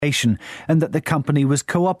and that the company was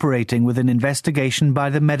cooperating with an investigation by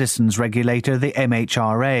the medicines regulator, the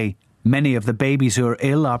MHRA. Many of the babies who are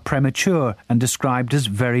ill are premature and described as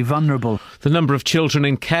very vulnerable. The number of children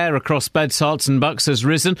in care across beds, Herts and bucks has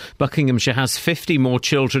risen. Buckinghamshire has 50 more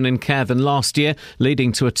children in care than last year,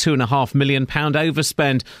 leading to a £2.5 million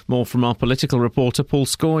overspend. More from our political reporter Paul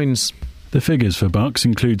Scoynes. The figures for Bucks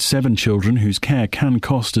include 7 children whose care can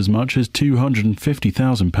cost as much as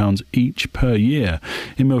 £250,000 each per year.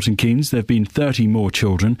 In Milton Keynes, there have been 30 more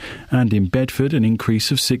children, and in Bedford, an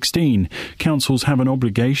increase of 16. Councils have an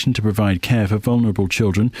obligation to provide care for vulnerable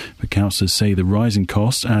children, but councillors say the rising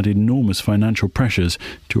costs add enormous financial pressures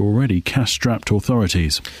to already cash-strapped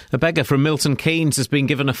authorities. A beggar from Milton Keynes has been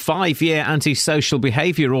given a 5-year antisocial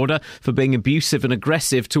behaviour order for being abusive and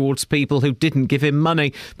aggressive towards people who didn't give him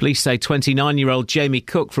money. Police say 29-year-old Jamie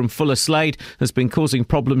Cook from Fuller Slade has been causing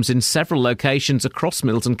problems in several locations across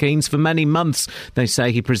Milton Keynes for many months. They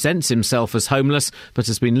say he presents himself as homeless but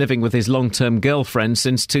has been living with his long-term girlfriend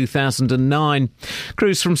since 2009.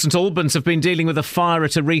 Crews from St Albans have been dealing with a fire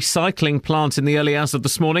at a recycling plant in the early hours of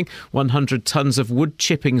this morning. 100 tonnes of wood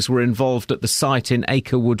chippings were involved at the site in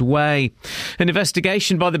Acrewood Way. An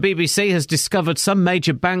investigation by the BBC has discovered some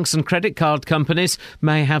major banks and credit card companies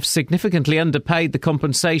may have significantly underpaid the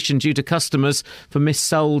compensation due to customers for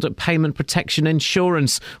missold payment protection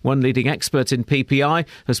insurance. One leading expert in PPI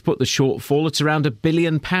has put the shortfall at around £1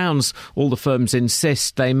 billion. All the firms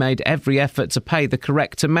insist they made every effort to pay the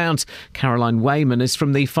correct amount. Caroline Wayman is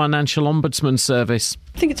from the Financial Ombudsman Service.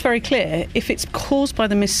 I think it's very clear. If it's caused by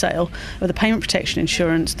the missale of the payment protection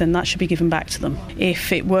insurance, then that should be given back to them.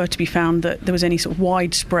 If it were to be found that there was any sort of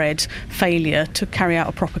widespread failure to carry out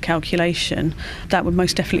a proper calculation, that would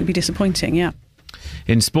most definitely be disappointing, yeah.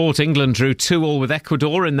 In sport, England drew 2-2 with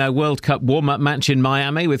Ecuador in their World Cup warm-up match in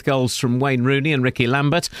Miami with goals from Wayne Rooney and Ricky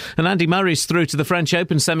Lambert. And Andy Murray's through to the French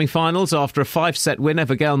Open semi-finals after a 5-set win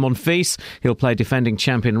over Gael Monfils. He'll play defending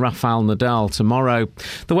champion Rafael Nadal tomorrow.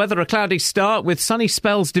 The weather, a cloudy start with sunny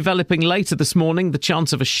spells developing later this morning. The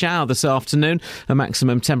chance of a shower this afternoon. A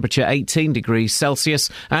maximum temperature 18 degrees Celsius.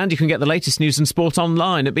 And you can get the latest news and sport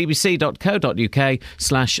online at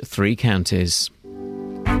bbc.co.uk/3 counties.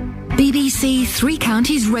 BBC Three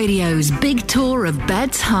Counties Radio's big tour of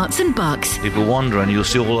beds, hearts and bucks. People wander and you'll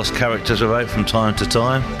see all us characters about from time to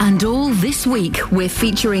time. And all this week we're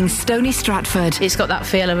featuring Stony Stratford. It's got that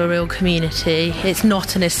feel of a real community. It's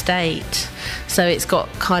not an estate, so it's got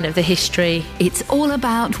kind of the history. It's all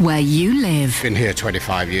about where you live. Been here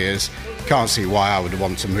 25 years. Can't see why I would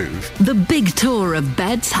want to move. The big tour of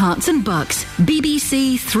beds, hearts and bucks.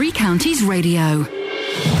 BBC Three Counties Radio.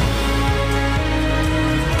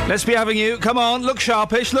 Let's be having you. Come on, look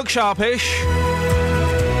sharpish, look sharpish.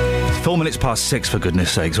 It's 4 minutes past 6, for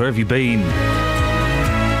goodness sakes. Where have you been?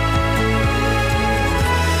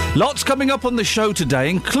 Lots coming up on the show today,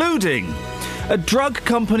 including a drug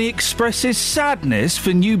company expresses sadness for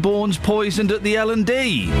newborns poisoned at the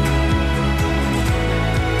L&D.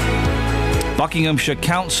 Buckinghamshire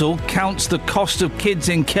Council counts the cost of kids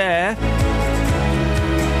in care.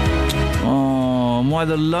 Why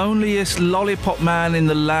the loneliest lollipop man in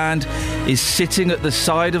the land is sitting at the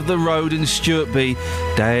side of the road in Stuartby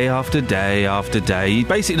day after day after day.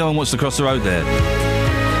 Basically, no one wants to cross the road there.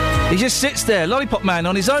 He just sits there, lollipop man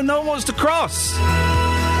on his own, no one wants to cross.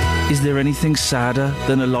 Is there anything sadder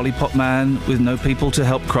than a lollipop man with no people to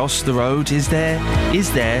help cross the road? Is there? Is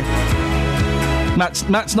there?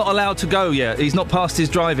 Matt's not allowed to go yet. He's not passed his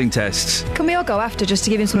driving tests. Can we all go after just to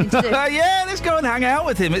give him something to do? Yeah, let's go and hang out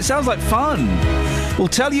with him. It sounds like fun. We'll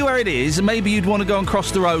tell you where it is, and maybe you'd want to go and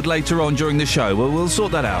cross the road later on during the show. Well, we'll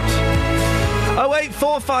sort that out.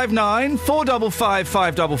 08459 455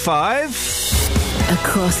 555.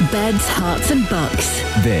 Across beds, hearts and bucks.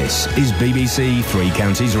 This is BBC Three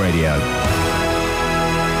Counties Radio.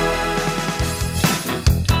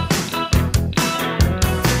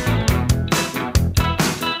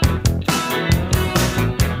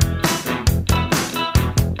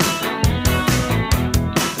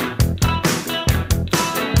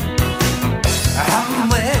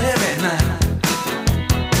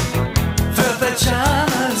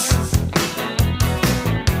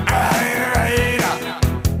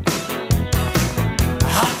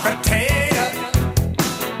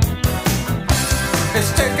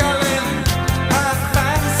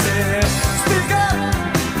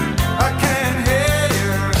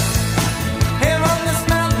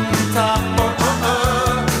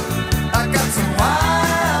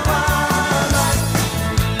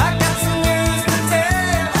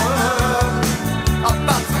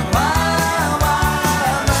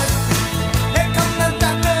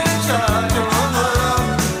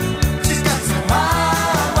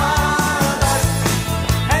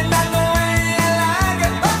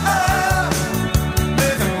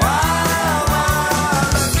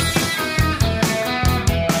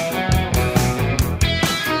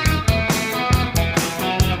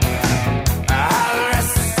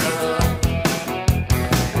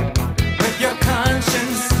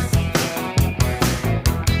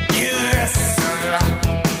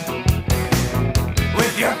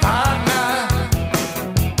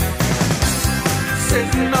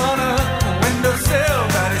 sitting on a windowsill,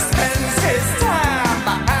 but he spends his time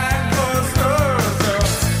behind closed doors. So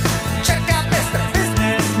check out Mr.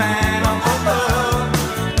 Businessman on the road.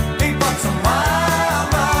 He bought some wild,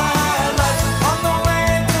 wild life on the way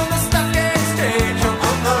to the stock exchange on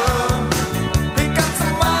the road. He got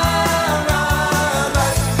some wild, wild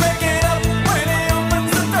life. Make it up when he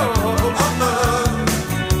opens the door on the road.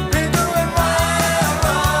 He's doing wild,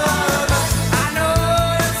 wild life. I know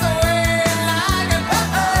it's the way I like it.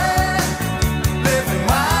 Living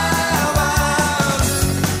wild, wild.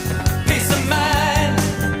 Peace of mind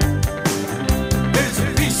is a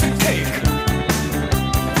piece of cake.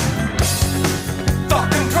 Thought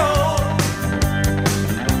control,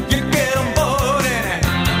 you get on board any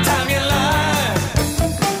time you like.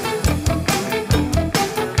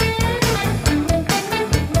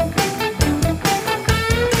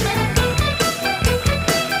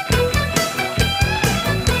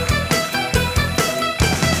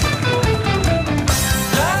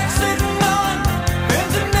 Like sitting on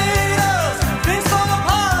pins and needles, things fall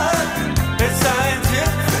apart. It's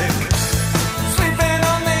scientific. Sleeping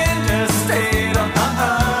on the interstate,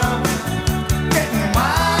 getting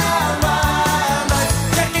wild, wild life.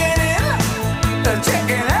 Checking in,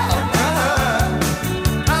 checking out,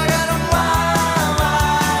 I got a wild,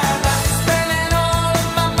 wild life. Spending all of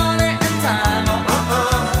my money and time,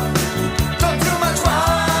 don't too much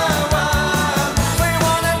wild, wild. We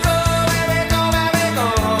wanna go, baby, go, baby, go.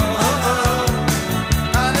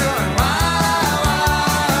 I'm doing wild,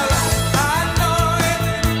 wild. I know it,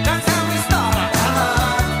 that's how we start.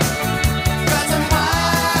 Got some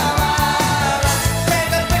wild, wild.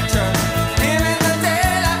 Take a picture, him in the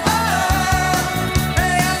daylight.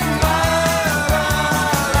 Hey, I'm wild,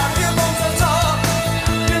 wild. You go so tall,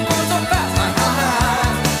 you go so fast, wild.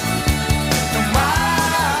 And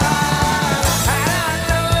I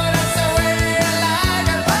know that's the way I like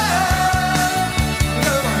it.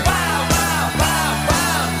 Wild, wild, wild,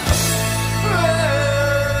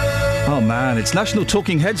 wild. Oh, man, it's National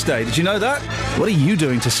Talking Heads Day. Did you know that? What are you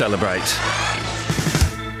doing to celebrate?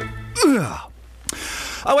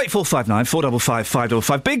 08459 455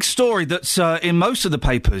 555. Big story that's in most of the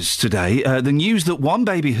papers today. The news that one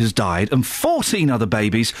baby has died and 14 other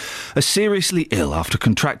babies are seriously ill after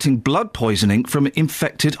contracting blood poisoning from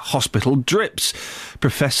infected hospital drips.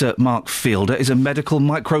 Professor Mark Fielder is a medical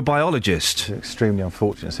microbiologist. An extremely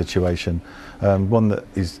unfortunate situation, one that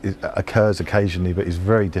occurs occasionally but is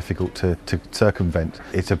very difficult to circumvent.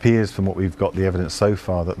 It appears from what we've got, the evidence so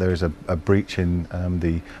far, that there is a breach in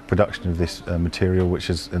the production of this material, which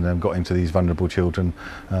has got into these vulnerable children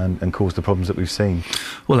and caused the problems that we've seen.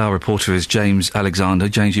 Well, our reporter is James Alexander.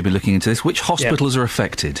 James, you've been looking into this. Which hospitals are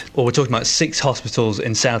affected? Well, we're talking about 6 hospitals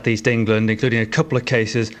in South East England, including a couple of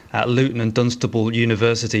cases at Luton and Dunstable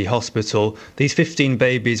University Hospital. These 15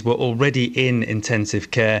 babies were already in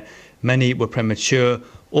intensive care. Many were premature.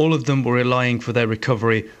 All of them were relying for their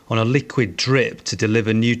recovery on a liquid drip to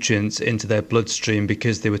deliver nutrients into their bloodstream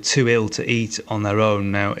because they were too ill to eat on their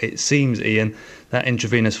own. Now, it seems, Iain, that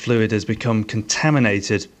intravenous fluid has become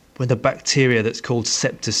contaminated with a bacteria that's called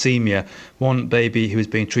septicemia. One baby who is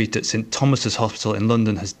being treated at St Thomas's Hospital in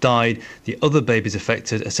London has died. The other babies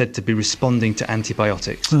affected are said to be responding to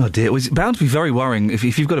antibiotics. Oh dear, it's bound to be very worrying if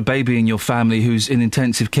you've got a baby in your family who's in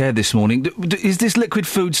intensive care this morning. Is this liquid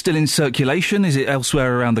food still in circulation? Is it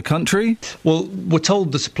elsewhere around the country? Well, we're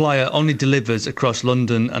told the supplier only delivers across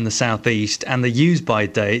London and the South East, and the use-by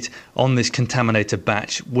date on this contaminated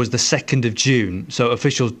batch was the 2nd of June. So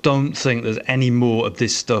officials don't think there's any more of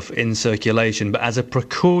this stuff in circulation. But as a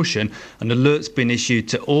precaution, an alert's been issued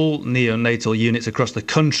to all neonatal units across the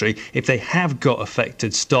country. If they have got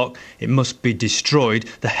affected stock, it must be destroyed.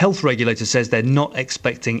 The health regulator says they're not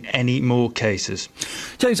expecting any more cases.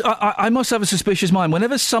 James, I must have a suspicious mind.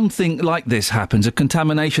 Whenever something like this happens, a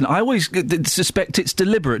contamination, I always suspect it's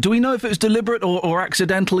deliberate. Do we know if it was deliberate or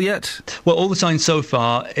accidental yet? Well, all the signs so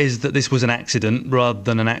far is that this was an accident rather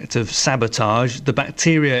than an act of sabotage. The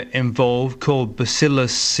bacteria involved, called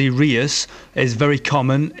Bacillus cereus, is very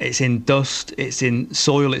common. It's in dust, it's in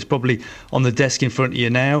soil, it's probably on the desk in front of you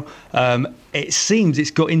now. It seems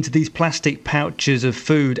it's got into these plastic pouches of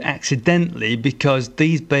food accidentally because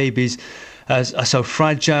these babies are so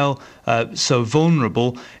fragile, so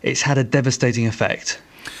vulnerable. It's had a devastating effect.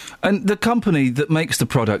 And the company that makes the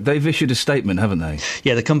product, they've issued a statement, haven't they?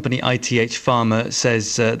 Yeah, the company ITH Pharma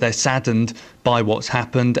says they're saddened by what's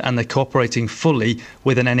happened and they're cooperating fully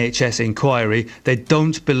with an NHS inquiry. They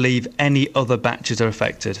don't believe any other batches are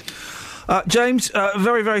affected. James,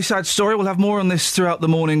 very, very sad story. We'll have more on this throughout the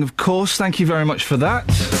morning, of course. Thank you very much for that.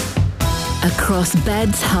 across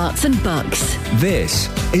beds, hearts and bucks. This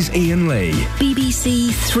is Iain Lee.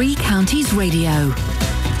 BBC Three Counties Radio.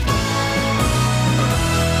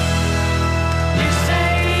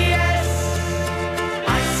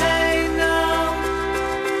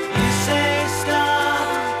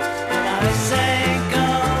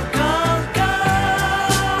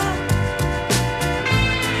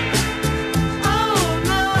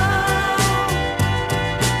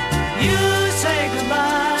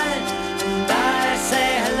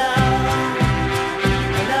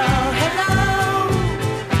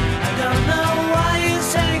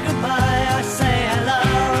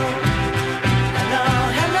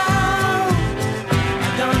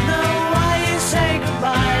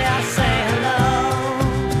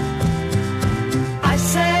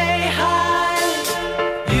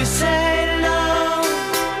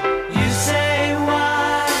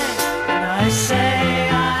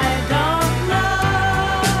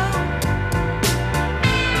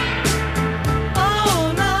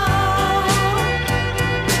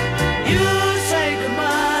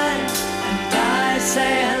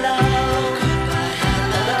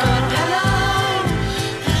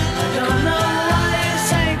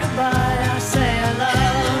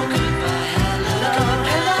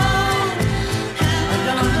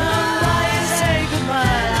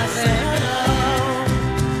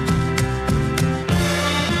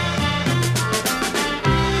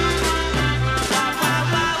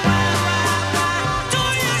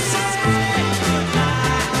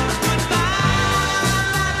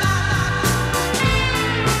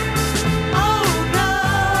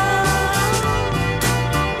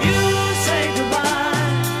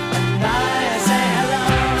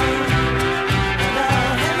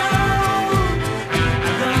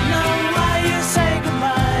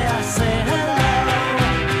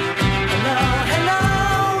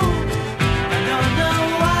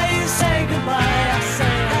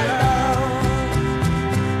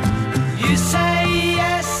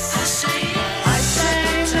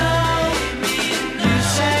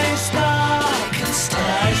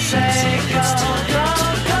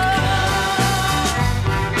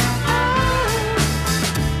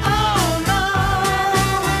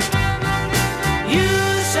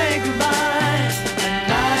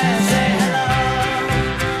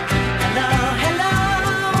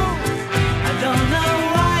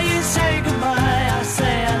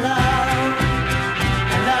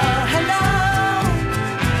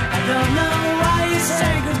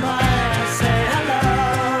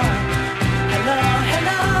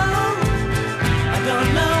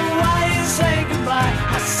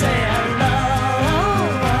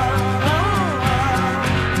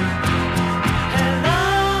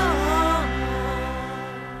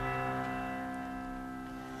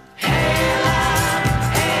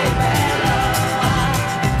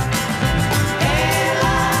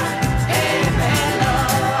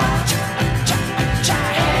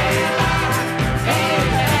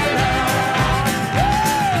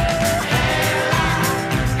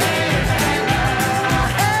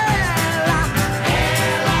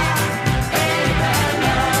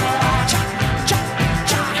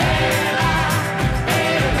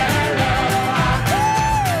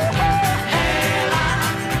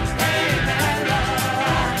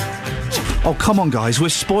 Oh, come on, guys, we're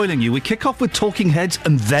spoiling you. We kick off with Talking Heads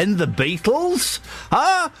and then the Beatles?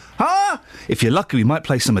 Huh? If you're lucky, we might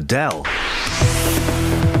play some Adele.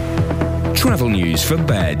 Travel news for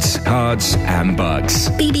beds, cards and bugs.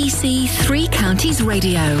 BBC Three Counties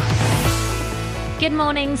Radio. Good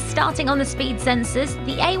morning. Starting on the speed sensors,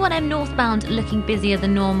 the A1M northbound looking busier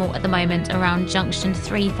than normal at the moment around junction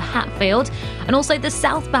 3 for Hatfield, and also the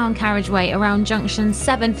southbound carriageway around junction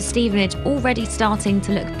 7 for Stevenage already starting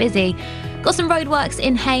to look busy. Got some roadworks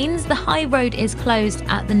in Haynes. The High Road is closed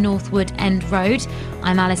at the Northwood End Road.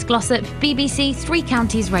 I'm Alice Glossop, BBC Three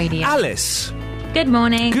Counties Radio. Alice. Good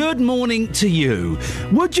morning. Good morning to you.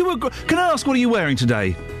 Would you agree? Can I ask, what are you wearing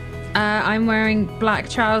today? I'm wearing black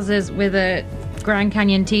trousers with a Grand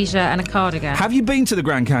Canyon t-shirt and a cardigan. Have you been to the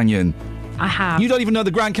Grand Canyon? I have. You don't even know the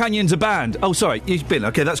Grand Canyon's a band. Oh, sorry, you've been.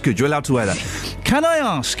 Okay, that's good. You're allowed to wear that. Can I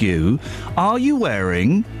ask you, are you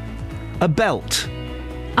wearing a belt?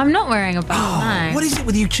 I'm not wearing a belt, no. What is it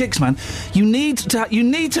with you chicks, man? You need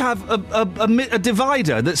to have a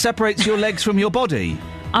divider that separates your legs from your body.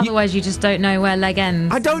 Otherwise, you just don't know where leg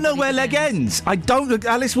ends. I don't know where leg ends. I don't.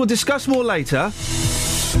 Alice, we'll discuss more later.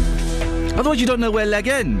 Otherwise, you don't know where leg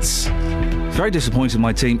ends. Very disappointed in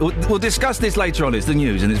my team. We'll discuss this later on. It's the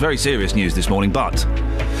news, and it's very serious news this morning, but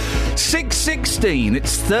 6:16.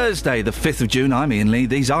 It's Thursday, the 5th of June. I'm Iain Lee.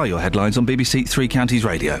 These are your headlines on BBC Three Counties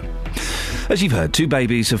Radio. As you've heard, 2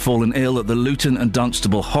 babies have fallen ill at the Luton and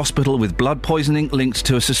Dunstable Hospital with blood poisoning linked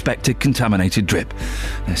to a suspected contaminated drip.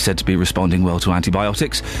 They're said to be responding well to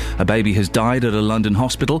antibiotics. A baby has died at a London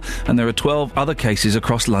hospital, and there are 12 other cases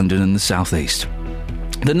across London and the South East.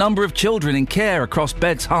 The number of children in care across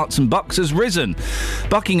beds, Herts and bucks has risen.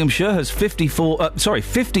 Buckinghamshire has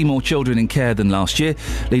 50 more children in care than last year,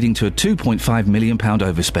 leading to a £2.5 million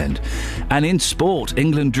overspend. And in sport,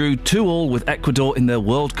 England drew 2-2 with Ecuador in their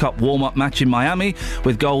World Cup warm-up match in Miami,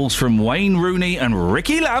 with goals from Wayne Rooney and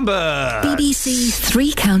Ricky Lambert. BBC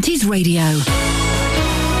Three Counties Radio.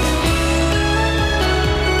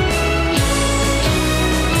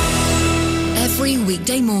 Every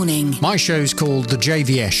weekday morning. My show's called The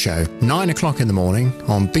JVS Show, 9 o'clock in the morning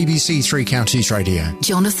on BBC Three Counties Radio.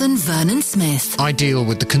 Jonathan Vernon Smith. I deal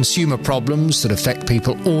with the consumer problems that affect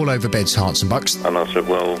people all over Beds, Herts and bucks. And I said,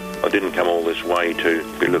 well, I didn't come all this way to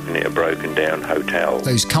be looking at a broken down hotel.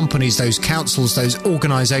 Those companies, those councils, those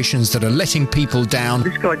organisations that are letting people down.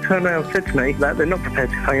 This guy turned around and said to me that they're not prepared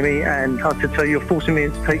to pay me, and I said, so you're forcing me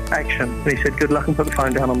to take action. And he said, good luck, and put the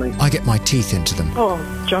phone down on me. I get my teeth into them. Oh,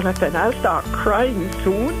 Jonathan, I'll start crying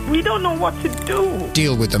soon. We don't know what to do.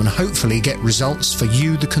 Deal with them and hopefully get results for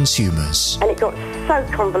you, the consumers. And it got so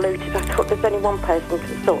convoluted, I thought there's only one person who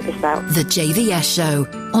can sort this out. The JVS Show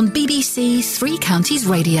on BBC Three Counties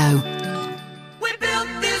Radio. We built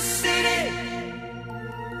this city.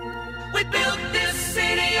 We built this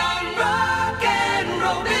city on rock and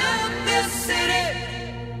roll. Built this city.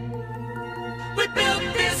 We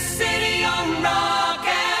built this city on rock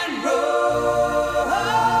and roll.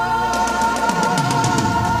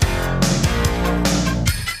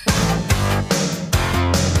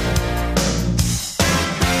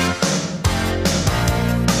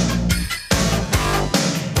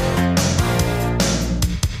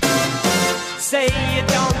 Say you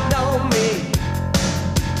don't know me,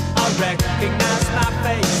 I recognize my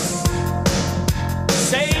face.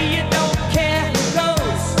 Say you don't care who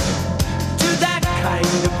goes to that kind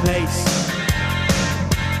of place.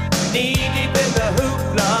 Knee deep in the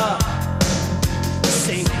hoopla,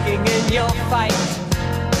 sinking in your fight.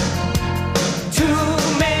 Too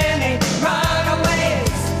many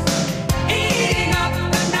runaways, eating up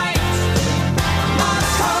the night.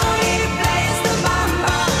 Marconi plays the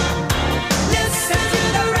mama. Listen to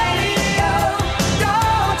the radio.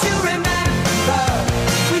 Don't you remember?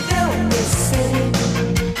 We built this city.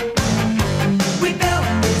 We built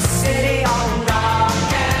this city on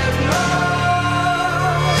rock and roll.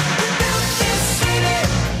 We built this city.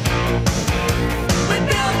 We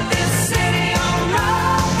built this city on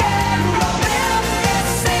rock and roll. Built this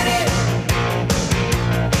city.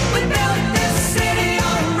 We built this city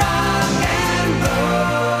on rock and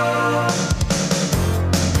roll.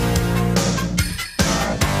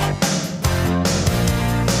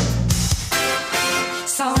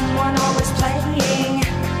 Someone always playing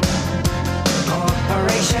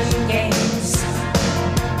corporation games.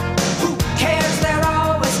 Who cares? They're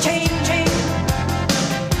always changing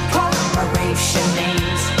corporation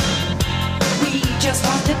names. We just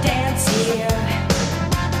want to dance here.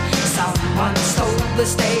 Someone stole the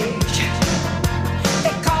stage.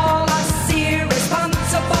 They call us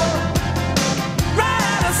irresponsible.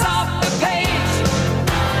 Write us off the page.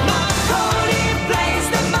 Marconi plays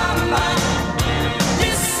the mama.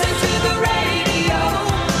 Listen to the radio.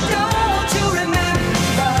 Don't you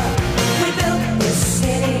remember? We built this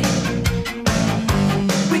city.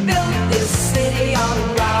 We built this city on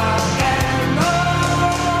rock and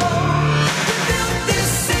roll. We built this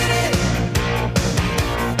city.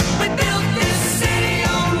 We built this city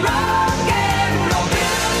on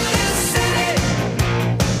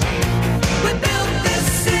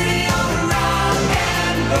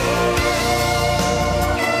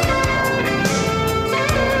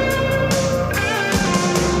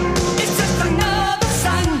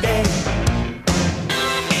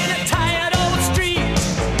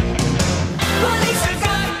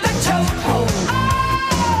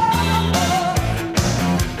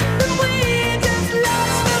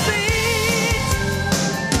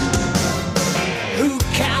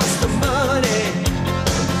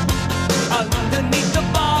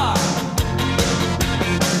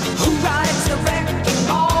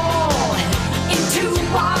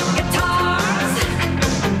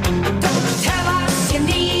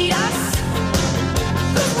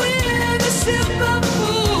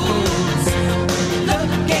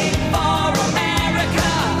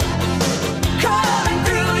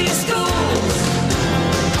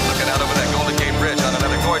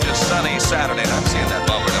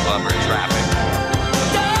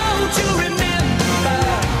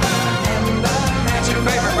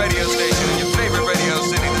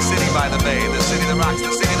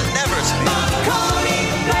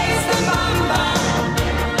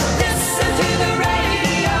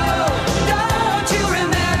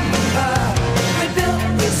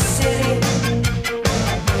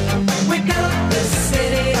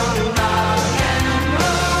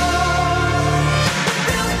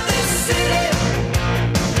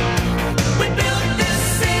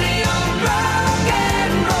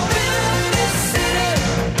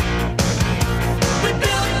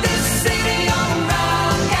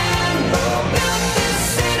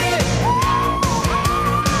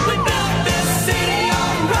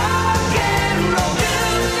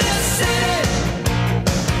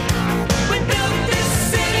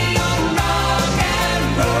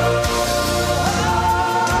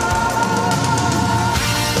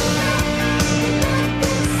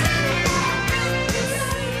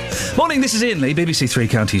Morning, this is Iain Lee, BBC Three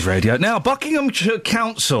Counties Radio. Now, Buckinghamshire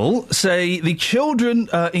Council say the children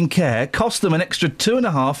in care cost them an extra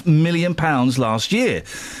 £2.5 million last year.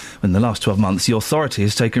 In the last 12 months, the authority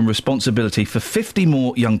has taken responsibility for 50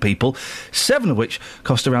 more young people, 7 of which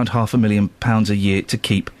cost around £500,000 a year to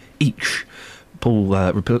keep each.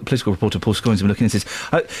 Political reporter Paul Scoyne's been looking at this.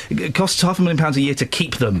 It costs £500,000 a year to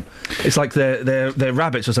keep them. It's like they're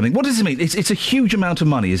rabbits or something. What does it mean? It's a huge amount of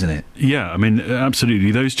money, isn't it? Yeah, I mean, absolutely.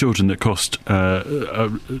 Those children that cost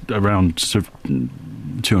around sort of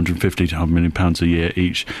 £250 to £500 million a year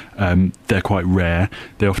each, they're quite rare.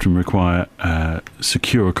 They often require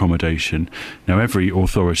secure accommodation. Now, every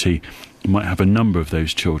authority might have a number of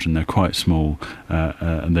those children. They're quite small,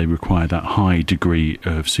 and they require that high degree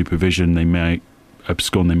of supervision. They may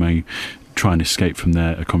abscond, they may try and escape from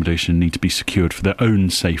their accommodation and need to be secured for their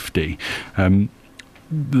own safety.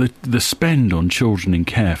 The spend on children in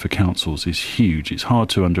care for councils is huge. It's hard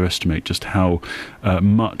to underestimate just how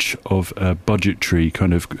much of a budgetary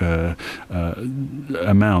kind of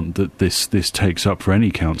amount that this takes up for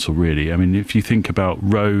any council, really. I mean, if you think about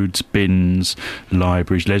roads, bins,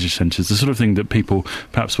 libraries, leisure centres, the sort of thing that people,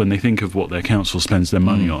 perhaps when they think of what their council spends their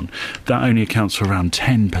money on, that only accounts for around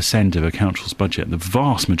 10% of a council's budget. The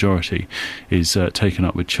vast majority is taken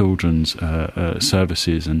up with children's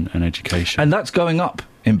services and education. And that's going up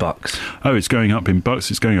in Bucks? Oh, it's going up in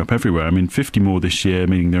Bucks. It's going up everywhere. I mean, 50 more this year,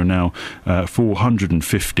 meaning there are now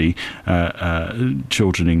 450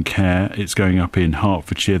 children in care. It's going up in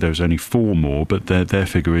Hertfordshire. There's only 4 more, but their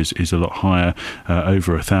figure is a lot higher,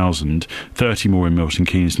 over 1,000. 30 more in Milton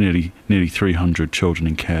Keynes, nearly 300 children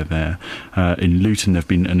in care there. In Luton, there have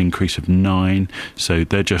been an increase of 9, so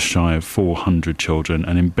they're just shy of 400 children.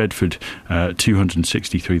 And in Bedford,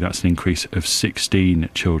 263, that's an increase of 16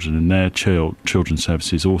 children, and their children's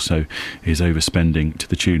services also is overspending to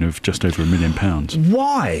the tune of just over £1 million.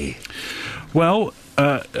 Why? Well,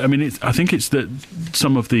 I mean, I think it's that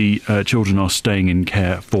some of the children are staying in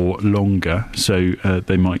care for longer, so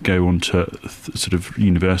they might go on to sort of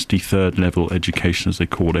university third level education, as they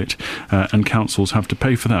call it, and councils have to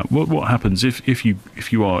pay for that. What happens if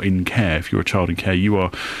you are in care, if you're a child in care, you are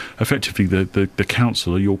effectively the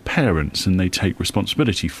council are your parents, and they take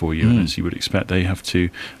responsibility for you. And as you would expect, they have to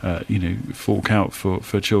fork out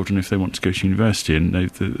for children if they want to go to university, and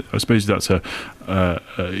I suppose that's a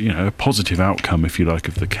positive outcome, if you like,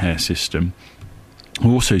 of the care system.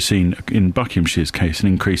 We've also seen, in Buckinghamshire's case, an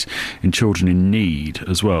increase in children in need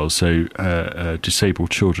as well, so disabled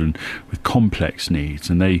children with complex needs,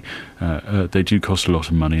 and they do cost a lot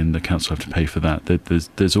of money, and the council have to pay for that.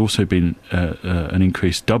 There's also been an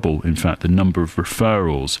increase, double, in fact, the number of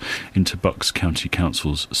referrals into Bucks County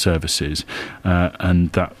Council's services,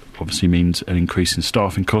 and that obviously means an increase in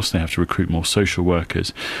staffing costs. They have to recruit more social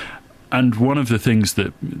workers. And one of the things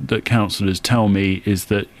that councillors tell me is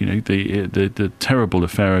that the terrible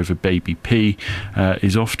affair over baby P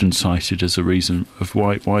is often cited as a reason of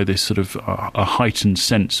why this sort of a heightened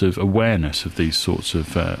sense of awareness of these sorts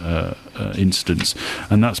of incidents,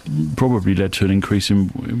 and that's probably led to an increase in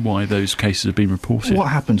why those cases have been reported. What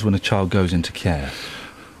happens when a child goes into care?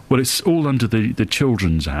 Well, it's all under the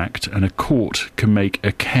Children's Act, and a court can make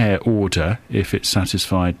a care order if it's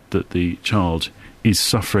satisfied that the child is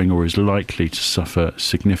suffering or is likely to suffer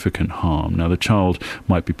significant harm. Now, the child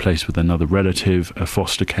might be placed with another relative, a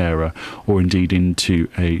foster carer, or indeed into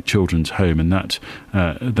a children's home, and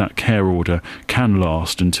that care order can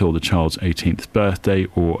last until the child's 18th birthday,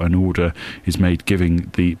 or an order is made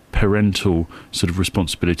giving the parental sort of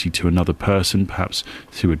responsibility to another person, perhaps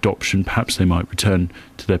through adoption. Perhaps they might return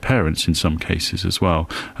to their parents in some cases as well,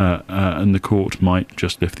 and the court might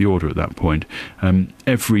just lift the order at that point.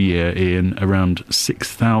 Every year, Ian, around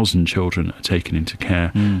 6,000 children are taken into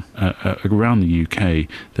care. Around the UK,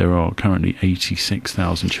 there are currently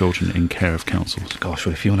 86,000 children in care of councils. Gosh,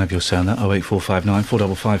 well, if you want to have your say on that, 08459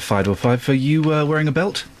 455 555. Are you wearing a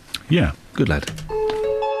belt? Yeah. Good lad.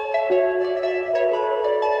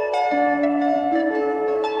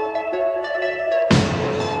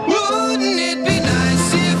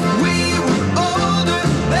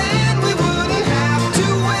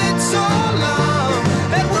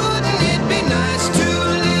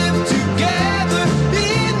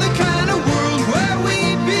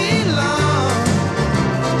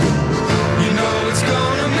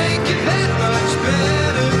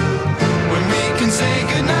 Say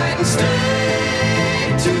goodnight and stay.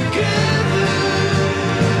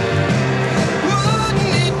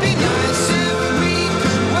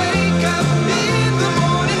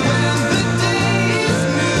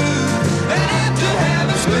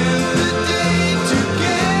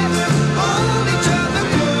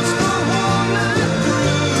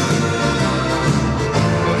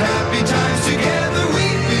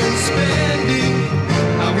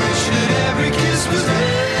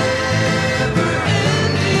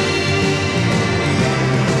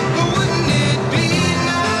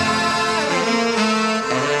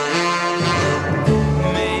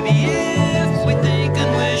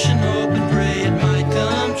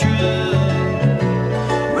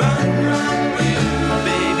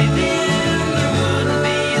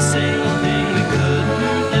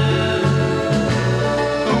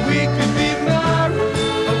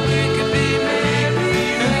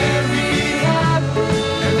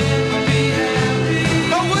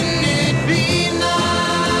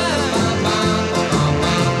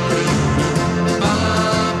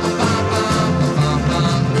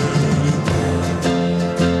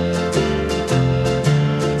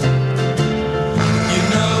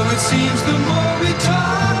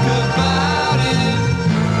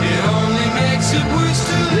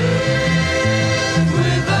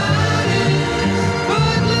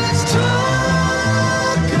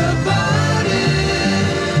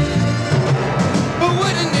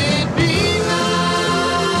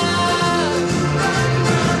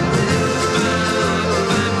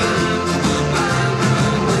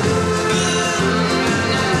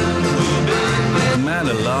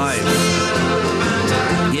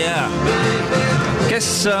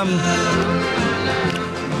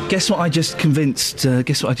 Guess what I just convinced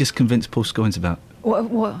Paul Scoins about?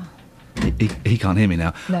 What? He can't hear me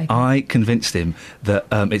now. No, he can't. I convinced him that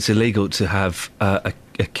it's illegal to have a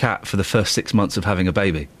cat for the first 6 months of having a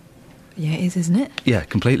baby. Yeah, it is, isn't it? Yeah,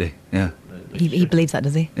 completely. Yeah. He believes that,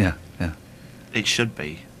 does he? Yeah. It should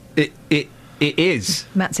be. It is.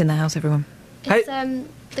 Matt's in the house, everyone. It's,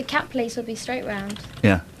 the cat place will be straight round.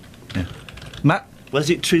 Yeah. Matt? Was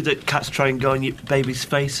it true that cats try and go on your babies'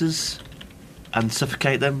 faces and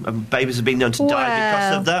suffocate them, and babies have been known to die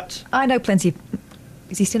because of that? I know plenty of...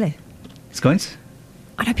 Is he still here? Scoins?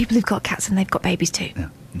 I know people who've got cats and they've got babies too. Yeah,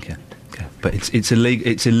 okay. But it's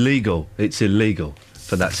illegal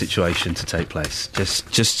for that situation to take place.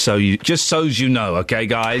 Just so you know, okay,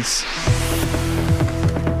 guys?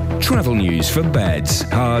 Travel news for beds,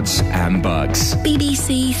 cards and bugs.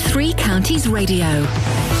 BBC Three Counties Radio.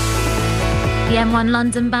 The M1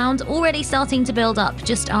 London bound already starting to build up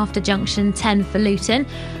just after junction 10 for Luton,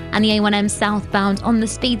 and the A1M southbound on the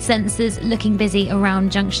speed sensors looking busy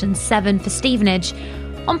around junction 7 for Stevenage.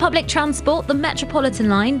 On public transport, the Metropolitan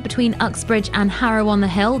line between Uxbridge and Harrow on the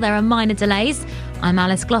Hill, there are minor delays. I'm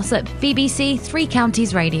Alice Glossop, BBC Three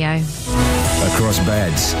Counties Radio. Across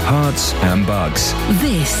beds, hearts and bugs.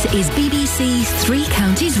 This is BBC Three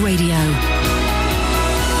Counties Radio.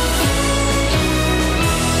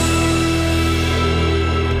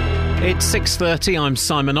 It's 6:30. I'm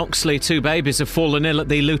Simon Oxley. 2 babies have fallen ill at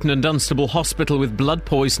the Luton and Dunstable Hospital with blood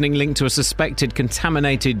poisoning linked to a suspected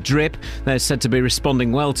contaminated drip. They're said to be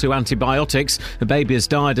responding well to antibiotics. A baby has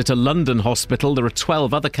died at a London hospital. There are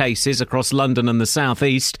 12 other cases across London and the South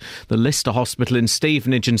East. The Lister Hospital in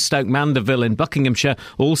Stevenage and Stoke Mandeville in Buckinghamshire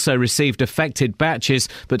also received affected batches,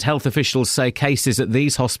 but health officials say cases at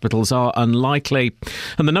these hospitals are unlikely.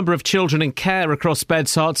 And the number of children in care across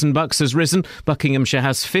beds, hearts and bucks has risen. Buckinghamshire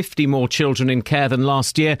has 50 more children in care than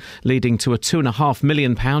last year, leading to a £2.5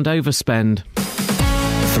 million overspend.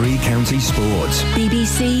 Three Counties Sports.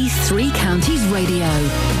 BBC Three Counties Radio.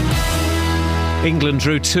 England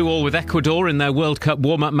drew 2-2 with Ecuador in their World Cup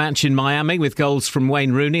warm-up match in Miami with goals from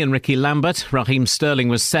Wayne Rooney and Ricky Lambert. Raheem Sterling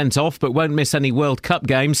was sent off but won't miss any World Cup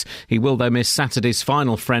games. He will, though, miss Saturday's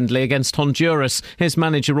final friendly against Honduras. Here's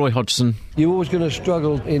manager Roy Hodgson. You're always going to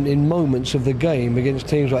struggle in moments of the game against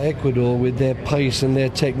teams like Ecuador with their pace and their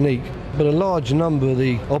technique. But a large number of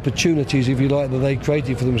the opportunities, if you like, that they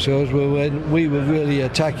created for themselves were when we were really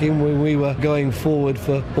attacking, when we were going forward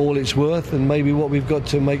for all it's worth. And maybe what we've got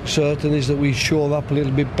to make certain is that we shore up a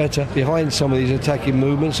little bit better behind some of these attacking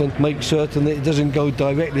movements and make certain that it doesn't go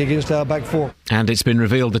directly against our back four. And it's been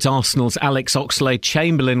revealed that Arsenal's Alex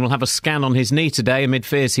Oxlade-Chamberlain will have a scan on his knee today amid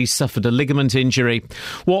fears he's suffered a ligament injury.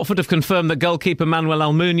 Watford have confirmed that goalkeeper Manuel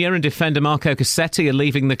Almunia and defender Marco Cassetti are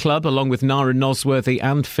leaving the club, along with Nara Nosworthy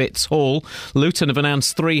and Fitz Hall. Luton have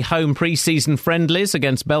announced 3 home pre-season friendlies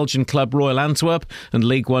against Belgian club Royal Antwerp and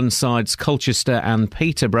League One sides Colchester and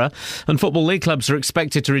Peterborough. And Football League clubs are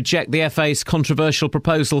expected to reject the FA's controversial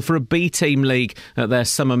proposal for a B-team league at their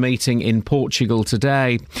summer meeting in Portugal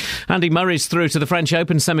today. Andy Murray's through to the French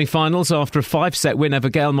Open semi-finals after a 5-set win over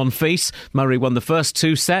Gael Monfils. Murray won the first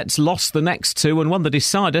 2 sets, lost the next 2 and won the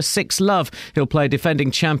decider 6-love. He'll play defending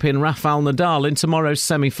champion Rafael Nadal in tomorrow's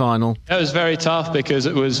semi-final. It was very tough because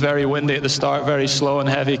it was very windy at the start, very slow and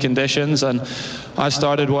heavy conditions, and I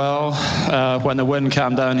started well. When the wind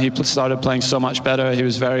calmed down, he started playing so much better. He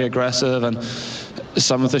was very aggressive, and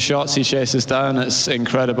some of the shots he chases down, it's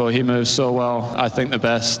incredible. He moves so well. I think the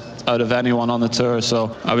best out of anyone on the tour,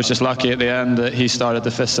 so I was just lucky at the end that he started the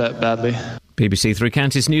 5th set badly. BBC Three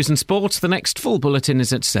Counties News and Sports. The next full bulletin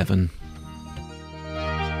is at 7.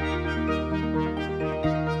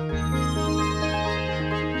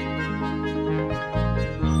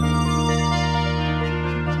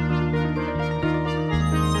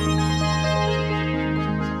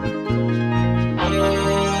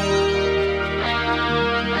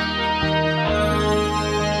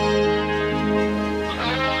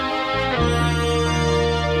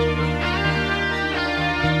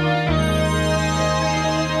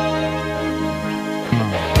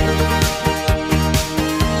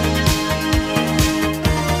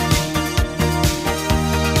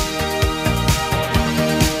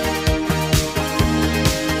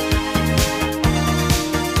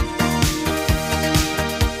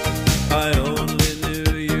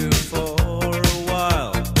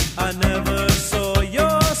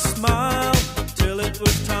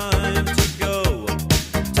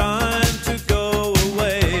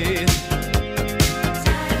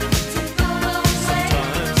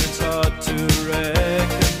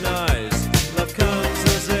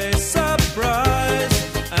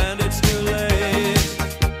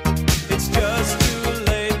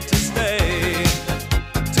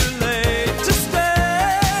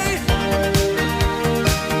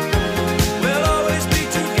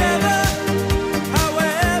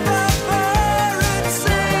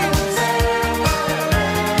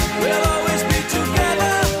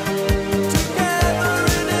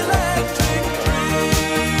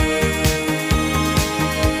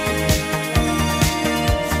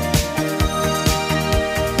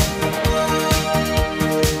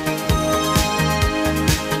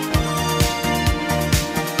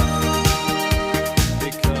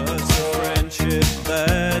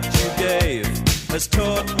 has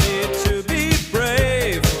taught me to be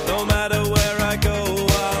brave. No matter where I go,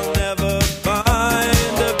 I'll never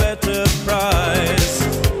find a better prize.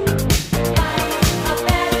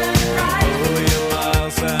 Oh, you're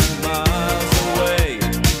miles and miles away.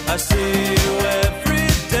 I see you every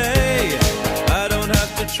day. I don't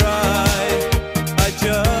have to try. I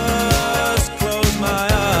just close my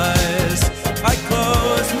eyes. I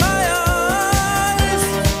close my eyes.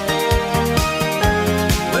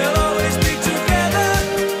 We'll always be together,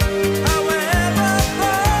 however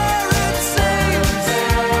far it seems.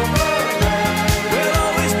 We'll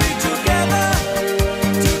always be together,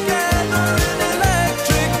 together in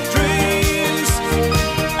electric dreams.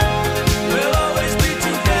 We'll always be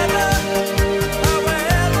together,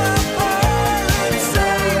 however far it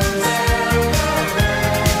seems.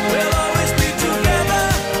 We'll always be together,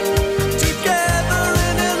 together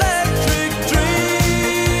in electric dreams.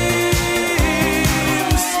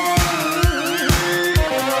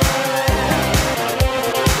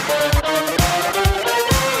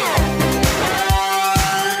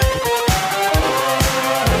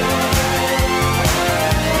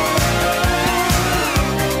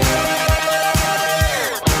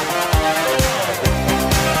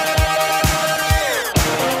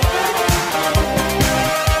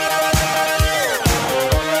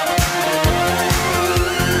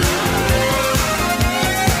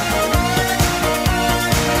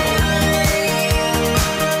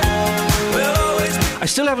 I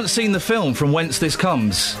still haven't seen the film From Whence This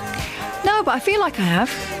Comes. No, but I feel like I have.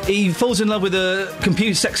 He falls in love with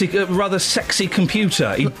a rather sexy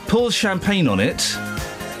computer. He pours champagne on it.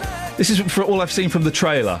 This is for all I've seen from the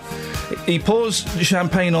trailer. He pours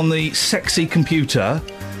champagne on the sexy computer.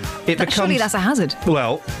 Surely that's a hazard.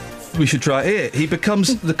 Well, we should try it here.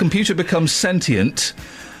 The computer becomes sentient,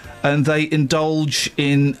 and they indulge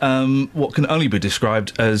in what can only be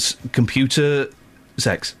described as computer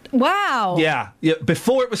sex. Wow. Yeah,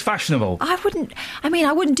 before it was fashionable. I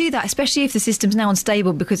wouldn't do that, especially if the system's now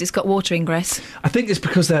unstable because it's got water ingress. I think it's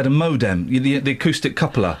because they had a modem, the acoustic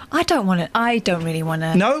coupler. I don't really want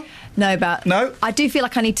to. No? No, but No? I do feel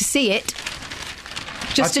like I need to see it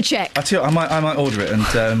just to check. I tell you, I might order it,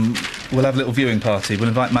 and we'll have a little viewing party. We'll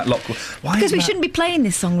invite Matt Lockwood. Because we shouldn't be playing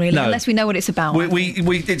this song really No. unless we know what it's about.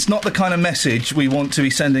 It's not the kind of message we want to be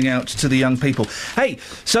sending out to the young people. Hey,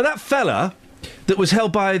 so that fella that was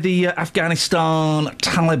held by the Afghanistan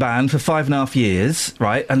Taliban for 5.5 years,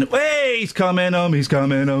 right? And, hey, he's coming home, he's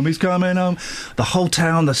coming home, he's coming home. The whole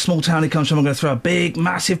town, the small town he comes from, are going to throw a big,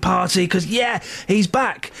 massive party because, yeah, he's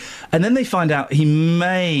back. And then they find out he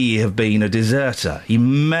may have been a deserter. He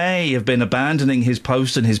may have been abandoning his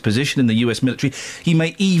post and his position in the US military. He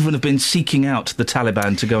may even have been seeking out the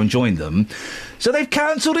Taliban to go and join them. So they've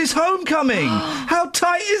cancelled his homecoming. How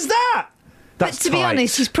tight is that? But to be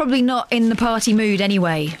honest, he's probably not in the party mood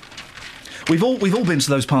anyway. We've all been to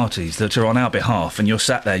those parties that are on our behalf, and you're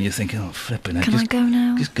sat there and you're thinking, oh, flipping it. Can I go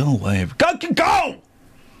now? Just go away. Go! Oh,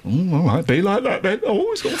 all right, be like that then.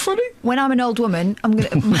 Oh, it's all funny. When I'm an old woman, I'm going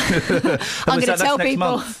to tell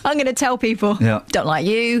people. I'm going to tell people. Yeah. Don't like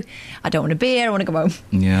you. I don't want to be here. I want to go home.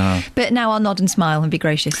 Yeah. But now I'll nod and smile and be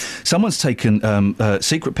gracious. Someone's taken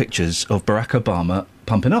secret pictures of Barack Obama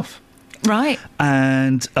pumping off. Right.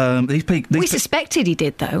 And we suspected he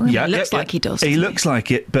did, though. Yeah, it looks like he does. He looks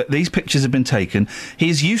like it, but these pictures have been taken.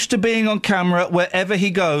 He's used to being on camera wherever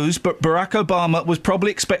he goes, but Barack Obama was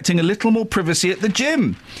probably expecting a little more privacy at the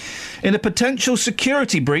gym. In a potential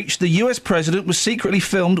security breach, the US president was secretly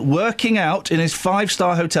filmed working out in his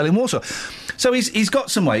 5-star hotel in Warsaw. So he's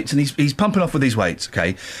got some weights, and he's pumping off with these weights,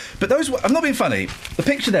 OK? But those... I'm not being funny. The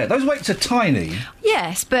picture there, those weights are tiny.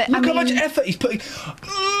 Yes, but Look how much effort he's putting...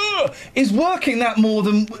 He's working that more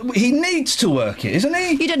than... He needs to work it, isn't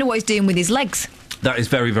he? You don't know what he's doing with his legs. That is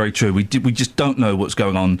very, very true. We just don't know what's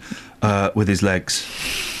going on with his legs.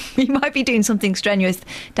 He might be doing something strenuous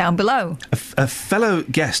down below. A fellow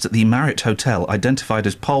guest at the Marriott Hotel, identified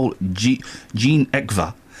as Pole Jean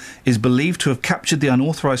Ekva, is believed to have captured the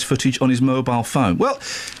unauthorised footage on his mobile phone. Well,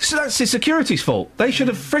 so that's his security's fault. They should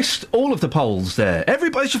have frisked all of the Poles there.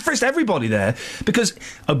 Everybody should frisk everybody there, because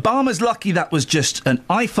Obama's lucky that was just an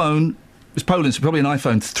iPhone. It was Poland, so probably an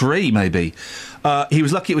iPhone 3, maybe. He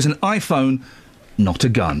was lucky it was an iPhone, not a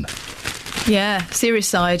gun. Yeah, serious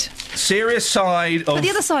side. Serious side of... But the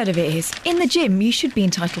other side of it is, in the gym, you should be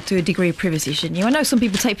entitled to a degree of privacy, shouldn't you? I know some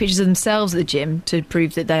people take pictures of themselves at the gym to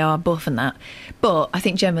prove that they are buff and that, but I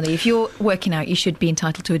think generally, if you're working out, you should be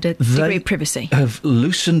entitled to a degree of privacy. They have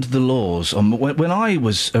loosened the laws. When I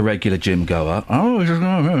was a regular gym goer,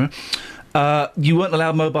 you weren't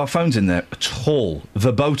allowed mobile phones in there at all,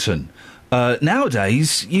 verboten.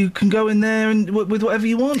 Nowadays, you can go in there and with whatever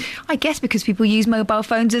you want. I guess because people use mobile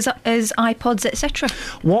phones as iPods, etc.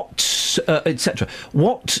 What, etc.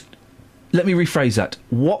 What... Let me rephrase that.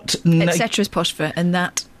 What... Etc. is posh for and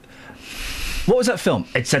that. What was that film?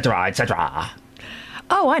 Etc., etc.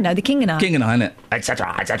 Oh, I know, The King and I. King and I, innit?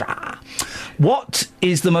 Etc., etc. What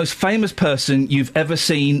is the most famous person you've ever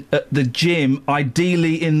seen at the gym,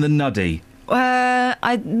 ideally in the nuddy?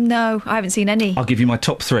 No, I haven't seen any. I'll give you my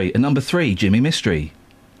top 3. At number 3, Jimmy Mystery.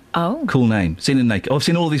 Oh. Cool name. Seen him naked. I've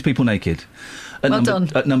seen all these people naked. Well done.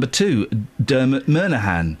 At number 2, Dermot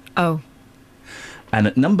Murnaghan. Oh. And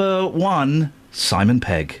at number 1, Simon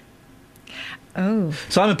Pegg. Oh.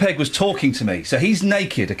 Simon Pegg was talking to me. So he's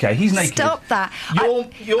naked, OK? He's naked. Stop that.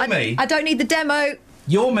 You're me. I don't need the demo.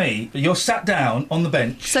 You're me. You're sat down on the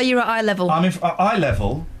bench. So you're at eye level. I'm at eye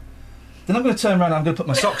level. Then I'm going to turn around and I'm going to put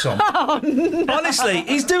my socks on. Oh, no. Honestly,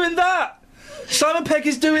 he's doing that. Simon Pegg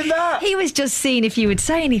is doing that. He was just seeing if you would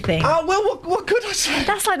say anything. Oh, well, what could I say?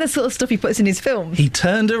 That's like the sort of stuff he puts in his films. He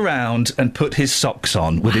turned around and put his socks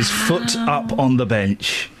on with his foot up on the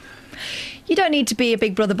bench. You don't need to be a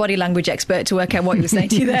Big Brother body language expert to work out what he was saying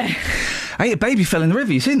to you there. Hey, a baby fell in the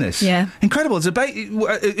river. You seen this? Yeah. Incredible.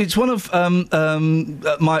 It's one of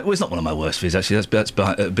my... Well, it's not one of my worst fears, actually. That's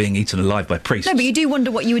being eaten alive by priests. No, but you do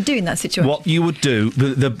wonder what you would do in that situation. What you would do.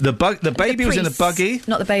 The baby was in a buggy.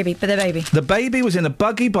 Not the baby, but the baby. The baby was in a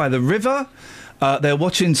buggy by the river. They're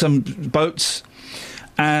watching some boats,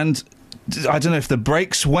 and I don't know if the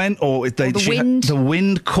brakes went or if the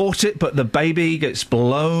wind caught it, but the baby gets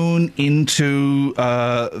blown into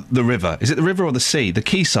the river. Is it the river or the sea? The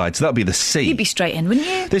quayside, so that would be the sea. You'd be straight in, wouldn't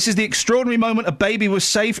you? This is the extraordinary moment. A baby was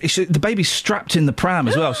safe. The baby's strapped in the pram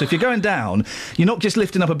as well. So if you're going down, you're not just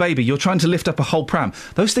lifting up a baby, you're trying to lift up a whole pram.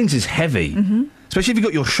 Those things is heavy. Mm-hmm. Especially if you've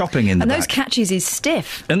got your shopping in the back. And those catches is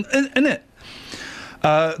stiff. And it?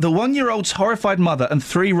 The 1-year-old's horrified mother and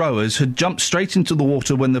 3 rowers had jumped straight into the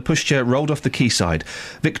water when the pushchair rolled off the quayside.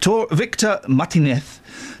 Victor Martinez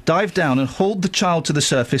dived down and hauled the child to the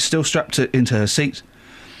surface, still strapped into her seat.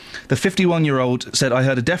 The 51-year-old said, "I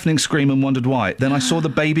heard a deafening scream and wondered why. Then I saw the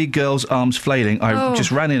baby girl's arms flailing. I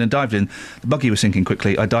just ran in and dived in. The buggy was sinking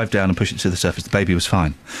quickly. I dived down and pushed it to the surface. The baby was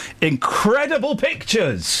fine." Incredible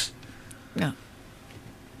pictures! Yeah.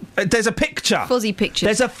 There's a picture. Fuzzy picture.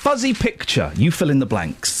 There's a fuzzy picture. You fill in the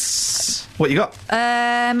blanks. What you got?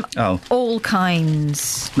 All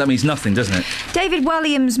kinds. That means nothing, doesn't it? David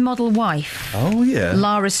Walliams' model wife. Oh, yeah.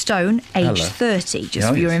 Lara Stone, aged 30, just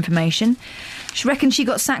for your information. She reckons she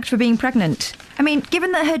got sacked for being pregnant. I mean,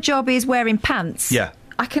 given that her job is wearing pants... Yeah.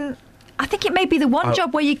 I think it may be the one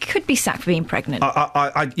job where you could be sacked for being pregnant.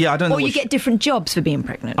 I don't know. Or you get different jobs for being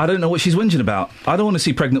pregnant. I don't know what she's whinging about. I don't want to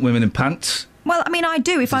see pregnant women in pants. Well, I mean, I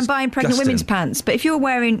do if I'm buying pregnant women's pants. But if you're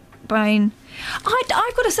buying...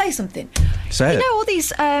 I've got to say something. Say it. You know all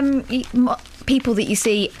these people that you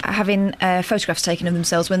see having photographs taken of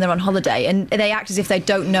themselves when they're on holiday and they act as if they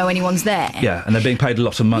don't know anyone's there? Yeah, and they're being paid a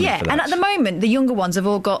lot of money for that. And at the moment, the younger ones have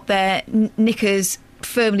all got their knickers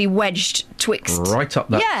firmly wedged, twixt. Right up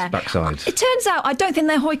that backside. It turns out I don't think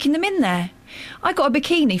they're hoiking them in there. I got a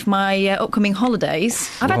bikini for my upcoming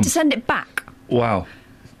holidays. I've had to send it back. Wow.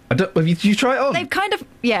 Did you try it on? They've kind of,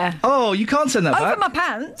 yeah. Oh, you can't send that back. Over my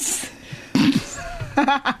pants.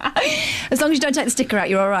 As long as you don't take the sticker out,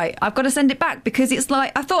 you're all right. I've got to send it back because it's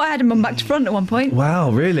like, I thought I had them on back to front at one point.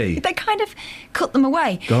 Wow, really? They kind of cut them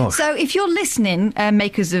away. Gosh. So if you're listening,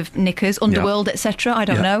 makers of knickers, Underworld, etc., I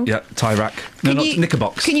don't know. Yeah, tie rack. No, not knicker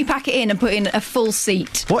box. Can you pack it in and put in a full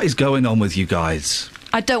seat? What is going on with you guys?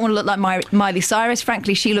 I don't want to look like Miley Cyrus.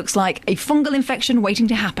 Frankly, she looks like a fungal infection waiting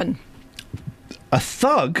to happen. A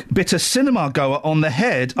thug bit a cinema goer on the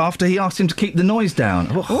head after he asked him to keep the noise down.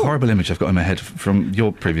 What a horrible image I've got in my head from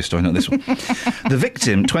your previous story, not this one. The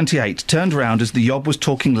victim, 28, turned round as the yob was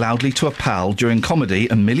talking loudly to a pal during comedy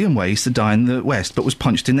A Million Ways to Die in the West, but was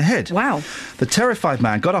punched in the head. Wow. The terrified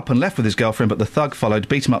man got up and left with his girlfriend, but the thug followed,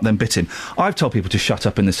 beat him up, then bit him. I've told people to shut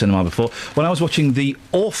up in the cinema before. When I was watching the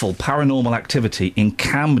awful Paranormal Activity in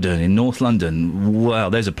Camden in North London, well,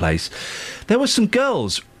 there's a place, there were some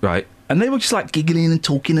girls, right, and they were just like giggling and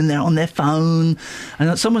talking and they're on their phone.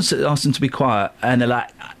 And someone asked them to be quiet and they're like,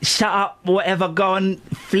 shut up, whatever, go and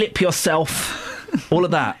flip yourself. All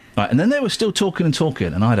of that. Right, and then they were still talking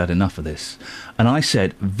and I'd had enough of this. And I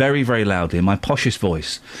said very, very loudly in my poshest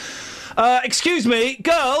voice, excuse me,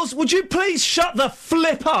 girls, would you please shut the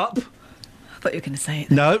flip up? I thought you were going to say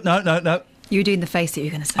it. No. You were doing the face that you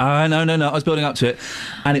were going to say. No, I was building up to it.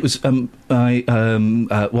 And it was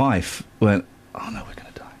my wife went, oh no, we're going to die.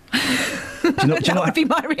 That would be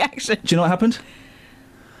my reaction. Do you know what happened?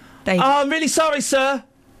 Oh, I'm really sorry, sir.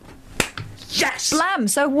 Yes! Blam!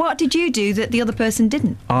 So what did you do that the other person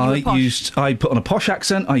didn't? I put on a posh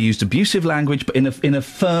accent, I used abusive language, but in a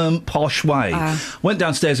firm, posh way. Went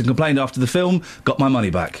downstairs and complained after the film, got my money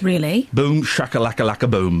back. Really? Boom, shaka-laka-laka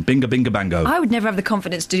boom, binga binga bango. I would never have the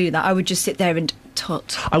confidence to do that. I would just sit there and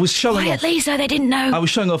tut. I was showing off. Quietly, so they didn't know. I was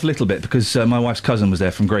showing off a little bit because my wife's cousin was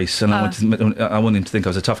there from Greece, and I wanted him to think I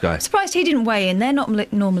was a tough guy. Surprised he didn't weigh in. They're not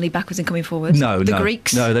normally backwards and coming forwards. No, the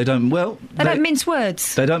Greeks. No, they don't. Well, they don't mince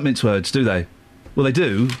words. They don't mince words, do they? Well, they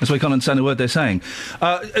do. That's why I can't understand a word they're saying.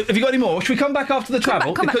 Have you got any more? Should we come back after the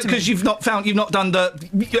travel? Because you've not done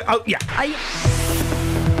the. Oh, yeah.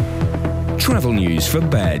 Travel news for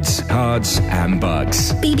beds, cards, and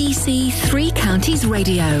bugs. BBC Three Counties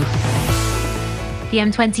Radio. The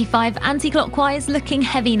M25 anti-clockwise looking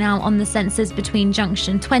heavy now on the sensors between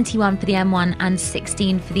junction 21 for the M1 and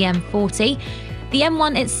 16 for the M40. The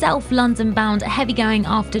M1 itself, London bound, heavy going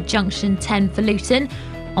after junction 10 for Luton.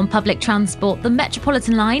 On public transport, the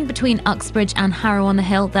Metropolitan line between Uxbridge and Harrow on the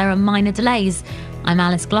Hill, there are minor delays. I'm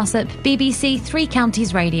Alice Glossop, BBC Three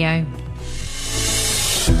Counties Radio.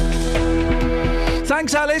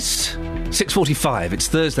 Thanks, Alice. 6:45. It's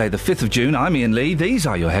Thursday, the 5th of June. I'm Iain Lee. These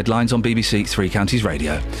are your headlines on BBC Three Counties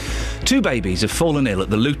Radio. 2 babies have fallen ill at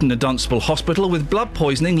the Luton and Dunstable Hospital with blood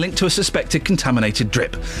poisoning linked to a suspected contaminated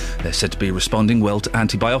drip. They're said to be responding well to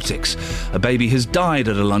antibiotics. A baby has died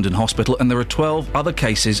at a London hospital and there are 12 other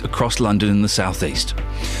cases across London and the South East.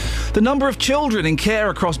 The number of children in care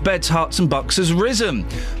across beds, Herts and bucks has risen.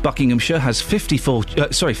 Buckinghamshire has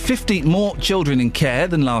 50 more children in care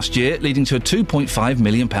than last year, leading to a £2.5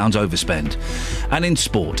 million overspend. And in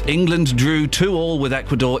sport, England drew 2-2 with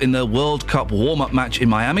Ecuador in the World Cup warm-up match in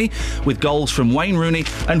Miami, with goals from Wayne Rooney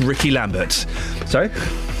and Ricky Lambert. Sorry?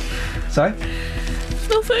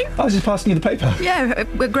 Nothing. I was just passing you the paper. Yeah,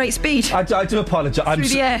 with great speed. I do apologise. Through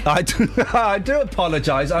the air. I do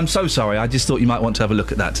apologise. I'm so sorry. I just thought you might want to have a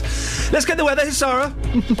look at that. Let's get the weather. Here's Sarah.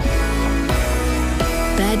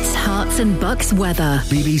 Beds, Herts and bucks weather.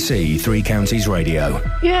 BBC Three Counties Radio.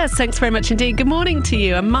 Yes, thanks very much indeed. Good morning to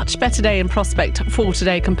you. A much better day in prospect for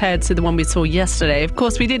today compared to the one we saw yesterday. Of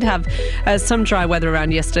course, we did have some dry weather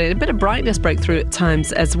around yesterday. A bit of brightness broke through at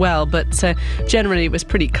times as well, but generally it was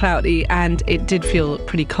pretty cloudy and it did feel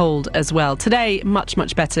pretty cold as well. Today, much,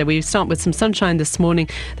 much better. We start with some sunshine this morning.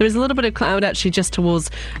 There is a little bit of cloud actually just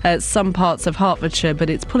towards some parts of Hertfordshire,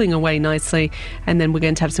 but it's pulling away nicely. And then we're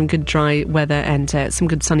going to have some good dry weather and some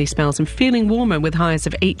good sunny spells and feeling warmer with highs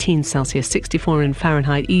of 18 Celsius, 64 in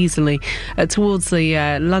Fahrenheit easily. Towards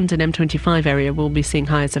the London M25 area, we'll be seeing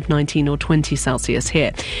highs of 19 or 20 Celsius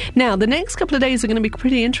here. Now, the next couple of days are going to be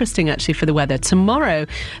pretty interesting actually for the weather. Tomorrow,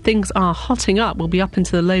 things are hotting up. We'll be up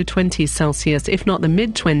into the low 20s Celsius, if not the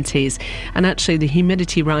mid-20s, and actually the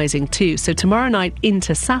humidity rising too. So tomorrow night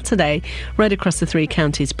into Saturday, right across the three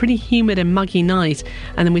counties, pretty humid and muggy night,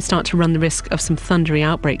 and then we start to run the risk of some thundery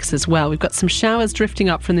outbreaks as well. We've got some showers drifting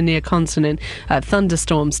up from the near continent,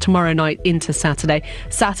 thunderstorms tomorrow night into Saturday.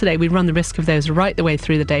 Saturday, we run the risk of those right the way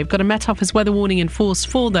through the day. We've got a Met Office weather warning in force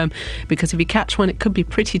for them, because if you catch one, it could be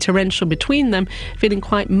pretty torrential between them, feeling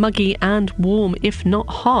quite muggy and warm, if not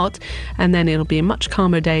hot, and then it'll be a much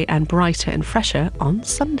calmer day and brighter and fresher on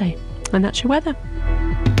Sunday. And that's your weather.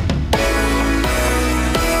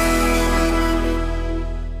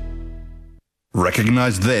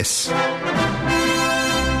 Recognise this.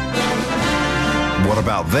 What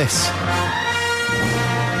about this?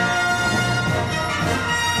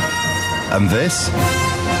 And this?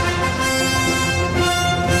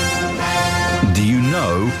 Do you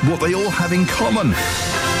know what they all have in common?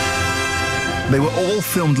 They were all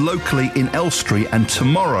filmed locally in Elstree, and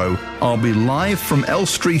tomorrow I'll be live from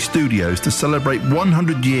Elstree Studios to celebrate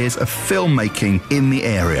 100 years of filmmaking in the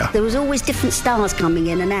area. There was always different stars coming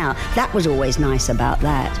in and out. That was always nice about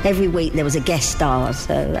that. Every week there was a guest star,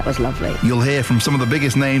 so that was lovely. You'll hear from some of the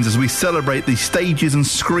biggest names as we celebrate the stages and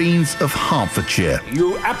screens of Hertfordshire.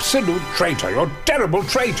 You absolute traitor, you're a terrible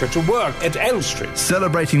traitor to work at Elstree.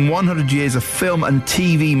 Celebrating 100 years of film and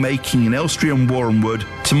TV making in Elstree and Warrenwood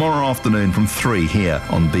tomorrow afternoon from 3 here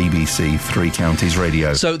on BBC Three Counties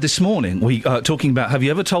Radio. So this morning we are talking about, have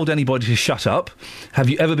you ever told anybody to shut up? Have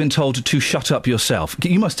you ever been told to shut up yourself?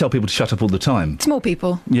 You must tell people to shut up all the time. Small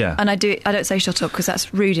people. Yeah. And I don't say shut up because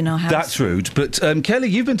that's rude in our house. That's rude. But Kelly,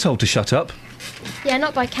 you've been told to shut up. Yeah,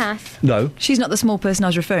 not by Kath. No. She's not the small person I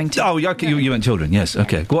was referring to. Oh, okay, no. you went children, yes.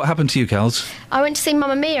 Okay. What happened to you, Kels? I went to see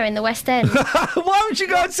Mamma Mia in the West End. Why would you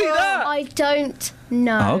go and see that? I don't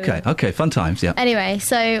know. Oh, okay, fun times, yeah. Anyway,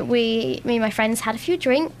 so me and my friends had a few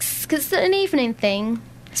drinks, because it's an evening thing.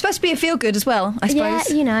 It's supposed to be a feel-good as well, I suppose.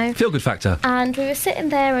 Yeah, you know. Feel good factor. And we were sitting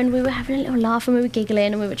there and we were having a little laugh and we were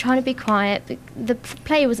giggling and we were trying to be quiet. The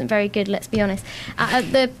play wasn't very good, let's be honest.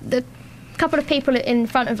 The couple of people in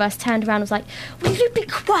front of us turned around and was like, will you be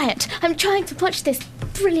quiet? I'm trying to watch this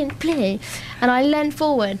brilliant play. And I leaned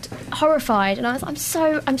forward, horrified, and I was,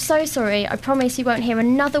 I'm so sorry. I promise you won't hear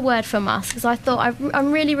another word from us, because I thought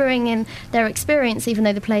I'm really ruining their experience, even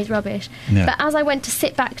though the play's rubbish. Yeah. But as I went to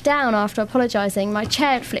sit back down after apologising, my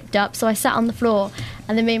chair had flipped up, so I sat on the floor,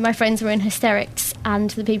 and then me and my friends were in hysterics, and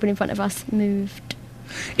the people in front of us moved.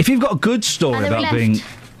 If you've got a good story And then we about left. being...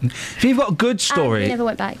 If you've got a good And story... we never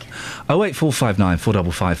went back. 08459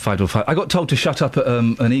 455 555. I got told to shut up at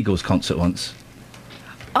an Eagles concert once.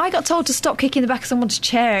 I got told to stop kicking the back of someone's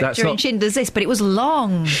chair That's during not- Schindler's List, but it was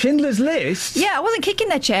long. Schindler's List? Yeah, I wasn't kicking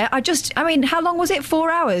their chair. I mean, how long was it? 4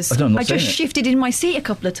 hours? I don't know, I just saying it. shifted in my seat a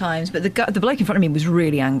couple of times, but the bloke in front of me was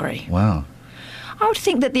really angry. Wow. I would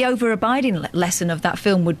think that the over-abiding lesson of that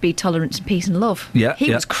film would be tolerance and peace and love. Yeah, He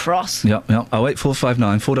yeah. was cross. Yep.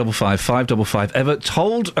 08459 455 555.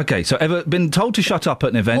 Ever been told to shut up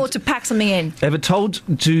at an event? Or to pack something in. Ever told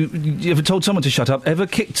someone to shut up? Ever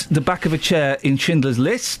kicked the back of a chair in Schindler's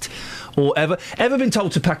List? Or ever been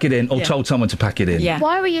told to pack it in, or Yeah. told someone to pack it in?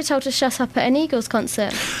 Why were you told to shut up at an Eagles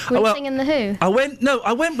concert? Were you well, singing The Who? I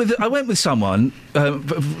went with someone, a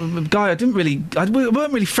guy we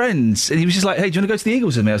weren't really friends, and he was just like, "Hey, do you want to go to the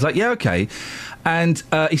Eagles with me?" I was like, "Yeah, okay." And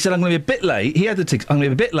he said, "I'm going to be a bit late." He had the tickets. "I'm going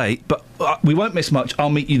to be a bit late, but we won't miss much. I'll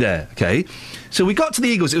meet you there." Okay. So we got to the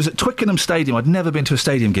Eagles. It was at Twickenham Stadium. I'd never been to a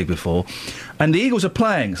stadium gig before, and the Eagles are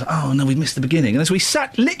playing. So, oh no, we missed the beginning. And as we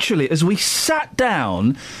sat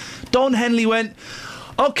down, Don Henley went,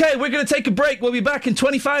 "Okay, we're going to take a break. We'll be back in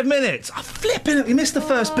 25 minutes. I'm flipping it. We missed the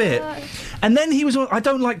first bit. And then he was I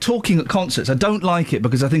don't like talking at concerts. I don't like it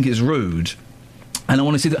because I think it's rude. And I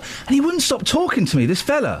want to see that. And he wouldn't stop talking to me, this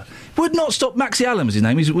fella. Would not stop. Maxie Allen was his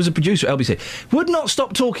name. He was a producer at LBC. Would not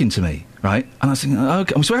stop talking to me, right? And I was thinking,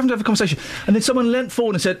 okay. So we're having to have a conversation. And then someone leant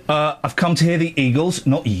forward and said, I've come to hear the Eagles,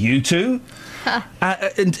 not you two.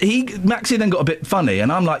 And Maxie then got a bit funny. And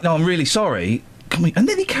I'm like, no, I'm really sorry. And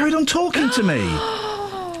then he carried on talking to me.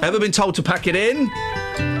 Ever been told to pack it in?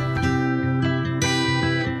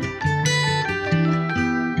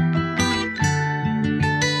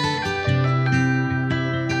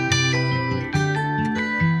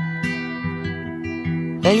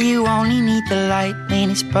 Well, you only need the light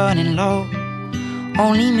when it's burning low.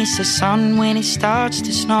 Only miss the sun when it starts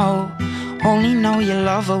to snow. Only know you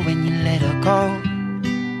love her when you let her go.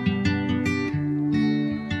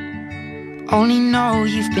 Only know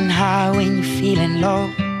you've been high when you're feeling low.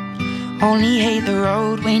 Only hate the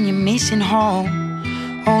road when you're missing home.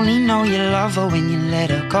 Only know you love her when you let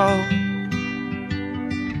her go.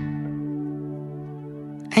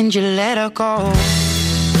 And you let her go.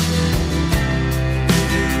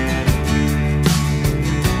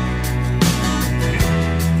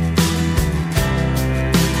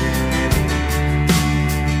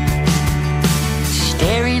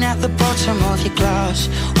 Staring at the bottom of your glass,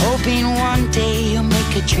 hoping one day you'll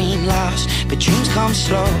make a dream last. But dreams come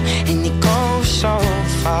slow and they go so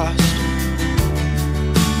fast.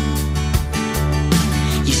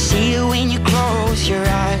 You see it when you close your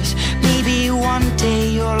eyes. Maybe one day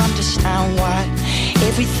you'll understand why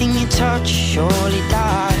everything you touch surely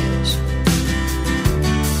dies.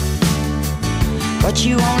 But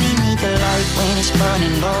you only need the light when it's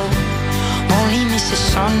burning low. Only miss the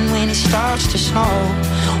sun when it starts to snow.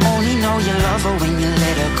 Only know you love her when you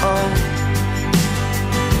let her go.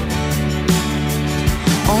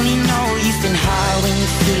 Only know you've been high when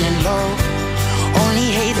you're feeling low. Only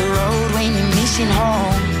hate the road when you're missing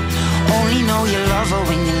home. Only know you love her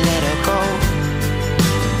when you let her go.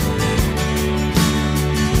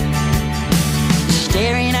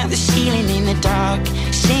 Staring at the ceiling in the dark.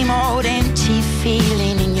 Same old empty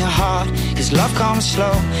feeling in your heart. 'Cause love comes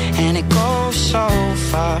slow and it goes so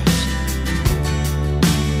fast.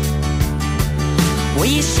 Well,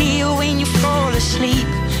 you see her when you fall asleep,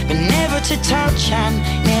 but never to touch and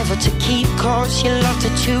never to keep. 'Cause you loved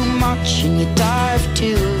her too much and you dive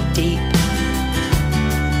too deep.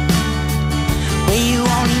 Well, you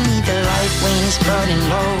only need the light when it's burning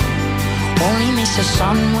low. Only miss the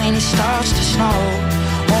sun when it starts to snow.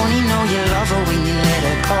 Only know you love her when you let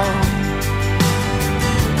her go.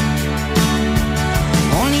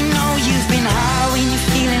 Only know you've been high when you're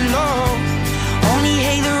feeling low. Only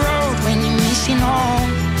hate the road when you're missing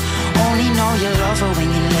home. Only know you love her when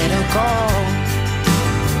you let her go.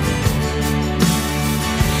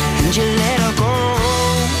 And you let her go.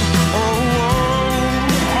 Oh, oh,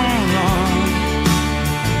 oh, oh.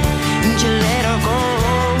 And you let her go.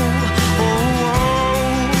 Oh,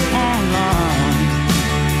 oh,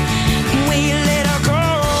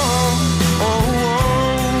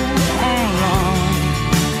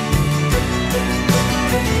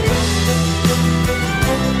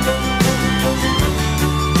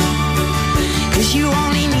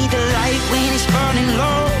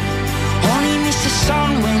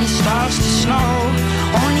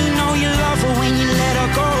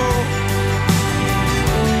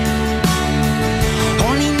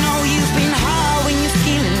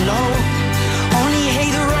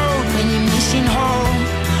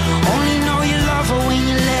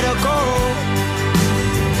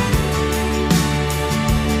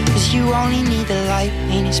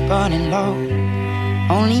 burning low.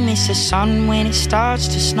 Only miss the sun when it starts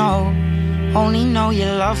to snow. Only know you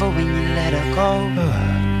love her when you let her go.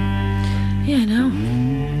 Yeah, no.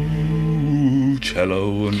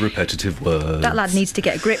 Cello and repetitive words. That lad needs to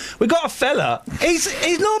get a grip. We got a fella. He's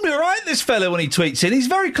normally all right, this fella, when he tweets in. He's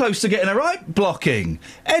very close to getting a right blocking.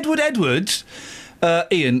 Edward Edwards.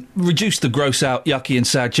 Iain, reduce the gross out, yucky and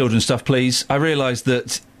sad children stuff, please. I realise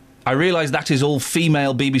that is all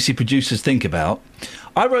female BBC producers think about.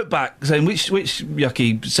 I wrote back saying, which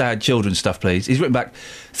yucky, sad children stuff, please? He's written back,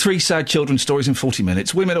 3 sad children stories in 40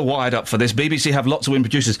 minutes. Women are wired up for this. BBC have lots of women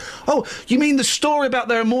producers. Oh, you mean the story about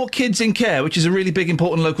there are more kids in care, which is a really big,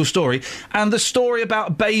 important local story, and the story about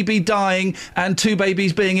a baby dying and 2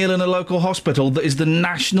 babies being ill in a local hospital that is the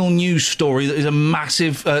national news story that is a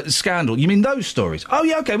massive scandal. You mean those stories? Oh,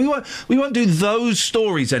 yeah, OK, we won't do those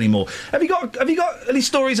stories anymore. Have you got any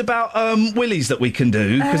stories about willies that we can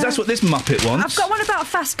do? Because that's what this Muppet wants. I've got one about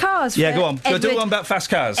fast cars. Yeah, go on. Do one about fast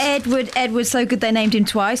cars. Edward, so good they named him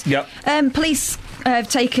twice. Yep. Police have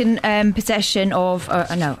taken possession of,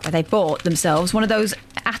 they bought themselves one of those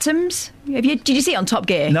Atoms. Did you see it on Top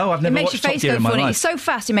Gear? No, I've never watched Top Gear in my funny. life. It's so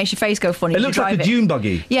fast it makes your face go funny. It looks like a dune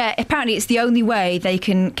buggy. Yeah, apparently it's the only way they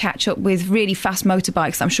can catch up with really fast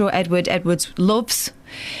motorbikes. I'm sure Edwards loves,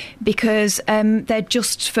 because they're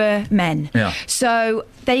just for men. Yeah. So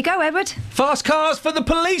there you go, Edward. Fast cars for the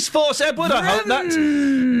police force, Edward. I hope that.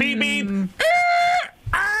 Beep beep.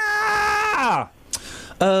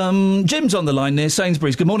 Jim's on the line near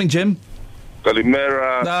Sainsbury's. Good morning, Jim.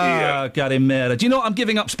 Kalimera. Kalimera. Do you know what? I'm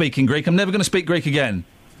giving up speaking Greek. I'm never going to speak Greek again.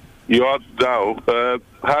 You are now.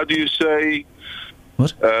 How do you say?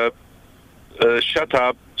 What? Shut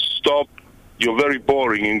up. Stop. You're very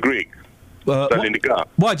boring in Greek.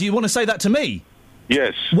 Why do you want to say that to me?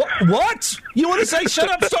 Yes. What? You want to say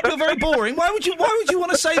shut up, stop? You're very boring. Why would you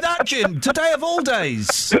want to say that, Jim? Today of all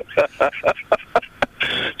days.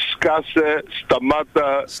 Σκάσε,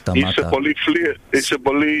 σταμάτα, είσαι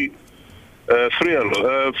πολύ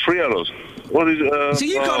φρίαλος. What is, so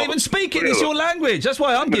you can't even speak it, it's your language, that's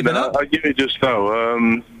why I'm giving up. I give it just now.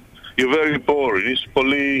 You're very boring, it's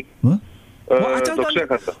πολύ... What? I don't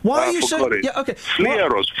know. Why are you so... Yeah, okay.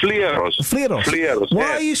 Fleros. Why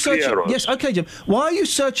are you searching... Fleros. Yes, okay, Jim. Why are you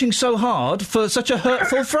searching so hard for such a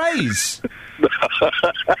hurtful phrase?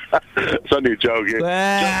 It's only a joke.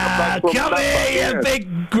 Come here, you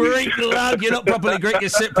big Greek lad. You're not properly Greek, you're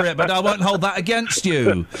Cypriot, but I won't hold that against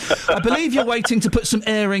you. I believe you're waiting to put some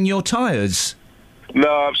air in your tyres. No,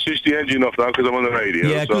 I've switched the engine off now because I'm on the radio.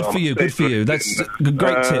 Yeah, so good for you. That's a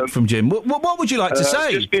great tip from Jim. What would you like to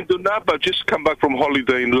say? Just been to Napa. Just come back from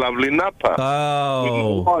holiday in lovely Napa.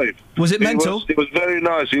 Oh. Was it mental? It was very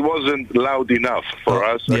nice. It wasn't loud enough for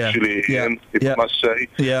us, actually, Ian, I must say.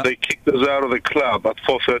 Yeah. They kicked us out of the club at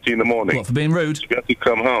 4:30 in the morning. What, for being rude? We had to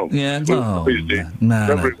come home. Yeah. We're busy.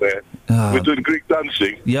 Everywhere. We're doing Greek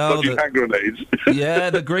dancing, dodging hand grenades. Yeah,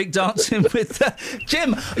 the Greek dancing with...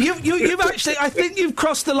 Jim, you've actually... I think you've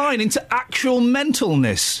crossed the line into actual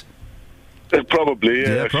mentalness. Probably,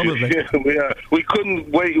 yeah. Probably. We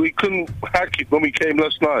couldn't wait. We couldn't hack it when we came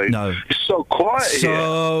last night. No. It's so quiet here.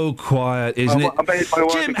 So quiet, isn't it?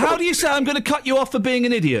 Jim, how do you say I'm going to cut you off for being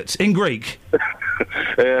an idiot in Greek?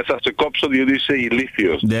 Θα σε κόψω διότι είσαι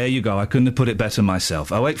ηλίθιος. There you go. I couldn't have put it better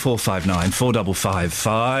myself. 08459 455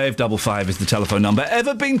 555 is the telephone number.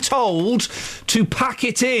 Ever been told to pack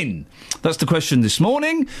it in? That's the question this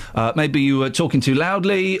morning. Maybe you were talking too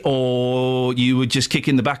loudly, or you were just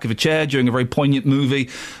kicking the back of a chair during a very poignant movie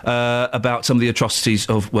about some of the atrocities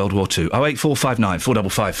of World War II. 08459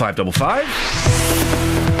 455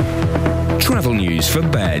 555. Travel news for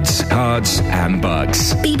beds, cards and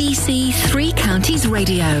bugs. BBC Three Counties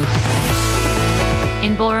Radio.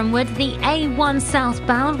 In Boreham Wood, the A1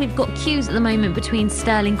 southbound, we've got queues at the moment between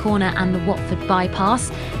Stirling Corner and the Watford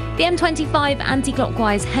bypass. The M25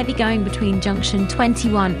 anti-clockwise, heavy going between junction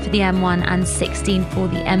 21 for the M1 and 16 for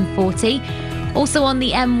the M40. Also on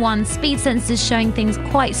the M1, speed sensors showing things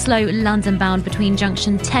quite slow London bound between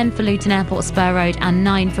junction 10 for Luton Airport Spur Road and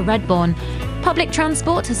 9 for Redbourne. Public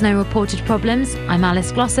transport has no reported problems. I'm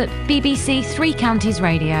Alice Glossop, BBC Three Counties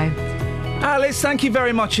Radio. Alice, thank you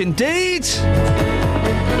very much indeed.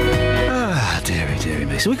 Dearie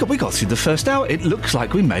me. So we got through the first hour. It looks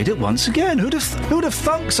like we made it once again. Who'd have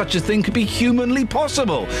thunk such a thing could be humanly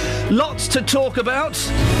possible? Lots to talk about.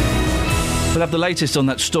 We'll have the latest on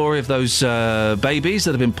that story of those babies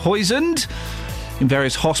that have been poisoned in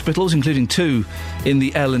various hospitals, including 2 in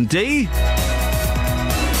the L&D.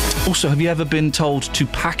 Also, have you ever been told to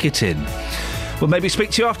pack it in? We'll maybe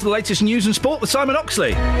speak to you after the latest news and sport with Simon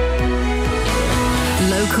Oxley.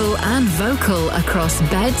 Local and vocal across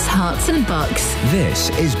beds, hearts and bucks.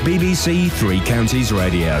 This is BBC Three Counties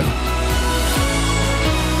Radio.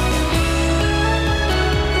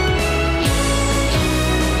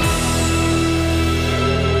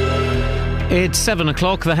 It's 7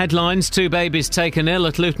 o'clock. The headlines: 2 babies taken ill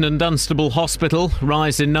at Luton and Dunstable Hospital,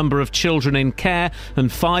 rise in number of children in care, and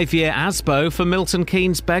 5-year ASBO for Milton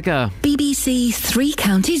Keynes beggar. BBC Three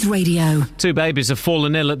Counties Radio. 2 babies have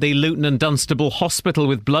fallen ill at the Luton and Dunstable Hospital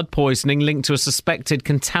with blood poisoning linked to a suspected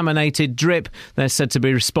contaminated drip. They're said to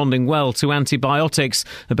be responding well to antibiotics.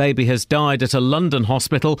 A baby has died at a London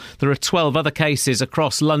hospital. There are 12 other cases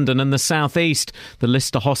across London and the South East. The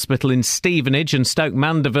Lister Hospital in Stevenage and Stoke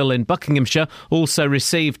Mandeville in Buckinghamshire also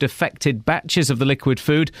received affected batches of the liquid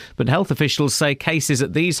food, but health officials say cases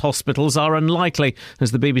at these hospitals are unlikely,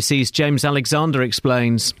 as the BBC's James Alexander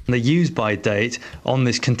explains. The use-by date on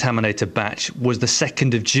this contaminated batch was the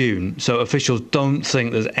 2nd of June, so officials don't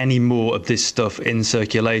think there's any more of this stuff in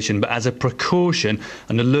circulation. But as a precaution,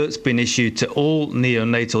 an alert's been issued to all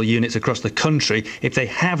neonatal units across the country. If they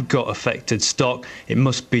have got affected stock, it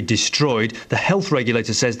must be destroyed. The health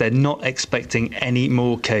regulator says they're not expecting any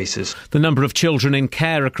more cases. The number of children in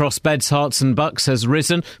care across beds, hearts and bucks has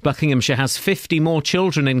risen. Buckinghamshire has 50 more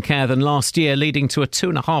children in care than last year, leading to a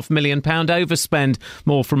 £2.5 million overspend.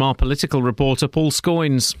 More from our political reporter Paul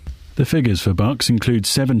Scoynes. The figures for Bucks include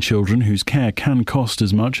 7 children whose care can cost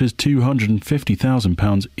as much as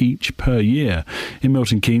 £250,000 each per year. In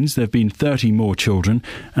Milton Keynes, there have been 30 more children,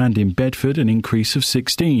 and in Bedford, an increase of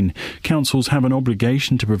 16. Councils have an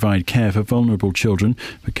obligation to provide care for vulnerable children,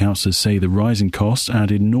 but councillors say the rising costs add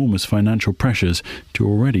enormous financial pressures to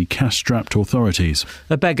already cash-strapped authorities.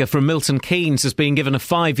 A beggar from Milton Keynes has been given a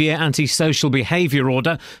 5-year antisocial behaviour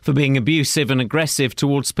order for being abusive and aggressive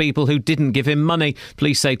towards people who didn't give him money.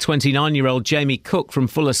 Police say 29-year-old Jamie Cook from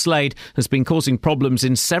Fuller Slade has been causing problems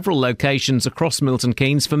in several locations across Milton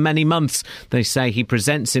Keynes for many months. They say he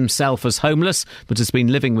presents himself as homeless, but has been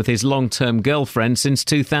living with his long-term girlfriend since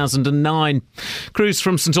 2009. Crews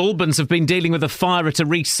from St Albans have been dealing with a fire at a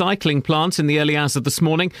recycling plant in the early hours of this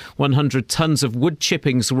morning. 100 tonnes of wood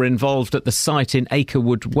chippings were involved at the site in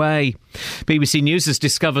Acrewood Way. BBC News has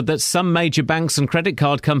discovered that some major banks and credit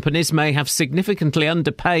card companies may have significantly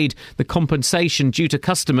underpaid the compensation due to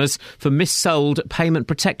customers for missold payment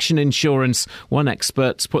protection insurance. One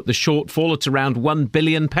expert's put the shortfall at around £1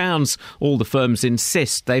 billion. All the firms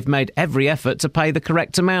insist they've made every effort to pay the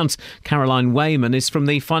correct amount. Caroline Wayman is from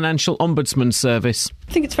the Financial Ombudsman Service.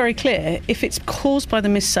 I think it's very clear. If it's caused by the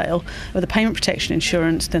missale of the payment protection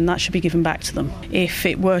insurance, then that should be given back to them. If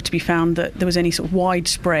it were to be found that there was any sort of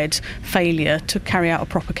widespread failure to carry out a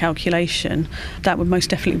proper calculation, that would most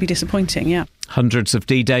definitely be disappointing, yeah. Hundreds of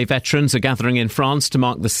D-Day veterans are gathering in France to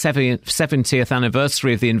mark the 70th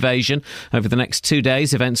anniversary of the invasion. Over the next 2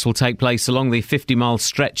 days, events will take place along the 50-mile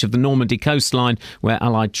stretch of the Normandy coastline, where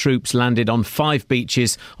Allied troops landed on 5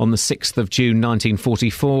 beaches on the 6th of June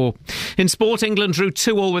 1944. In sport, England drew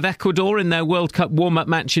 2-2 with Ecuador in their World Cup warm-up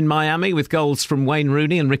match in Miami, with goals from Wayne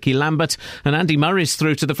Rooney and Ricky Lambert. And Andy Murray's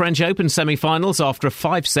through to the French Open semi-finals after a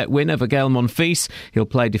 5-set win over Gael Monfils. He'll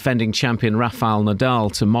play defending champion Rafael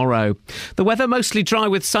Nadal tomorrow. The weather mostly dry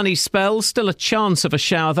with sunny spells. Still a chance of a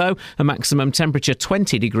shower, though. A maximum temperature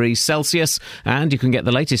 20 degrees Celsius. And you can get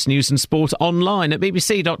the latest news and sport online at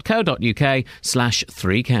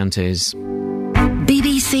bbc.co.uk/Three Counties.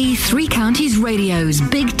 BBC Three Counties Radio's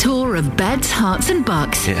big tour of beds, hearts and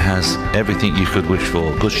bucks. It has everything you could wish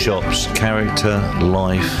for. Good shops, character,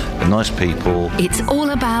 life, nice people. It's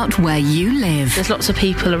all about where you live. There's lots of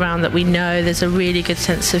people around that we know. There's a really good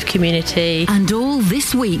sense of community. And all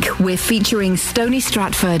this week, we're featuring Stony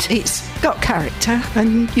Stratford. It's got character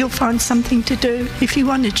and you'll find something to do if you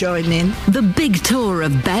want to join in. The big tour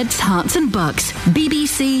of beds, hearts and bucks.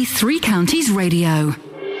 BBC Three Counties Radio.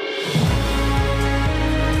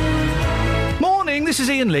 Morning, this is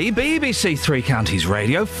Iain Lee, BBC Three Counties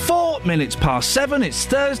Radio. 4 minutes past 7, it's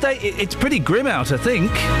Thursday. It's pretty grim out, I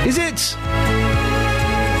think. Is it?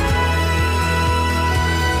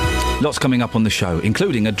 Lots coming up on the show,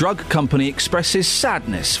 including a drug company expresses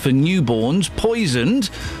sadness for newborns poisoned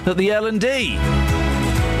at the L&D.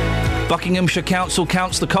 Buckinghamshire Council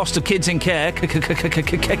counts the cost of kids in care.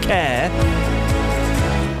 Care.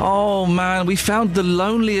 Oh, man, we found the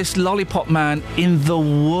loneliest lollipop man in the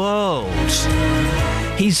world.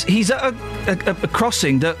 He's at a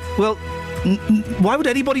crossing that, well, why would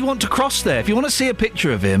anybody want to cross there? If you want to see a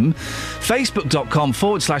picture of him,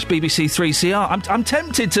 facebook.com/BBC3CR. I'm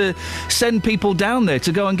tempted to send people down there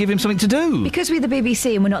to go and give him something to do. Because we're the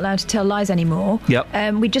BBC and we're not allowed to tell lies anymore,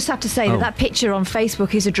 we just have to say that picture on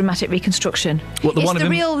Facebook is a dramatic reconstruction. What, it's the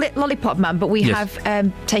real Lollipop Man, but we have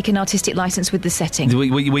taken artistic licence with the setting.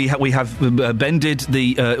 We have bended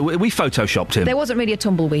the... we photoshopped him. There wasn't really a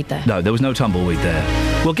tumbleweed there. No, there was no tumbleweed there.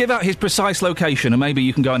 We'll give out his precise location and maybe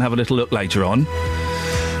you can go and have a little look later on.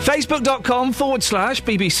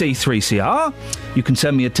 Facebook.com/BBC3CR. You can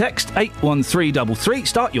send me a text, 81333.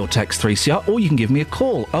 Start your text 3CR, or you can give me a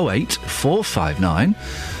call, 08459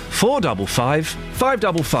 455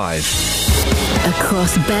 555.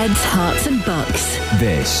 Across beds, hearts and bucks.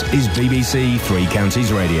 This is BBC Three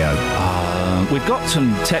Counties Radio. We've got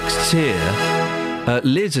some texts here.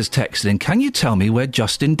 Liz has texted in, can you tell me where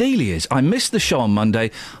Justin Dealey is? I missed the show on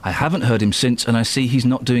Monday. I haven't heard him since, and I see he's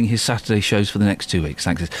not doing his Saturday shows for the next 2 weeks.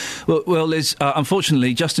 Thanks, Liz. Well, Liz,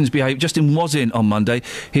 unfortunately, Justin was in on Monday.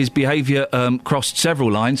 His behaviour crossed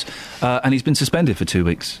several lines, and he's been suspended for 2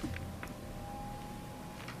 weeks.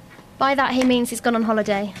 By that, he means he's gone on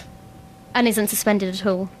holiday and isn't suspended at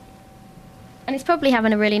all. And he's probably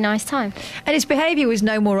having a really nice time. And his behaviour was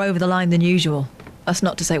no more over the line than usual. That's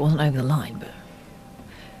not to say it wasn't over the line, but...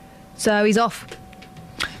 So he's off.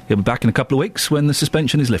 He'll be back in a couple of weeks when the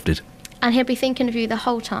suspension is lifted. And he'll be thinking of you the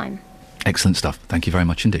whole time. Excellent stuff. Thank you very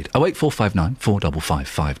much indeed. 08459 455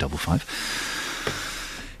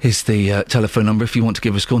 555 is the telephone number if you want to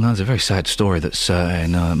give us a call. Now, there's a very sad story that's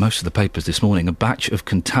in most of the papers this morning. A batch of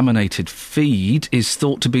contaminated feed is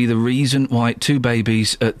thought to be the reason why 2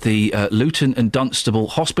 babies at the Luton and Dunstable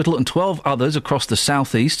Hospital and 12 others across the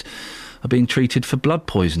southeast are being treated for blood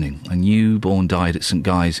poisoning. A newborn died at St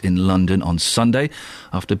Guy's in London on Sunday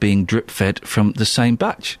after being drip-fed from the same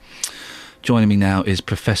batch. Joining me now is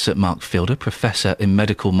Professor Mark Fielder, Professor in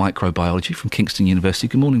Medical Microbiology from Kingston University.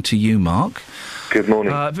 Good morning to you, Mark. Good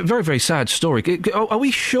morning. Very, very sad story. Are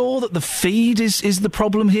we sure that the feed is the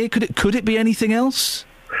problem here? Could it be anything else?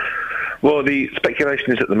 Well, the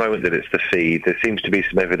speculation is at the moment that it's the feed. There seems to be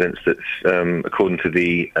some evidence that, according to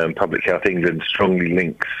the Public Health England, strongly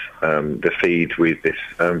links the feed with this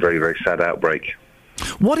very, very sad outbreak.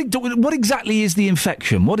 What exactly is the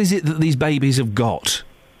infection? What is it that these babies have got?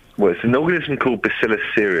 Well, it's an organism called Bacillus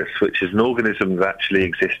cereus, which is an organism that actually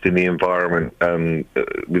exists in the environment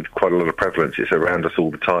with quite a lot of prevalence. It's around us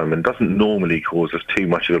all the time and doesn't normally cause us too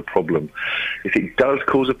much of a problem. If it does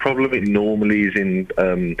cause a problem, it normally is in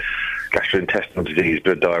gastrointestinal disease,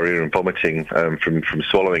 but diarrhoea and vomiting from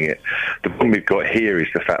swallowing it. The problem we've got here is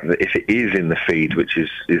the fact that if it is in the feed, which is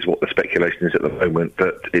what the speculation is at the moment,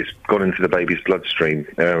 that it's gone into the baby's bloodstream,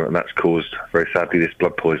 and that's caused, very sadly, this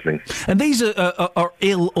blood poisoning. And these are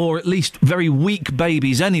ill or at least very weak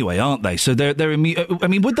babies anyway, aren't they? So they're I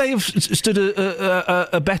mean, would they have stood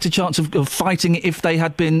a better chance of fighting it if they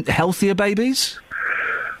had been healthier babies?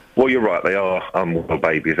 Well, you're right. They are unwell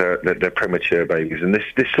babies. They're premature babies, and this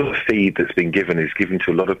sort of feed that's been given is given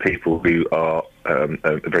to a lot of people who are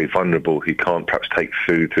very vulnerable, who can't perhaps take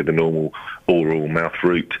food through the normal oral mouth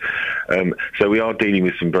route. So we are dealing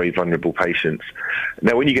with some very vulnerable patients.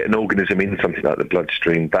 Now, when you get an organism in something like the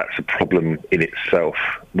bloodstream, that's a problem in itself.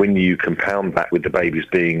 When you compound that with the babies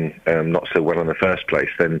being not so well in the first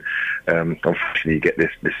place, then unfortunately you get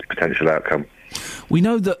this potential outcome. We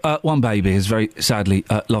know that one baby has very sadly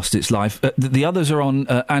lost its life. The others are on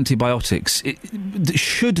antibiotics.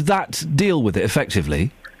 Should that deal with it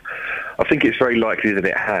effectively? I think it's very likely that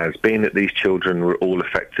it has, being that these children were all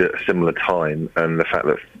affected at a similar time, and the fact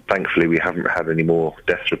that, thankfully, we haven't had any more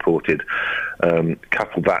deaths reported.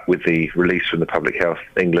 Couple that with the release from the Public Health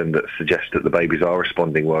England that suggests that the babies are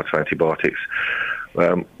responding well to antibiotics.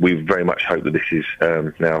 We very much hope that this is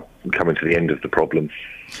now coming to the end of the problem.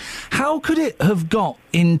 How could it have got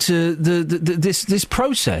into this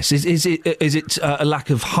process? Is it a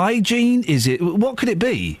lack of hygiene? What could it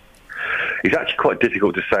be? It's actually quite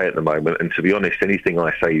difficult to say at the moment, and to be honest, anything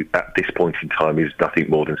I say at this point in time is nothing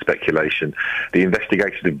more than speculation. The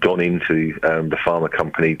investigators have gone into the pharma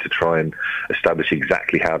company to try and establish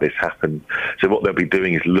exactly how this happened. So what they'll be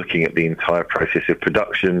doing is looking at the entire process of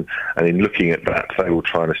production, and in looking at that, they will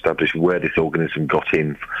try and establish where this organism got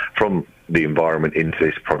in from the environment into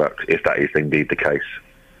this product, if that is indeed the case.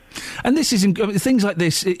 And this is things like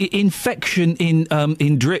this, infection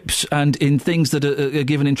in drips and in things that are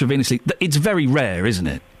given intravenously. It's very rare, isn't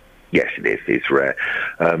it? Yes, it is. It's rare.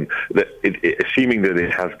 Assuming that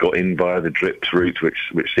it has got in via the drips route,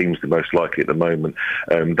 which seems the most likely at the moment,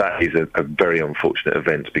 that is a very unfortunate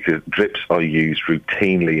event, because drips are used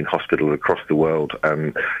routinely in hospitals across the world,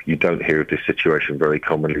 and you don't hear of this situation very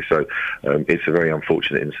commonly. So it's a very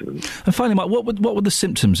unfortunate incident. And finally, Mike, what would the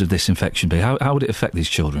symptoms of this infection be? How would it affect these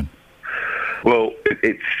children? Well,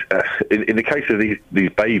 it's in the case of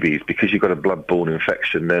these babies, because you've got a blood-borne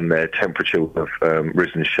infection, then their temperature will have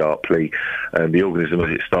risen sharply, and the organism,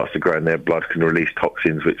 as it starts to grow in their blood, can release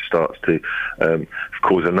toxins, which starts to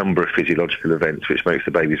cause a number of physiological events, which makes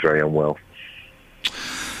the babies very unwell.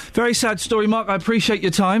 Very sad story, Mark. I appreciate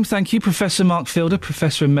your time. Thank you. Professor Mark Fielder,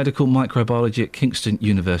 Professor in Medical Microbiology at Kingston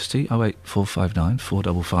University. 08459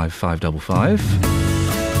 455 555.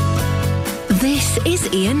 This is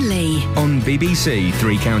Iain Lee on BBC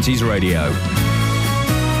Three Counties Radio.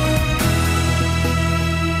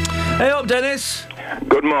 Hey up, Dennis.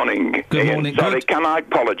 Good morning. Good Iain, morning. Sorry, can I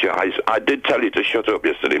apologise? I did tell you to shut up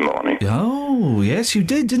yesterday morning. Oh, yes, you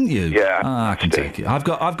did, didn't you? Yeah. I can take it. I've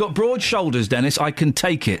got broad shoulders, Dennis. I can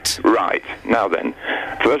take it. Right. Now then,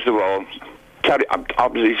 first of all,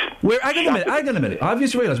 obviously... Hang on a minute. I've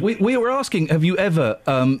just realised, we were asking, have you ever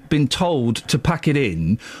been told to pack it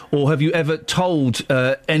in, or have you ever told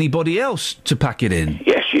anybody else to pack it in?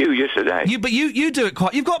 Yes, you, yesterday. But you do it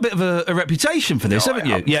quite... You've got a bit of a reputation for this, haven't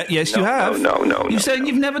you? Yeah, yes, you have. No. You're saying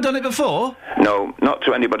you've never done it before? No, not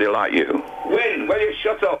to anybody like you. Win, will you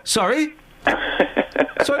shut up? Sorry?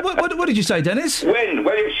 Sorry, what did you say, Dennis? Win,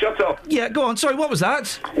 will you shut up? Yeah, go on. Sorry, what was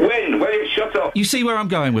that? Win, will you shut up? You see where I'm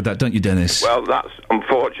going with that, don't you, Dennis? Well, that's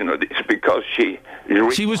unfortunate. It's because she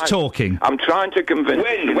was talking. I'm trying to convince...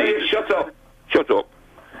 Win, will you shut up? Shut up.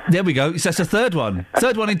 There we go. That's a third one.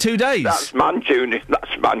 Third one in 2 days. That's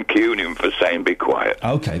Mancunian for saying be quiet.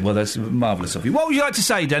 OK, well, that's marvellous of you. What would you like to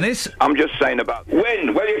say, Dennis? I'm just saying about...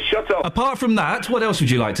 Win, will you shut up? Apart from that, what else would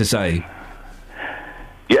you like to say?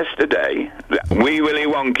 Yesterday, Wee Willie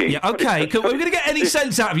Wonky. Yeah, OK. We're going to get any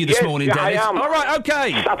sense out of you this morning, Dennis. I am. All right,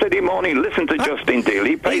 OK. Saturday morning, listen to Justin Deal.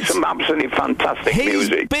 He plays some absolutely fantastic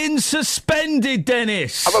music. He's been suspended,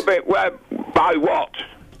 Dennis. Have a bit. By what?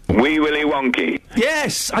 Wee Willie Wonky.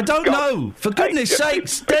 Yes, I don't know. For goodness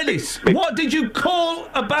sakes, Dennis, what did you call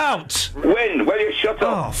about? Win, will you shut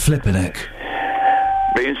up? Oh, flippin' heck.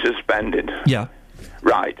 Being suspended. Yeah.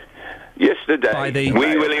 Right. Yesterday, By the...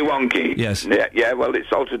 Wee Willie Wonky. Yes. Yeah, well,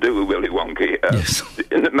 it's all to do with Willie Wonky. Yes.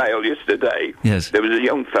 In the mail yesterday, yes, there was a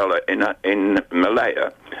young fella in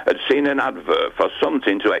Malaya had seen an advert for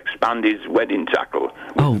something to expand his wedding tackle,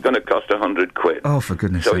 which was going to cost £100. Oh, for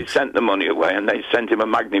goodness So sake. he sent the money away, and they sent him a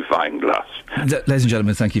magnifying glass. Ladies and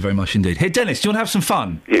gentlemen, thank you very much indeed. Hey, Dennis, do you want to have some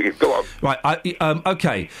fun? Yeah, go on. Right,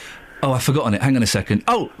 OK. Oh, I've forgotten it. Hang on a second.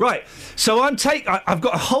 Oh, right. So I've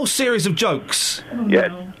got a whole series of jokes. Oh, yes.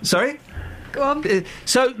 No. Sorry? Go on.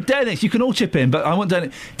 So, Dennis, you can all chip in, but I want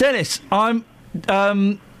Dennis. Dennis,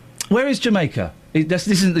 where is Jamaica? This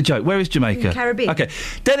isn't the joke. Where is Jamaica? In the Caribbean. OK.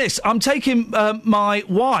 Dennis, I'm taking my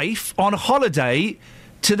wife on holiday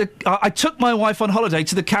to the... I took my wife on holiday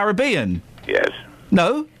to the Caribbean. Yes.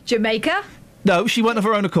 No. Jamaica? No, she went of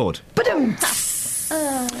her own accord.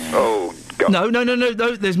 Oh, God. No,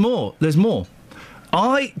 there's more.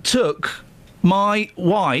 I took my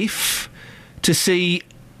wife to see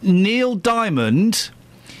Neil Diamond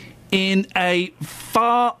in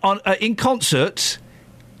in concert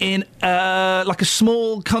in like a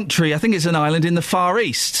small country. I think it's an island in the Far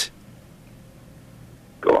East.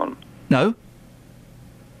 Go on. No.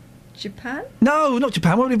 Japan? No, not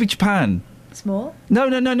Japan. Why would it be Japan? Small? No.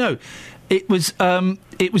 It was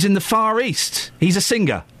in the Far East. He's a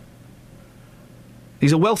singer.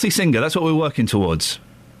 He's a wealthy singer. That's what we're working towards.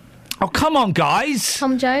 Oh, come on, guys.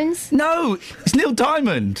 Tom Jones? No, it's Neil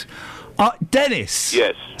Diamond. Dennis.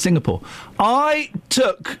 Yes. Singapore. I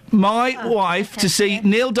took my wife to see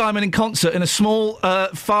Neil Diamond in concert in a small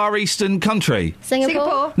Far Eastern country.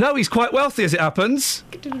 Singapore? No, he's quite wealthy, as it happens.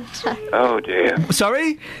 Oh, dear.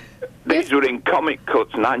 Sorry? These were in Comic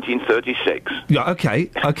Cuts, 1936. Yeah, OK.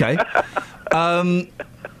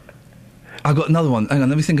 I've got another one. Hang on,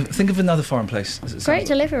 let me think of another foreign place. Great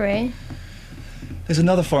delivery. There's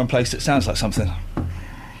another foreign place that sounds like something.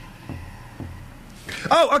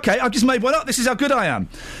 Oh, OK, I've just made one up. This is how good I am.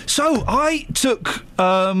 So I took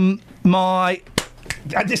my...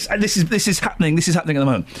 This is happening. This is happening at the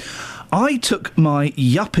moment. I took my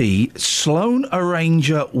yuppie Sloane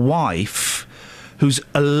Arranger wife, who's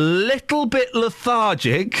a little bit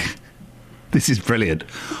lethargic... This is brilliant.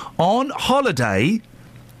 On holiday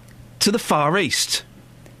to the Far East.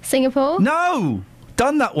 Singapore? No!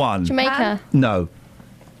 Done that one. Jamaica? No.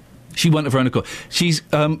 She went of her own accord. She's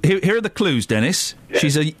here are the clues, Dennis. Yeah.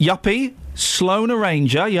 She's a yuppie, Sloan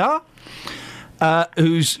Arranger, yeah.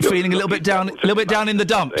 Who's feeling a little bit down in the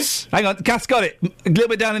dumps. Hang on, Kath got it. A little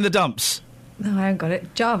bit down in the dumps. No, I haven't got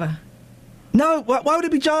it. Java. No, why would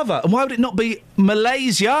it be Java? And why would it not be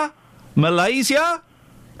Malaysia? Malaysia?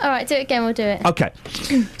 All right, do it again. We'll do it. Okay.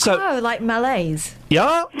 So, like Malays.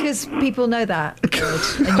 Yeah? Because people know that. Good,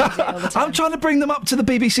 and use it all the time. I'm trying to bring them up to the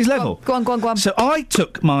BBC's level. Go on. So I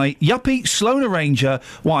took my yuppie Sloan Arranger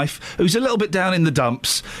wife, who's a little bit down in the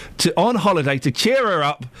dumps, on holiday to cheer her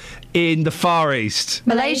up in the Far East.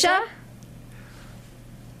 Malaysia?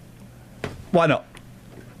 Why not?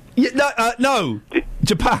 No.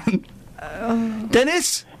 Japan.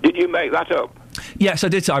 Dennis? Did you make that up? Yes, I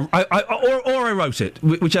did. Or I wrote it.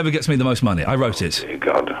 Whichever gets me the most money. I wrote it. Dear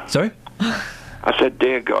God. Sorry? I said,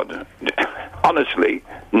 dear God. Honestly,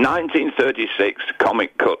 1936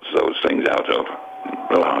 comic cuts those things out of.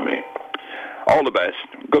 Blimey. All the best.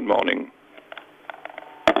 Good morning.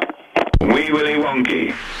 Wee Willy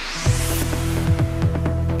Wonky.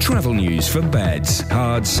 Travel news for beds,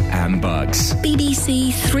 cards and bugs.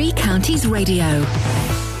 BBC Three Counties Radio.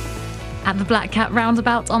 At the Black Cat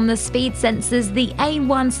roundabout on the speed sensors, the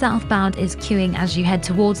A1 southbound is queuing as you head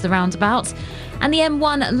towards the roundabout. And the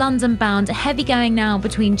M1 London bound, heavy going now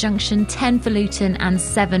between junction 10 for Luton and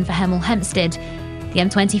 7 for Hemel Hempstead. The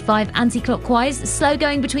M25 anti-clockwise, slow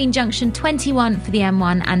going between junction 21 for the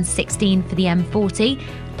M1 and 16 for the M40.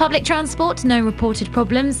 Public transport, no reported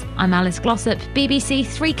problems. I'm Alice Glossop, BBC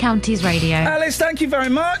Three Counties Radio. Alice, thank you very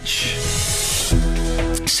much.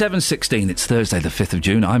 7:16, it's Thursday the 5th of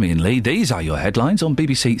June. I'm Iain Lee. These are your headlines on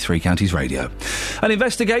BBC Three Counties Radio. An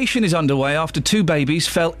investigation is underway after two babies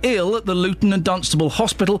fell ill at the Luton and Dunstable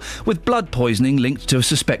Hospital with blood poisoning linked to a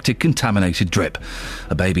suspected contaminated drip.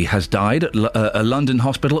 A baby has died at a London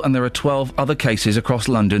hospital and there are 12 other cases across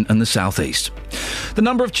London and the South East. The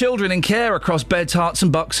number of children in care across Beds, Herts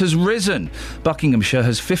and Bucks has risen. Buckinghamshire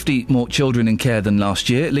has 50 more children in care than last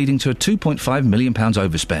year, leading to a £2.5 million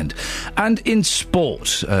overspend. And in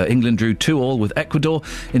sport, England drew 2-2 with Ecuador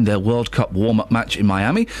in their World Cup warm-up match in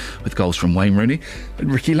Miami, with goals from Wayne Rooney and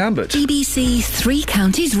Ricky Lambert. BBC Three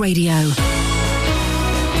Counties Radio.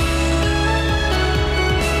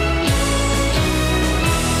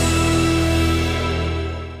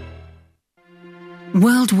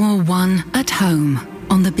 World War I at home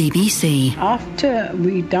on the BBC. After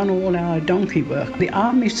we'd done all our donkey work, the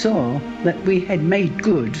army saw that we had made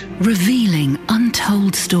good. Revealing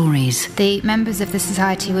untold stories. The members of the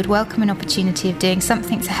society would welcome an opportunity of doing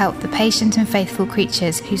something to help the patient and faithful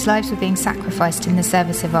creatures whose lives were being sacrificed in the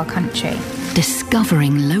service of our country.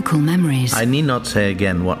 Discovering local memories. I need not say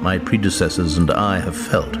again what my predecessors and I have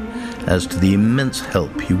felt as to the immense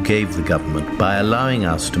help you gave the government by allowing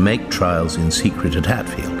us to make trials in secret at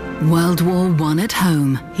Hatfield. World War I at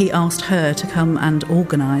home. He asked her to come and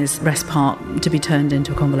organise Rest Park to be turned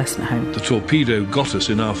into a convalescent home. The torpedo got us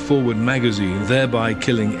in our forward magazine, thereby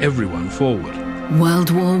killing everyone forward. World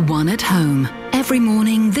War I at home. Every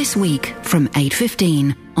morning this week from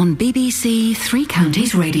 8:15 on BBC Three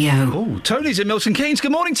Counties Radio. Oh, Tony's in Milton Keynes.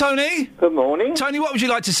 Good morning, Tony. Good morning. Tony, what would you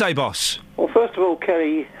like to say, boss? Well, first of all,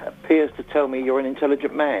 Kelly appears to tell me you're an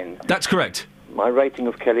intelligent man. That's correct. My rating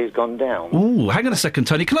of Kelly has gone down. Oh, hang on a second,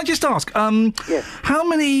 Tony. Can I just ask, yes. How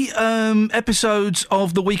many episodes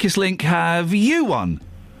of The Weakest Link have you won?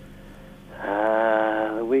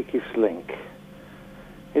 The Weakest Link.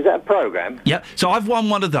 Is that a programme? Yeah, so I've won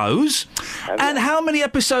one of those. And how many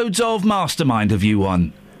episodes of Mastermind have you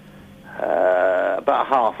won? About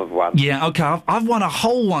half of one. Yeah, OK, I've won a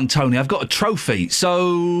whole one, Tony. I've got a trophy,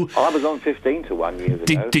 so... I was on 15-1 years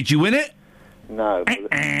ago. Did you win it? No.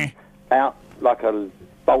 Out like a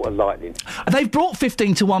bolt of lightning. They've brought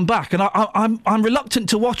 15-1 back, and I'm reluctant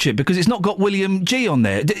to watch it because it's not got William G on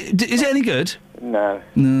there. Is it any good? No.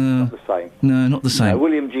 No. Not the same. No, not the same. No,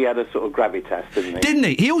 William G had a sort of gravitas, didn't he? Didn't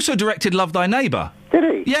he? He also directed Love Thy Neighbour. Did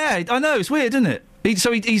he? Yeah, I know, it's weird, isn't it?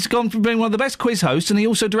 He's gone from being one of the best quiz hosts, and he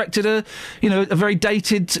also directed a very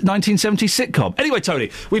dated 1970s sitcom. Anyway,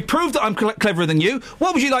 Tony, we've proved that I'm cleverer than you.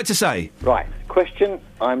 What would you like to say? Right. Question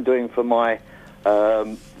I'm doing for my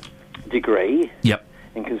degree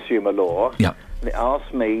in consumer law. Yep. And it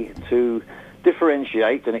asks me to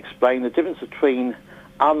differentiate and explain the difference between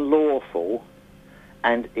unlawful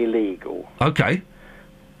and illegal. OK.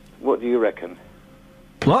 What do you reckon?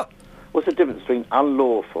 What? What's the difference between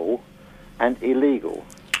unlawful and illegal?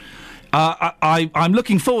 I'm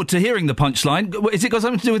looking forward to hearing the punchline. Is it got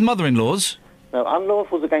something to do with mother-in-laws? No,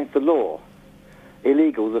 unlawful's against the law.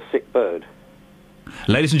 Illegal's a sick bird.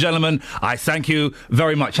 Ladies and gentlemen, I thank you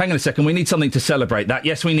very much. Hang on a second, we need something to celebrate that.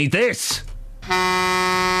 Yes, we need this.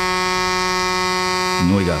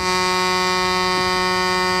 Here we go.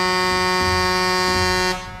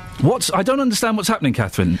 I don't understand what's happening,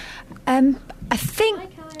 Catherine. I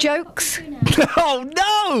think jokes. Oh,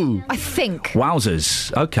 no! I think.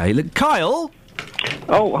 Wowzers. OK. Look, Kyle?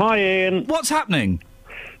 Oh, hi, Ian. What's happening?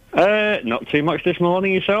 Not too much this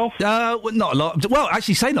morning, yourself? Well, not a lot. Well,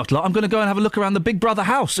 actually, say not a lot. I'm going to go and have a look around the Big Brother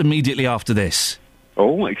house immediately after this.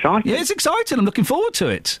 Oh, exciting. Yeah, it's exciting. I'm looking forward to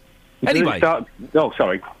it. Anyway. Oh,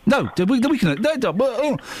 sorry. No, we can...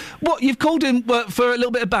 What, you've called in for a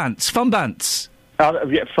little bit of bants? Fun bants?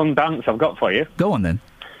 Yeah, fun bants I've got for you. Go on, then.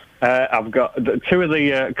 I've got two of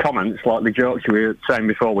the comments, like the jokes we were saying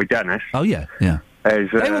before with Dennis. Oh, yeah. They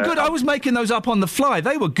were good. I was making those up on the fly.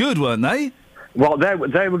 They were good, weren't they? Well, they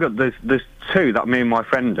were good. There's two that me and my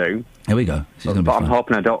friend do. Here we go. But I'm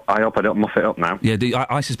hoping I hope I don't muff it up now. Yeah,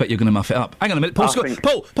 I suspect you're going to muff it up. Hang on a minute,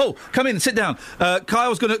 Paul. Paul, come in and sit down.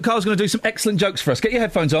 Kyle's going to do some excellent jokes for us. Get your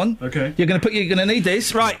headphones on. Okay. You're going to need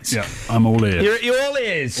this, right? Yeah, I'm all ears. You're all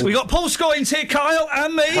ears. We got Paul Scoggins here, Kyle,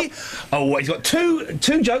 and me. Oh, he's got two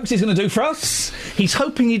jokes he's going to do for us. He's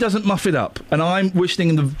hoping he doesn't muff it up, and I'm wishing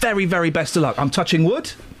him the very, very best of luck. I'm touching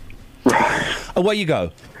wood. Away you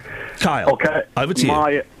go, Kyle. Okay. Over to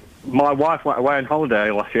you. My wife went away on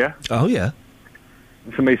holiday last year. Oh, yeah.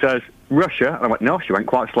 Somebody says, Russia. And I went, no, she went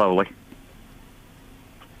quite slowly.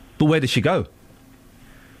 But where did she go?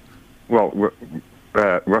 Well,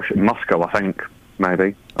 Russia, Moscow, I think,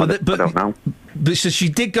 maybe. I don't know. But so she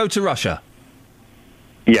did go to Russia?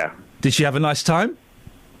 Yeah. Did she have a nice time?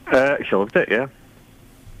 She loved it, yeah.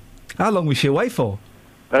 How long was she away for?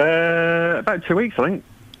 About 2 weeks, I think.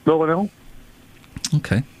 All in all.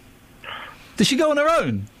 Okay. Did she go on her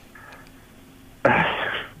own?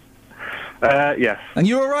 Yes. And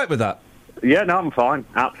you're all right with that? Yeah, no, I'm fine.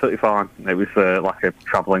 Absolutely fine. It was like a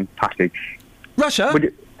travelling package. Russia?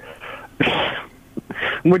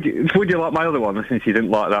 Would you like my other one, since you didn't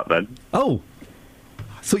like that then? Oh.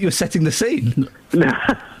 I thought you were setting the scene.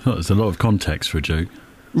 There's a lot of context for a joke.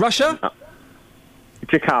 Russia?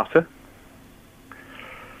 Jakarta.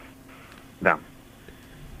 No.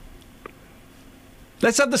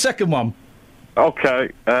 Let's have the second one. Okay.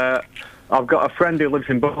 I've got a friend who lives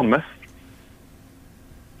in Bournemouth.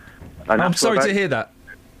 And I'm sorry to hear that.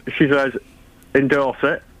 She says, endorse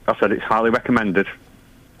it. I said, it's highly recommended.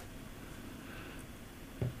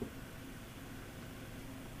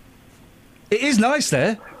 It is nice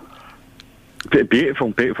there.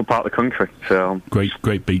 Beautiful part of the country. So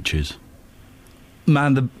great beaches.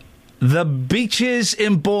 Man, the beaches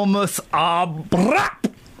in Bournemouth are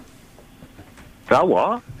brap. That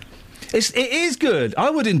what? It is good. I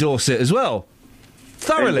would endorse it as well.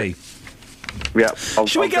 Thoroughly. Yeah.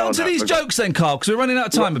 Should we get on to these jokes then, Carl? Because we're running out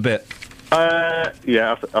of time a bit.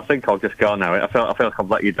 Yeah, I think I'll just go now. I feel like I've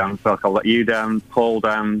let you down. I feel like I've let you down, Paul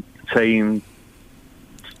down, the team,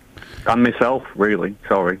 and myself, really.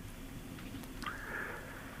 Sorry.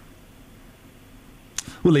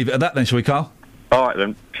 We'll leave it at that then, shall we, Carl? All right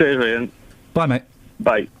then. Cheers, Ian. Bye, mate.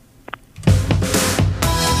 Bye.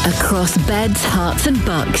 Across beds, hearts and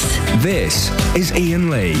bucks. This is Iain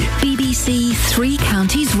Lee. BBC Three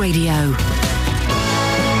Counties Radio.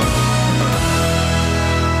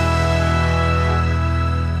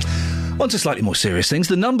 On to slightly more serious things.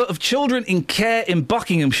 The number of children in care in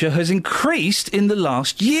Buckinghamshire has increased in the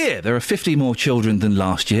last year. There are 50 more children than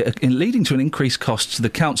last year, leading to an increased cost to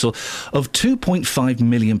the council of £2.5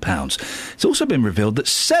 million. It's also been revealed that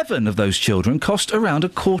 7 of those children cost around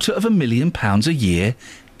 £250,000 a year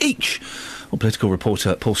each. Well, political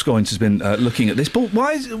reporter Paul Scoggins has been looking at this. Paul,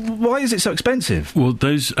 why is it so expensive? Well,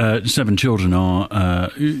 those 7 children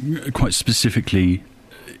are quite specifically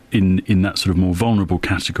in that sort of more vulnerable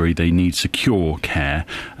category. They need secure care.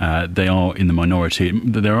 They are in the minority.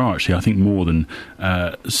 There are actually, I think, more than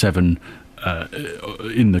 7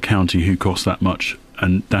 in the county who cost that much.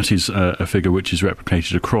 And that is a figure which is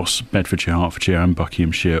replicated across Bedfordshire, Hertfordshire and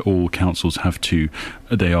Buckinghamshire. All councils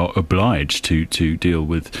they are obliged to deal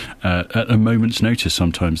with, at a moment's notice,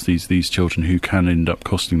 sometimes these children who can end up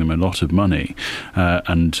costing them a lot of money.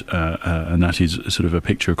 And that is sort of a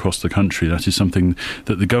picture across the country. That is something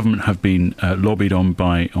that the government have been lobbied on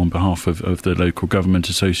behalf of the local government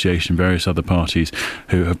association, various other parties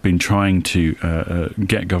who have been trying to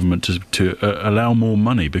get government to allow more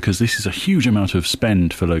money, because this is a huge amount of spend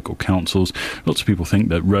for local councils. Lots of people think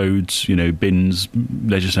that roads, bins,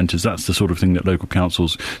 leisure centres, that's the sort of thing that local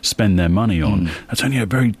councils spend their money on. That's only a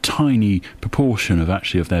very tiny proportion of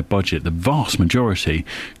their budget. The vast majority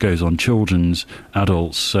goes on children's,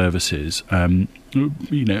 adults services.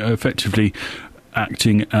 Effectively,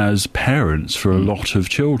 acting as parents for a lot of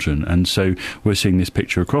children. And so we're seeing this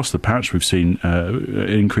picture across the patch. We've seen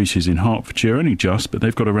increases in Hertfordshire, only just, but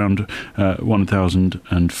they've got around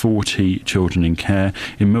 1,040 children in care.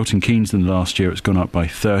 In Milton Keynes in the last year, it's gone up by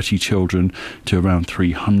 30 children to around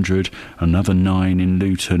 300, another 9 in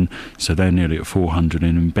Luton, so they're nearly at 400,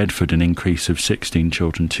 and in Bedford an increase of 16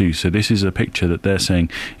 children too. So this is a picture that they're saying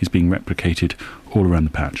is being replicated all around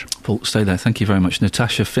the patch. Paul, stay there. Thank you very much.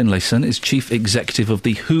 Natasha Finlayson is Chief Executive of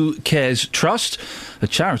the Who Cares Trust, a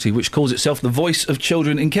charity which calls itself the voice of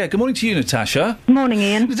children in care. Good morning to you, Natasha. Morning,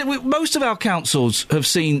 Ian. Most of our councils have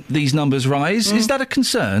seen these numbers rise. Is that a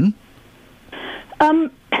concern?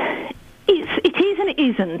 It is and it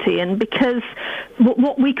isn't, Ian, because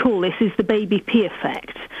what we call this is the baby P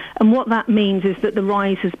effect. And what that means is that the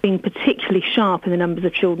rise has been particularly sharp in the numbers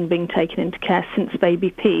of children being taken into care since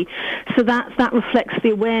baby P. So that reflects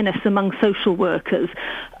the awareness among social workers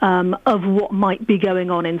of what might be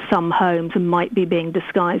going on in some homes and might be being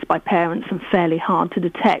disguised by parents and fairly hard to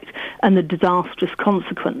detect, and the disastrous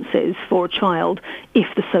consequences for a child if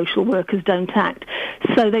the social workers don't act.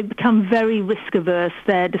 So they've become very risk averse.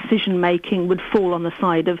 Their decision making would fall on the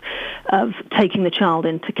side of taking the child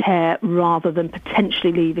into care rather than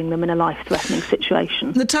potentially leaving them in a life-threatening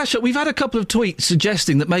situation. Natasha, we've had a couple of tweets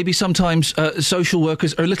suggesting that maybe sometimes social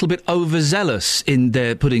workers are a little bit overzealous in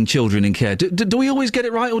their putting children in care. Do we always get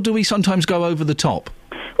it right, or do we sometimes go over the top?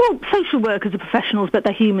 Well, social workers are professionals, but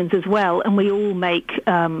they're humans as well, and we all make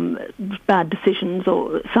bad decisions,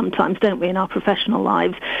 or sometimes, don't we, in our professional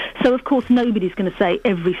lives. So, of course, nobody's going to say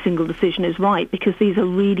every single decision is right, because these are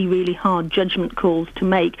really, really hard judgment calls to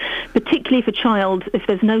make, particularly if a child, if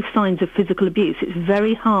there's no signs of physical abuse. It's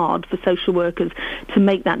very hard for social workers to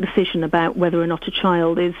make that decision about whether or not a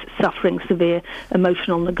child is suffering severe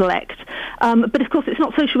emotional neglect. But, of course, it's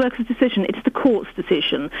not social workers' decision, it's the court's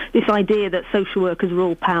decision. This idea that social workers are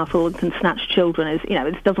all powerful and can snatch children is,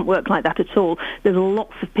 it doesn't work like that at all. There's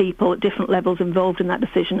lots of people at different levels involved in that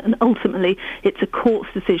decision, and ultimately it's a court's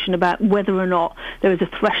decision about whether or not there is a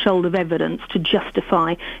threshold of evidence to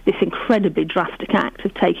justify this incredibly drastic act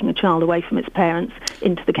of taking a child away from its parents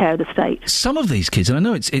into the care of the state. Some of these kids, and I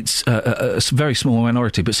know it's a very small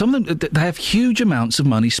minority, but some of them, they have huge amounts of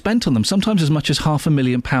money spent on them, sometimes as much as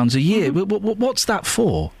 £500,000 a year. What's that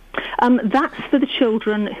for? That's for the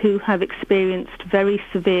children who have experienced very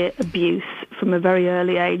severe abuse from a very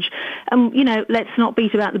early age. Let's not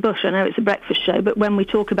beat about the bush. I know it's a breakfast show, but when we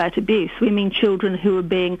talk about abuse, we mean children who are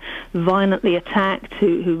being violently attacked,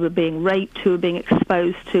 who are being raped, who are being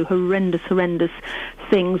exposed to horrendous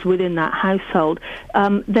things within that household.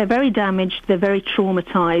 They're very damaged, they're very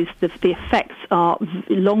traumatised, the effects are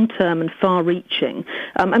long-term and far-reaching.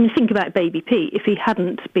 Think about baby P. If he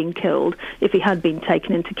hadn't been killed, if he had been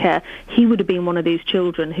taken into care, he would have been one of these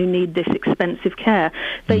children who need this expensive care.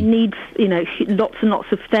 They need, lots and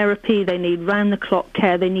lots of therapy, they need round-the-clock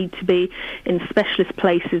care, they need to be in specialist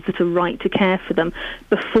places that are right to care for them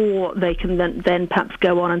before they can then perhaps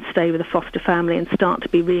go on and stay with a foster family and start to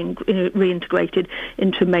be reintegrated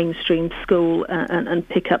into mainstream school and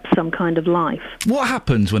pick up some kind of life. What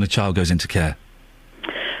happens when a child goes into care?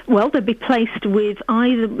 Well, they'll be placed with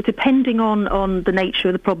either, depending on the nature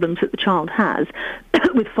of the problems that the child has,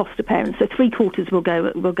 with foster parents. So 3/4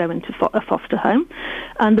 will go into a foster home,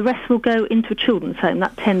 and the rest will go into a children's home.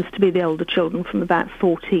 That tends to be the older children from about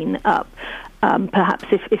 14 up. Perhaps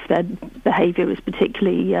if their behaviour is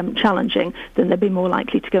particularly challenging, then they'll be more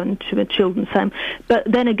likely to go into a children's home.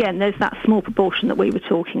 But then again, there's that small proportion that we were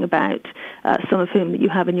talking about, some of whom you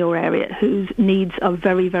have in your area, whose needs are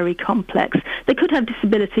very, very complex. They could have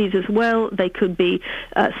disabilities as well. They could be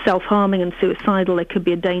self-harming and suicidal. They could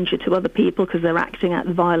be a danger to other people because they're acting out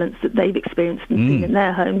the violence that they've experienced and seen in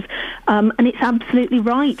their homes. And it's absolutely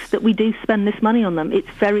right that we do spend this money on them.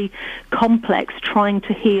 It's very complex trying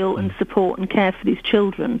to heal and support and care for these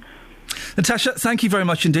children. Natasha, thank you very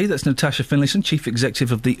much indeed. That's Natasha Finlayson, Chief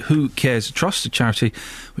Executive of the Who Cares Trust, a charity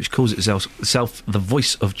which calls itself the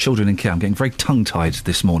voice of children in care. I'm getting very tongue-tied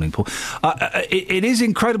this morning, Paul. It is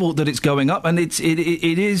incredible that it's going up, and it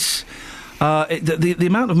is the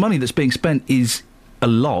amount of money that's being spent is a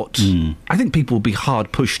lot. I think people will be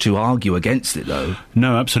hard pushed to argue against it, though.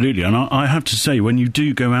 No, absolutely. And I have to say, when you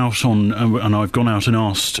do go out on, and I've gone out and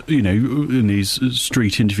asked, in these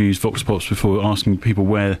street interviews, Vox Pops before, asking people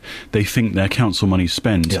where they think their council money's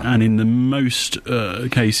spent, and in the most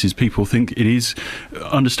cases, people think it is,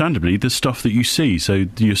 understandably, the stuff that you see. So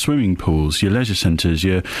your swimming pools, your leisure centres,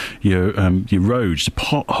 your roads,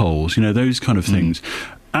 potholes, those kind of things.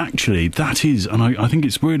 actually, that is, and I think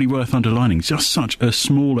it's really worth underlining, just such a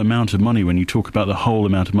small amount of money when you talk about the whole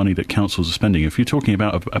amount of money that councils are spending. If you're talking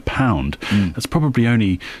about a pound, that's probably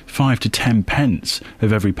only 5 to 10 pence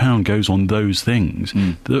of every pound goes on those things.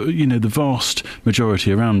 The vast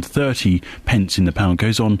majority, around 30 pence in the pound,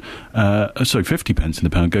 goes on, 50 pence in the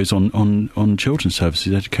pound goes on children's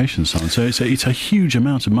services, education and so on. So it's a huge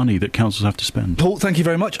amount of money that councils have to spend. Paul, thank you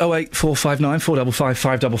very much. 08459 455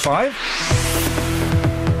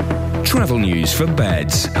 555. Travel news for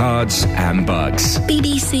beds, cards and bugs.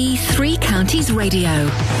 BBC Three Counties Radio.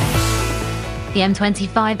 The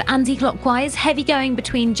M25 anti-clockwise, heavy going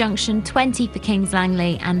between junction 20 for Kings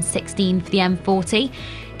Langley and 16 for the M40.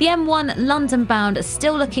 The M1 London bound is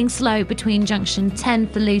still looking slow between junction 10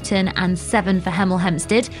 for Luton and 7 for Hemel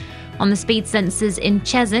Hempstead. On the speed sensors in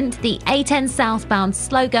Cheshunt, the A10 southbound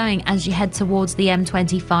slow going as you head towards the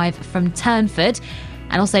M25 from Turnford.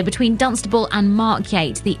 And also between Dunstable and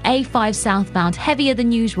Markyate, the A5 southbound heavier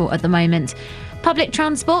than usual at the moment. Public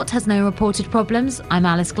transport has no reported problems. I'm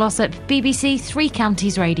Alice Glossop, BBC Three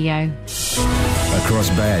Counties Radio. Across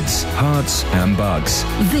beds, hearts and bugs.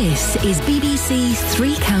 This is BBC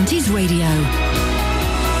Three Counties Radio.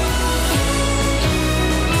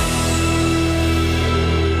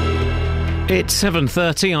 It's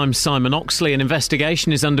 7:30. I'm Simon Oxley. An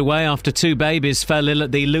investigation is underway after 2 babies fell ill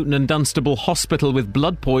at the Luton and Dunstable Hospital with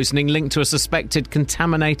blood poisoning linked to a suspected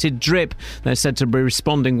contaminated drip. They're said to be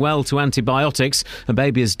responding well to antibiotics. A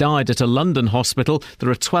baby has died at a London hospital. There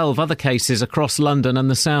are 12 other cases across London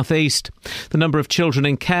and the South East. The number of children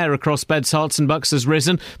in care across beds, Herts and bucks has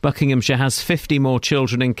risen. Buckinghamshire has 50 more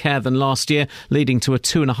children in care than last year, leading to a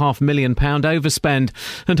 £2.5 million overspend.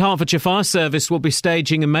 And Hertfordshire Fire Service will be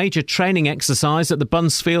staging a major training exercise at the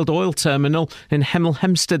Bunsfield Oil Terminal in Hemel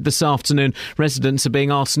Hempstead this afternoon. Residents are being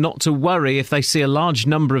asked not to worry if they see a large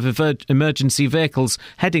number of emergency vehicles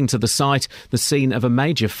heading to the site, the scene of a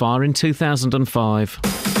major fire in 2005.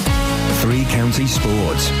 Three Counties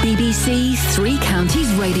Sports. BBC Three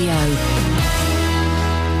Counties Radio.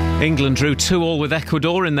 England drew 2-2 with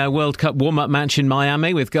Ecuador in their World Cup warm-up match in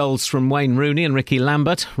Miami with goals from Wayne Rooney and Ricky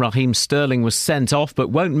Lambert. Raheem Sterling was sent off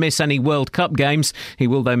but won't miss any World Cup games. He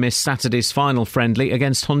will, though, miss Saturday's final friendly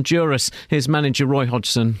against Honduras. Here's manager Roy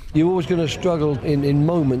Hodgson. You're always going to struggle in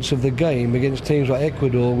moments of the game against teams like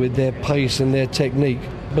Ecuador with their pace and their technique.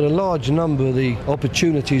 But a large number of the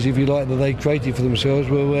opportunities, if you like, that they created for themselves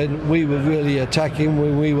were when we were really attacking,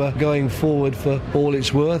 when we were going forward for all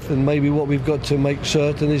it's worth. And maybe what we've got to make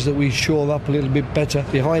certain is that we shore up a little bit better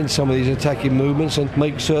behind some of these attacking movements and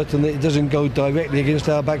make certain that it doesn't go directly against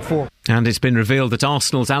our back four. And it's been revealed that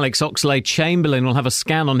Arsenal's Alex Oxlade-Chamberlain will have a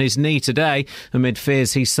scan on his knee today amid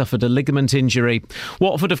fears he suffered a ligament injury.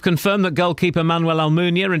 Watford have confirmed that goalkeeper Manuel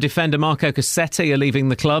Almunia and defender Marco Cassetti are leaving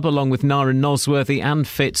the club, along with Naren Nosworthy and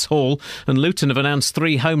Fitz Hall. And Luton have announced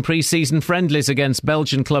 3 home pre-season friendlies against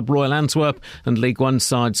Belgian club Royal Antwerp and League One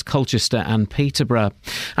sides Colchester and Peterborough.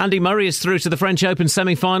 Andy Murray is through to the French Open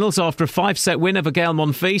semi-finals after a 5-set win over Gael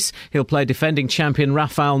Monfils. He'll play defending champion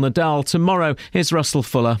Rafael Nadal tomorrow. Here's Russell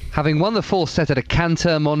Fuller. Having won the 4th set at a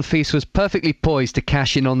canter, Monfils was perfectly poised to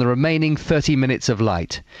cash in on the remaining 30 minutes of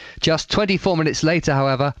light. Just 24 minutes later,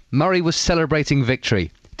 however, Murray was celebrating victory.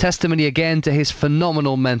 Testimony again to his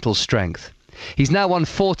phenomenal mental strength. He's now won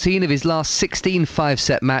 14 of his last 16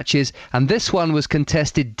 5-set matches, and this one was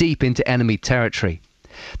contested deep into enemy territory.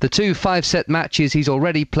 The 2 5-set matches he's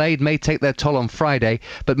already played may take their toll on Friday,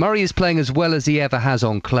 but Murray is playing as well as he ever has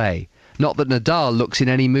on clay. Not that Nadal looks in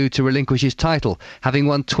any mood to relinquish his title, having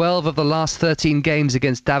won 12 of the last 13 games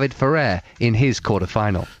against David Ferrer in his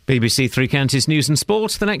quarter-final. BBC Three Counties News and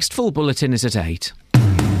Sport. The next full bulletin is at 8.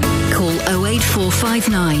 Call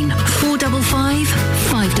 08459 455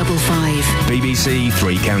 555. BBC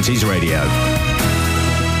Three Counties Radio.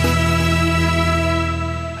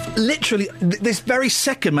 Literally, this very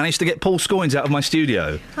second managed to get Paul Scoins out of my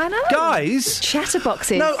studio. I know. Guys!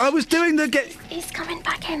 Chatterboxes. No, I was doing the get... He's coming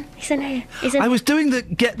back in. He's in here. He's in. I was doing the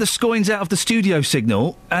get the Scoins out of the studio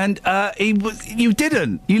signal, and you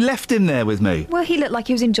didn't. You left him there with me. Well, he looked like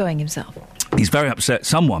he was enjoying himself. He's very upset.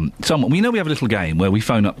 Someone. We know we have a little game where we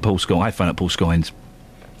phone up Paul Scoins. I phone up Paul Scoins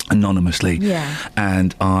anonymously. Yeah.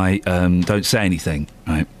 And I don't say anything,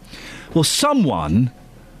 right? Well, someone,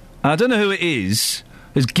 I don't know who it is,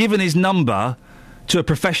 has given his number to a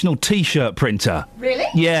professional T-shirt printer. Really?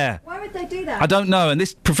 Yeah. Why would they do that? I don't know. And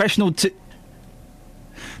this professional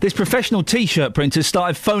T-shirt printer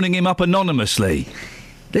started phoning him up anonymously.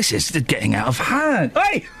 This is getting out of hand.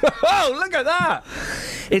 Hey! Oh, look at that!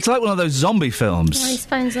 It's like one of those zombie films. Oh, his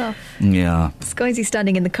phone's off. Yeah. Scoinsy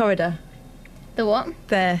standing in the corridor. The what?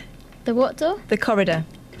 There. The what door? The corridor.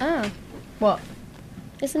 Oh. What?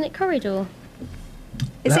 Isn't it corridor?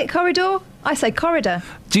 Is it corridor? I say corridor.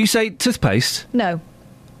 Do you say toothpaste? No.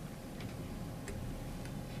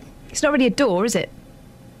 It's not really a door, is it?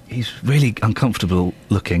 He's really uncomfortable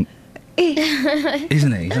looking,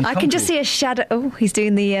 isn't he? I can just see a shadow. Oh, he's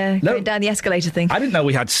doing the going down the escalator thing. I didn't know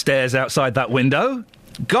we had stairs outside that window.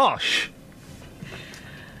 Gosh.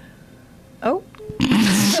 Oh.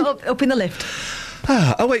 up in the lift.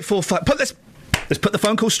 0845. Let's put the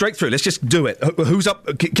phone call straight through. Let's just do it. Who's up?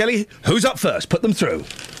 Kelly, who's up first? Put them through.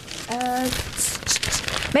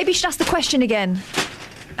 Maybe you should ask the question again.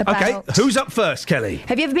 Okay, who's up first, Kelly?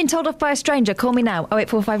 Have you ever been told off by a stranger? Call me now.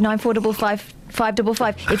 08459 455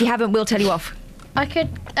 555. If you haven't, we'll tell you off. I could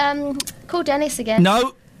call Dennis again.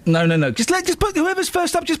 No. Just put whoever's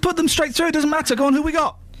first up. Just put them straight through. It doesn't matter. Go on. Who we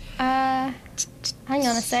got? Hang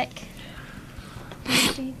on a sec. There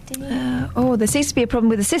seems to be a problem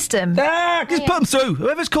with the system. Just put them through.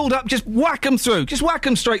 Whoever's called up, just whack them through. Just whack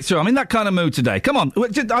them straight through. I'm in that kind of mood today. Come on.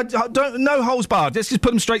 I don't, no holes barred. Let's just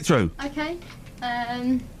put them straight through. Okay.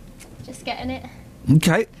 Just getting it.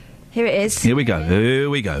 Okay. Here it is. Here we go. Who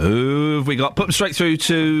have we got? Put them straight through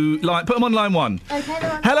to line. Put them on line 1.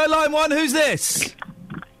 Okay. Hello, line 1. Who's this?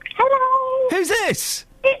 Hello. Who's this?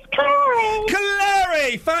 It's Clary.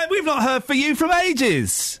 Clary! Fine. We've not heard from you from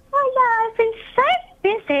ages. Oh, yeah, I've been so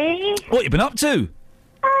busy. What have you been up to?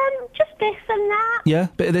 Just this and that. Yeah,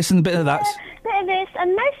 bit of this and a bit of that. Bit of this,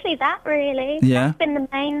 and mostly that, really. Yeah. That's been the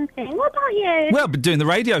main thing. What about you? Well, I've been doing the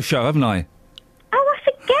radio show, haven't I? Oh, I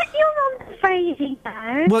forget you're on the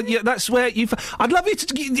radio. Well, yeah, that's where you've... I'd love you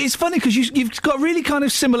to... It's funny, because you've got really kind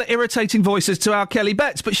of similar irritating voices to our Kelly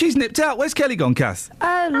Betts, but she's nipped out. Where's Kelly gone, Kath?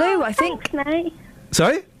 Lou, I think. Thanks, mate.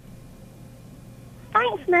 Sorry?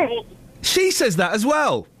 Thanks, mate. She says that as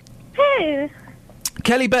well. Who?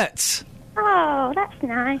 Kelly Betts. Oh, that's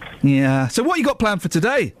nice. Yeah. So what you got planned for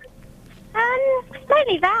today?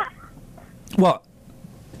 Maybe that. What?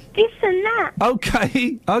 This and that.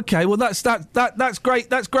 Okay. Well, that's great.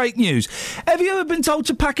 That's great news. Have you ever been told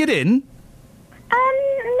to pack it in?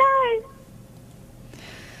 No.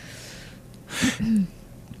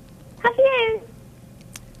 Have you?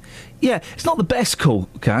 Yeah, it's not the best call,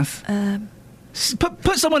 Kath.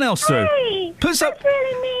 Put someone else through. Hey, that's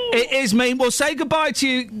really mean. It is mean. Well, say goodbye to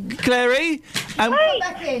you, Clary. Come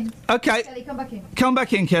back in. Okay. Kelly, come back in. Come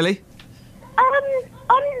back in, Kelly.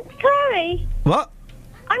 I'm Clary. What?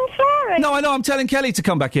 I'm Clary. No, I know. I'm telling Kelly to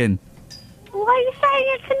come back in. Why are you saying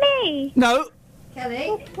it to me? No.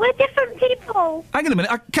 Kelly? We're different people. Hang on a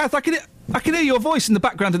minute. Kath, I can hear your voice in the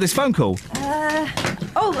background of this phone call.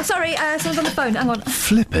 Sorry. Someone's on the phone. Hang on.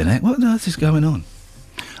 Flipping it. What on earth is going on?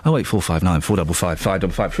 08459 455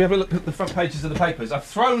 555. Should we have a look at the front pages of the papers? I've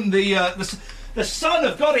thrown the Sun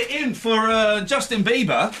have got it in for Justin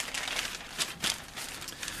Bieber.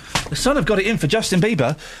 The Sun have got it in for Justin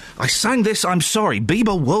Bieber. I sang this, I'm sorry.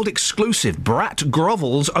 Bieber world exclusive. Brat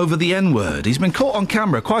grovels over the N-word. He's been caught on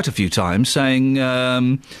camera quite a few times saying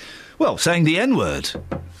the N-word.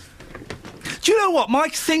 Do you know what? My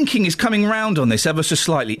thinking is coming round on this ever so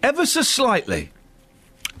slightly. Ever so slightly.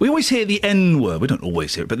 We always hear the N-word. We don't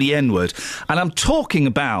always hear it, but the N-word. And I'm talking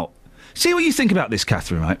about... See what you think about this,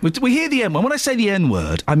 Catherine, right? We hear the N-word. When I say the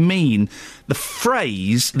N-word, I mean the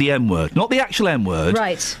phrase, the N-word. Not the actual N-word.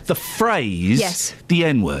 Right. The phrase, yes. The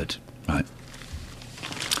N-word. Right.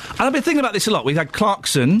 And I've been thinking about this a lot. We've had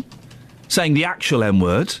Clarkson saying the actual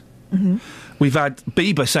N-word. Mm-hmm. We've had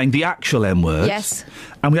Bieber saying the actual N-word. Yes.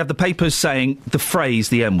 And we have the papers saying the phrase,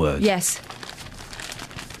 the N-word. Yes.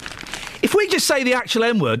 If we just say the actual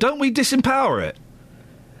N-word, don't we disempower it?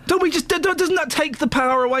 Don't we just... Doesn't that take the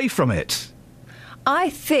power away from it?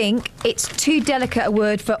 I think it's too delicate a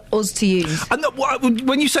word for us to use. And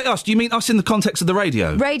when you say us, do you mean us in the context of the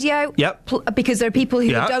radio? Radio? Yep. Because there are people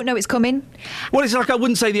who don't know it's coming. Well, it's like I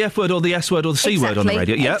wouldn't say the F word or the S word or the C word on the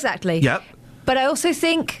radio. Yep. Exactly. Yep. But I also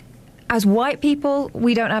think, as white people,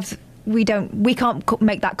 we can't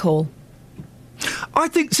make that call. I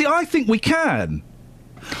think we can.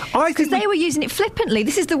 Because they were using it flippantly.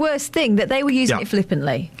 This is the worst thing, that they were using it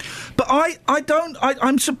flippantly. But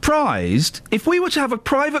I'm surprised if we were to have a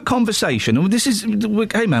private conversation, and this is,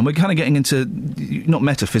 hey man, we're kind of getting into, not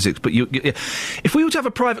metaphysics, but if we were to have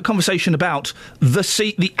a private conversation about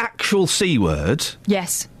the actual C word.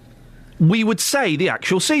 Yes. We would say the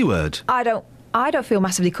actual C word. I don't feel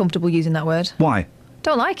massively comfortable using that word. Why?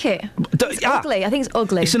 Don't like it. It's ugly. I think it's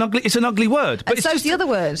ugly. It's an ugly word. But and so's the other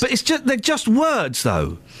words. But they're just words,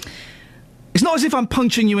 though. It's not as if I'm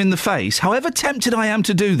punching you in the face. However tempted I am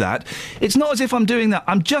to do that, it's not as if I'm doing that.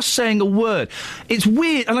 I'm just saying a word. It's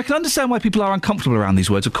weird, and I can understand why people are uncomfortable around these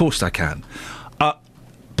words. Of course I can.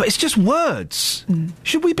 But But it's just words.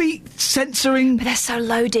 Should we be censoring... But they're so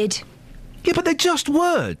loaded. Yeah, but they're just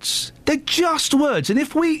words. They're just words. And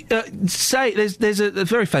if we say... There's a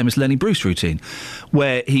very famous Lenny Bruce routine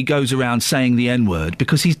where he goes around saying the N-word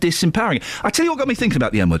because he's disempowering. I tell you what got me thinking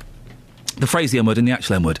about the N-word. The phrase the N-word and the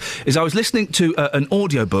actual N-word is I was listening to an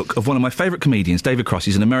audiobook of one of my favourite comedians, David Cross.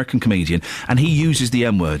 He's an American comedian, and he uses the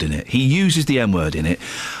N-word in it.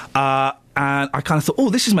 And I kind of thought,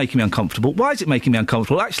 this is making me uncomfortable. Why is it making me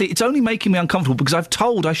uncomfortable? Actually, it's only making me uncomfortable because I've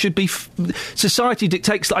told I should be... society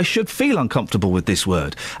dictates that I should feel uncomfortable with this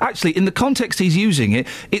word. Actually, in the context he's using it,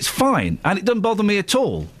 it's fine, and it doesn't bother me at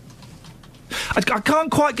all. I can't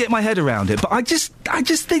quite get my head around it, but I just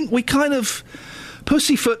think we kind of...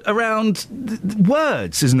 pussyfoot around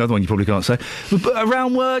words is another one you probably can't say. But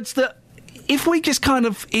around words that, if we just kind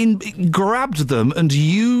of grabbed them and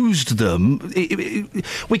used them,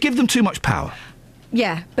 we give them too much power.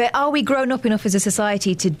 Yeah, but are we grown up enough as a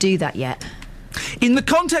society to do that yet? In the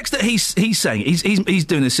context that he's saying, he's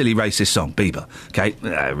doing a silly racist song, Bieber. Okay,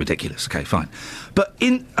 ridiculous. Okay, fine. But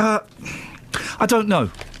I don't know.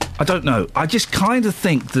 I just kind of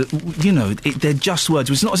think that, they're just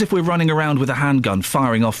words. It's not as if we're running around with a handgun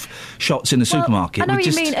firing off shots in the supermarket. I know what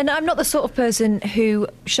you mean, and I'm not the sort of person who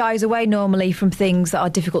shies away normally from things that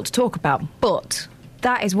are difficult to talk about, but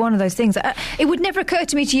that is one of those things. It would never occur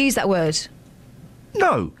to me to use that word.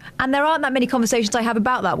 No. And there aren't that many conversations I have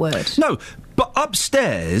about that word. No, but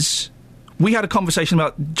upstairs... we had a conversation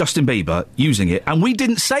about Justin Bieber using it, and we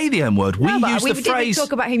didn't say the N-word. We used the phrase... We didn't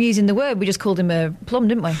talk about him using the word, we just called him a plum,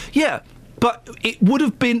 didn't we? Yeah, but it would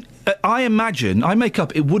have been... I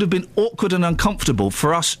would have been awkward and uncomfortable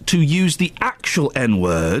for us to use the actual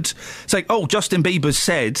N-word, saying, Justin Bieber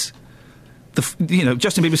said...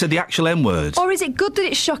 Justin Bieber said the actual N-word. Or is it good that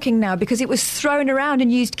it's shocking now, because it was thrown around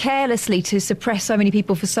and used carelessly to suppress so many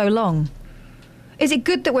people for so long? Is it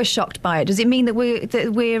good that we're shocked by it? Does it mean that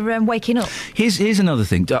we're waking up? Here's another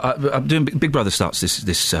thing. I'm doing Big Brother starts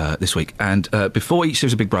this week, and before each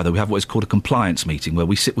series of Big Brother, we have what is called a compliance meeting where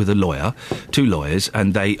we sit with two lawyers,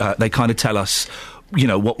 and they kind of tell us,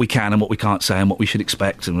 what we can and what we can't say and what we should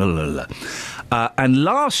expect and blah, blah, blah. And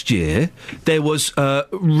last year there was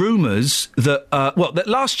rumours that that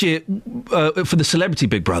last year for the Celebrity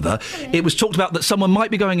Big Brother, it was talked about that someone might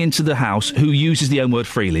be going into the house who uses the N-word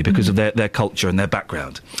freely because of their culture and their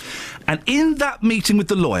background. And in that meeting with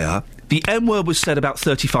the lawyer, the N-word was said about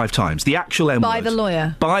 35 times. The actual N-word. By the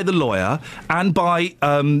lawyer. By the lawyer and by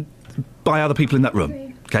other people in that room.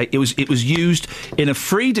 Okay, it was used in a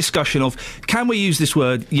free discussion of, can we use this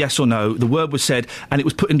word, yes or no? The word was said, and it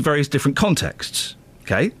was put in various different contexts.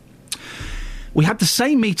 Okay? We had the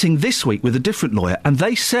same meeting this week with a different lawyer, and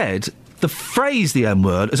they said the phrase the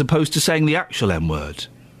N-word as opposed to saying the actual N-word.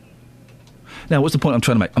 Now, what's the point I'm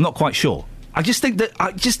trying to make? I'm not quite sure. I just think that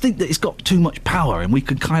it's got too much power, and we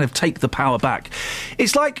could kind of take the power back.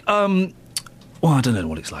 It's like, I don't know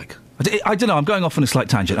what it's like. I don't know, I'm going off on a slight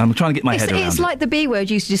tangent. I'm trying to get my head around it. It's like the B word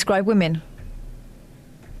used to describe women.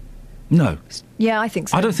 No. Yeah, I think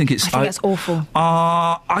so. I don't think it's... I think that's awful.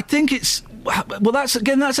 I think it's... Well,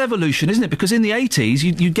 that's evolution, isn't it? Because in the 80s,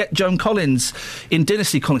 you'd get Joan Collins in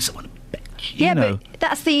Dynasty calling someone a bitch, Yeah, but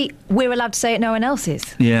that's the we're allowed to say it, no one else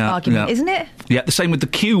is argument, isn't it? Yeah, the same with the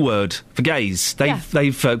Q word for gays. They've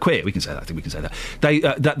queer. We can say that. I think we can say that.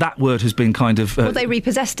 That word has been kind of... they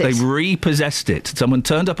repossessed it. They repossessed it. Someone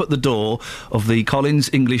turned up at the door of the Collins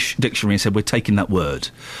English Dictionary and said, we're taking that word.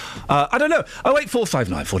 I don't know.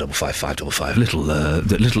 08459 455 555.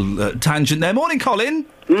 Little tangent there. Morning, Colin.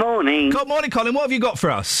 Morning. Good morning, Colin. What have you got for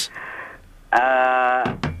us?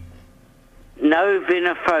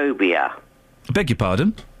 Novinophobia. Beg your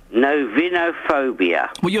pardon? Novinophobia.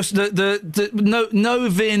 Well, you're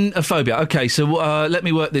novinophobia. Okay, so let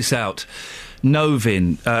me work this out.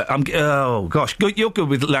 Novin. Oh gosh, you're good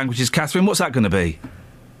with languages, Catherine. What's that going to be?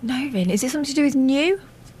 Novin. Is it something to do with new?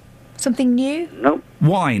 Something new? Nope.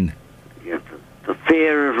 Wine. The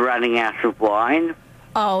fear of running out of wine.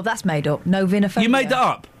 Oh, that's made up. Novinophobia. You made that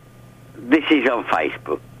up? This is on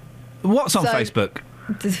Facebook. What's on Facebook?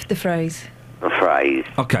 The phrase. The phrase.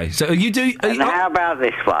 Okay, so you do... how about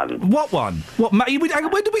this one? What one? When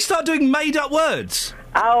did we start doing made-up words?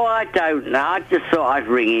 Oh, I don't know. I just thought I'd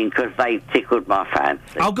ring in because they tickled my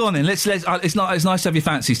fancy. Oh, go on then. It's nice to have your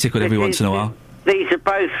fancies tickled every once in a while. These are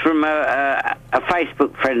both from a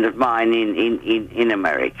Facebook friend of mine in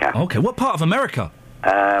America. Okay, what part of America?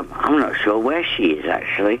 I'm not sure where she is,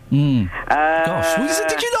 actually. Gosh,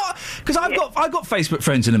 did you not? Because I've got Facebook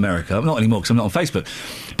friends in America. Not anymore because I'm not on Facebook.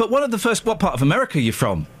 But one of the first... What part of America are you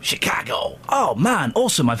from? Chicago. Oh, man,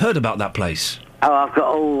 awesome. I've heard about that place. Oh, I've got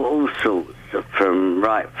all sorts.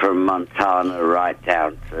 from Montana right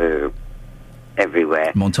down to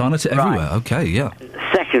everywhere. Montana to everywhere. Okay, yeah.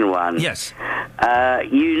 Second one. Yes.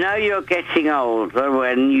 You know you're getting older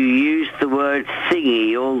when you use the word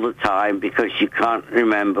thingy all the time because you can't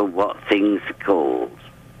remember what things are called.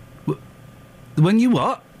 When you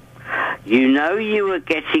what? You know you are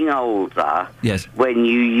getting older. Yes. When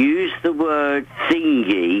you use the word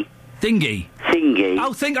thingy. Thingy. Thingy.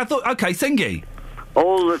 Oh, okay, thingy.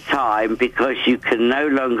 All the time because you can no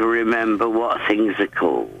longer remember what things are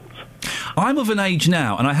called. I'm of an age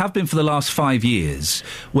now, and I have been for the last 5 years,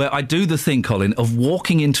 where I do the thing, Colin, of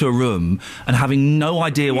walking into a room and having no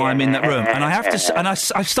idea why I'm in that room. And I have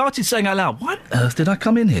to, I've started saying out loud, "Why on earth did I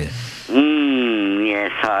come in here?"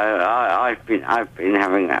 Yes, I've been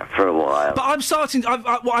having that for a while. But I'm starting.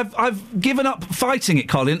 I've given up fighting it,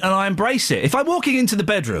 Colin, and I embrace it. If I'm walking into the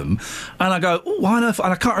bedroom and I go, "Oh, why on earth?"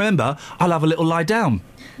 and I can't remember, I'll have a little lie down.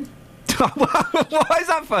 Why is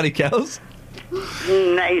that funny, Kels?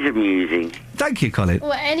 That is amusing. Thank you, Colin.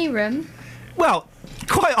 Well, any room. Well,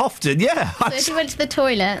 quite often, yeah. So if you went to the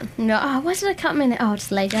toilet, why did I come in? Oh,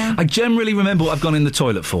 just lay down. I generally remember what I've gone in the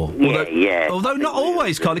toilet for. Although not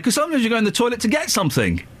always, Colin, because sometimes you go in the toilet to get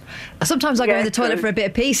something. Sometimes I go in the toilet for a bit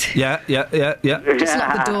of peace. Yeah. Just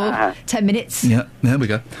lock the door. 10 minutes. Yeah, there we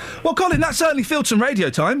go. Well, Colin, that certainly filled some radio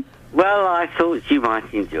time. Well, I thought you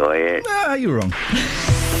might enjoy it. You were wrong.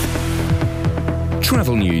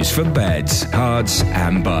 Travel news for beds, cards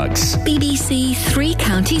and bugs. BBC Three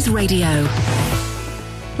Counties Radio.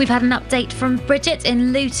 We've had an update from Bridget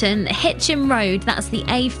in Luton. Hitchin Road, that's the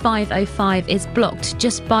A505, is blocked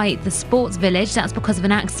just by the Sports Village. That's because of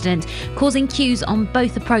an accident, causing queues on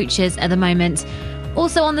both approaches at the moment.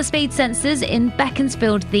 Also on the speed sensors in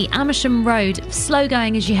Beaconsfield, the Amersham Road, slow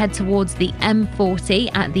going as you head towards the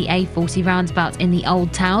M40 at the A40 roundabout in the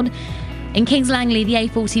Old Town. In Kings Langley, the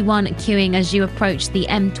A41 queuing as you approach the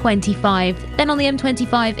M25. Then on the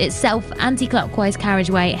M25 itself, anti-clockwise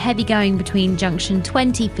carriageway, heavy going between junction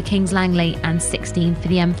 20 for Kings Langley and 16 for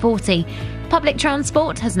the M40. Public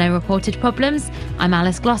transport has no reported problems. I'm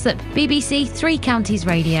Alice Glossop, BBC Three Counties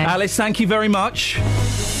Radio. Alice, thank you very much.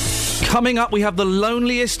 Coming up, we have the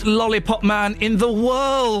loneliest lollipop man in the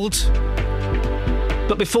world.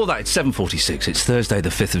 But before that, it's 7:46. It's Thursday, the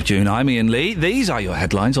 5th of June. I'm Iain Lee. These are your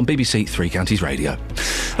headlines on BBC Three Counties Radio.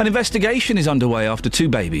 An investigation is underway after two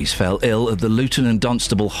babies fell ill at the Luton and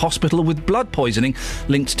Dunstable Hospital with blood poisoning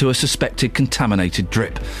linked to a suspected contaminated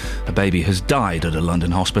drip. A baby has died at a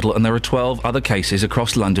London hospital, and there are 12 other cases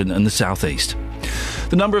across London and the South East.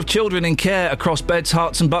 The number of children in care across beds,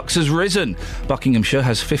 Herts and bucks has risen. Buckinghamshire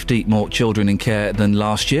has 50 more children in care than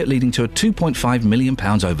last year, leading to a £2.5 million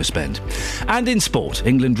overspend. And in sport,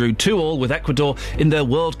 England drew 2-2 with Ecuador in their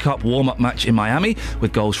World Cup warm-up match in Miami,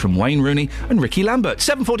 with goals from Wayne Rooney and Ricky Lambert.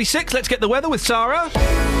 7:46, let's get the weather with Sarah.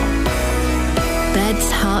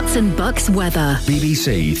 Beds, Herts and bucks weather.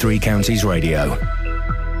 BBC Three Counties Radio.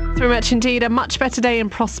 Very much indeed. A much better day in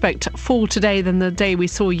prospect for today than the day we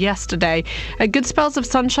saw yesterday. Good spells of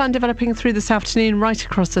sunshine developing through this afternoon right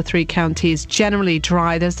across the three counties. Generally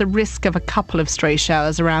dry. There's the risk of a couple of stray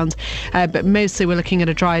showers around, but mostly we're looking at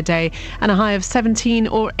a dry day and a high of 17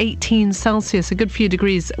 or 18 Celsius, a good few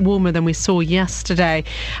degrees warmer than we saw yesterday.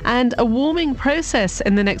 And a warming process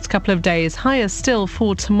in the next couple of days. Higher still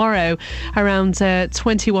for tomorrow, around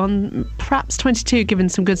 21, perhaps 22, given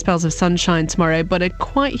some good spells of sunshine tomorrow, but a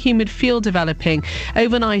quite humid feel developing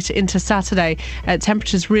overnight into Saturday.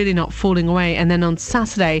 Temperatures really not falling away, and then on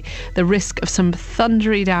Saturday the risk of some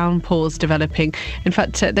thundery downpours developing. In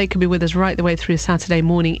fact, they could be with us right the way through Saturday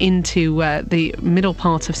morning into the middle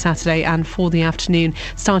part of Saturday, and for the afternoon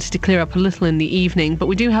started to clear up a little in the evening. But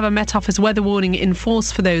we do have a Met Office weather warning in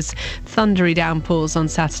force for those thundery downpours on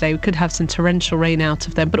Saturday. We could have some torrential rain out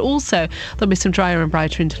of them, but also there'll be some drier and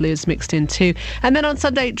brighter interludes mixed in too. And then on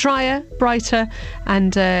Sunday, drier, brighter,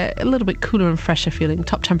 and a little bit cooler and fresher feeling.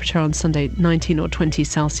 Top temperature on Sunday, 19 or 20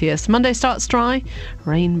 Celsius. Monday starts dry,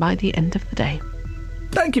 rain by the end of the day.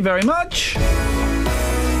 Thank you very much.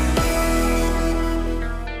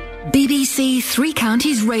 BBC Three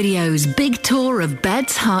Counties Radio's big tour of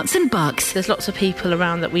beds, Herts and bucks. There's lots of people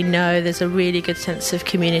around that we know. There's a really good sense of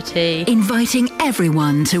community. Inviting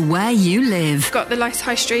everyone to where you live. Got the nice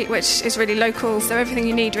high street, which is really local, so everything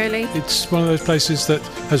you need, really. It's one of those places that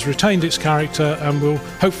has retained its character and will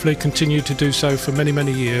hopefully continue to do so for many,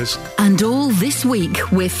 many years. And all this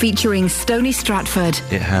week, we're featuring Stony Stratford.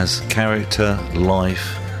 It has character,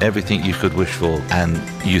 life, everything you could wish for, and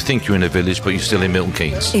you think you're in a village, but you're still in Milton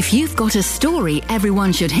Keynes. If you've got a story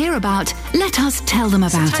everyone should hear about, let us tell them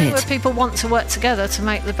about It's a town it. where people want to work together to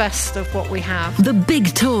make the best of what we have. The big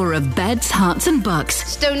tour of beds, hearts and bucks.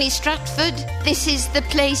 Stony Stratford, this is the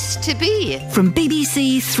place to be. From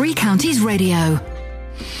BBC Three Counties Radio.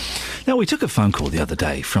 Now, we took a phone call the other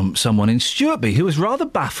day from someone in Stuartby who was rather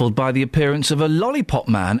baffled by the appearance of a lollipop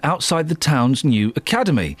man outside the town's new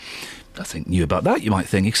academy. Nothing new about that, you might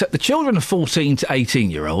think, except the children are 14 to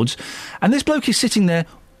 18-year-olds, and this bloke is sitting there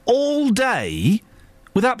all day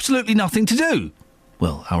with absolutely nothing to do.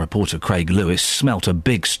 Well, our reporter Craig Lewis smelt a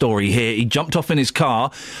big story here. He jumped off in his car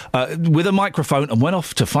with a microphone and went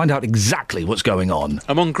off to find out exactly what's going on.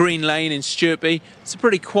 I'm on Green Lane in Stuartby. It's a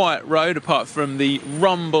pretty quiet road apart from the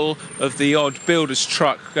rumble of the odd builder's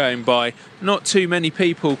truck going by. Not too many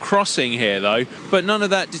people crossing here, though, but none of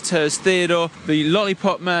that deters Theodore, the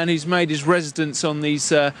lollipop man who's made his residence on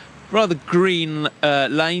these rather green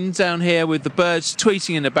lane down here with the birds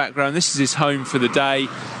tweeting in the background. This is his home for the day,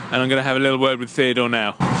 and I'm going to have a little word with Theodore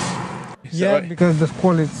now. Yeah, right? Because the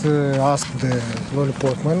school is asked the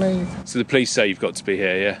lollipop money. So the police say you've got to be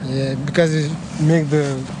here, yeah? Yeah, because it make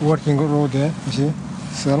the working road there, you see,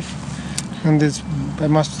 self. And it's, I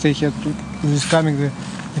must stay here too. It's coming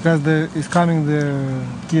it's coming the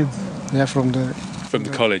kids, yeah, from the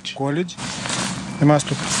college. I must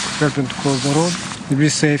help them to cross the road. It be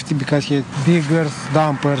safety because here bigger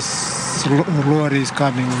dumpers, lorries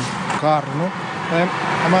coming, car, you know.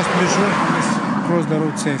 I must be sure to cross the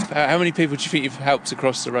road safely. How many people do you think you've helped to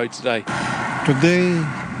cross the road today? Today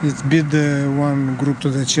it's been the one group to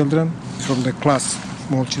the children from the class,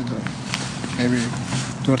 small children, maybe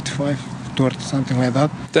 35, 30, something like that.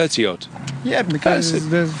 30 odd? Yeah, because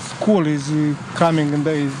the school is coming and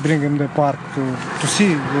they is bringing the park to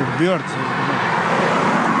see the birds,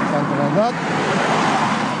 something like that.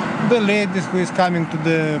 The ladies who is coming to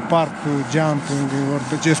the park to jump or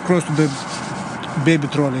to just cross to the baby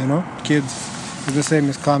trolley, you know, kids. The same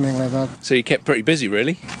is coming like that. So you kept pretty busy,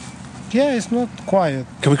 really? Yeah, it's not quiet.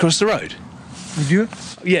 Can we cross the road? With you?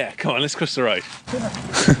 Yeah, come on, let's cross the road.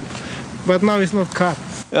 But now it's not car.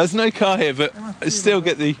 There's no car here, but I still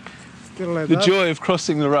get the joy of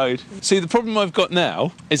crossing the road. See, the problem I've got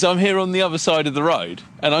now is I'm here on the other side of the road,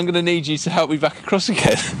 and I'm going to need you to help me back across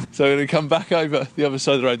again. So I'm going to come back over the other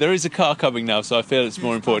side of the road. There is a car coming now, so I feel it's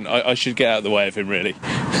more important. I should get out of the way of him, really.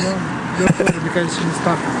 No, don't worry, because it's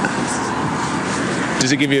stop.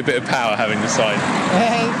 Does it give you a bit of power having the sign?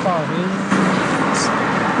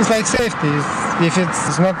 It's like safety. If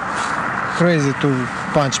it's not crazy to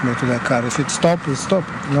punch me to the car. If it's stop, it's stop,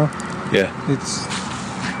 you know? Yeah. It's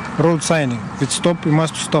road signing. If it's stop, you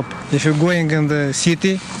must stop. If you're going in the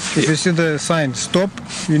city, if you see the sign stop,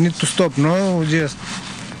 you need to stop. No, just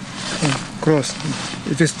cross.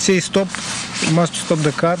 If it says stop, you must stop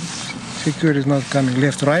the car. Security is not coming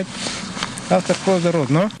left, right. After cross the road,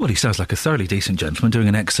 no? Well, he sounds like a thoroughly decent gentleman doing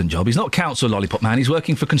an excellent job. He's not council lollipop man. He's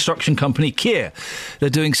working for construction company Kier. They're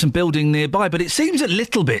doing some building nearby, but it seems a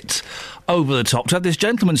little bit over the top to have this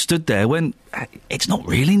gentleman stood there when it's not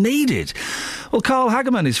really needed. Well, Carl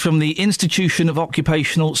Hageman is from the Institution of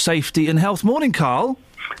Occupational Safety and Health. Morning, Carl.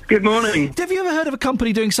 Good morning. Have you ever heard of a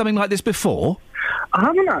company doing something like this before? I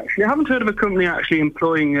haven't actually. I haven't heard of a company actually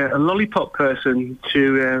employing a lollipop person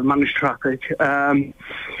to manage traffic.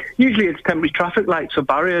 Usually it's temporary traffic lights or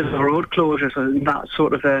barriers or road closures and that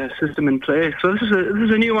sort of system in place. So this is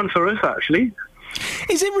a new one for us, actually.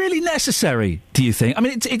 Is it really necessary, do you think? I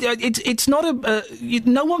mean, it's not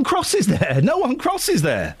no one crosses there. No one crosses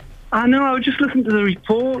there. I know, I was just listening to the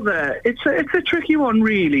report there. It's a tricky one,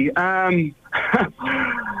 really.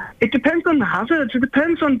 It depends on the hazards. It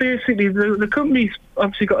depends on basically the company's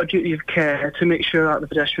obviously got a duty of care to make sure that the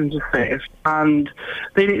pedestrians are safe, and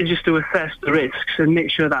they need just to assess the risks and make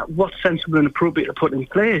sure that what's sensible and appropriate to put in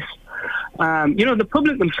place. The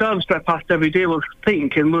public themselves drive past every day will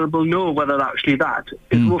think and will know whether actually that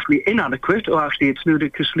is woefully inadequate or actually it's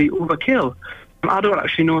ludicrously overkill. I don't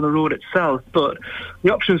actually know the road itself, but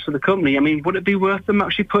the options for the company, I mean, would it be worth them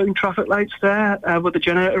actually putting traffic lights there with the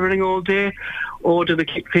generator running all day, or do they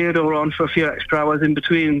keep Theodore on for a few extra hours in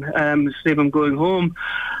between, save them going home?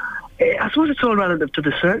 I suppose it's all relative to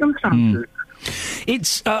the circumstances.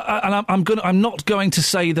 It's and I'm not going to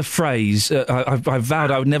say the phrase. I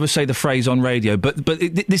vowed I would never say the phrase on radio. But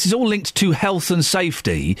this is all linked to health and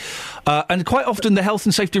safety, and quite often the health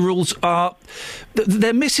and safety rules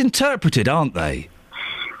they're misinterpreted, aren't they?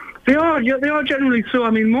 They are. Yeah, they are generally so.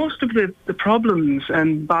 I mean, most of the problems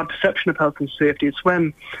and bad perception of health and safety, it's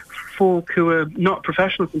when folk who are not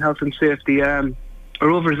professionals in health and safety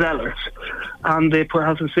are overzealous and they put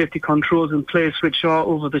health and safety controls in place which are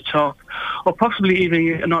over the top or possibly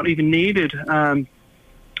even not even needed. And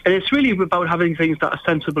it's really about having things that are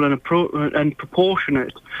sensible and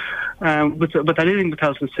proportionate with anything with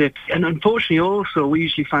health and safety. And unfortunately also we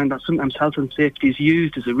usually find that sometimes health and safety is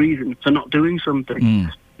used as a reason for not doing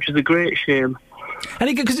something, which is a great shame. And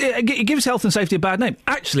it gives health and safety a bad name.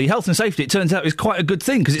 Actually, health and safety, it turns out, is quite a good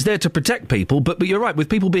thing because it's there to protect people. But you're right, with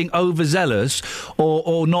people being overzealous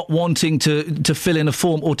or not wanting to fill in a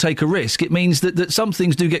form or take a risk, it means that some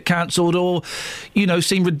things do get cancelled or,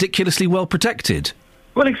 seem ridiculously well protected.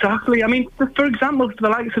 Well, exactly. I mean, for example, the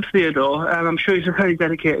likes of Theodore, I'm sure he's a very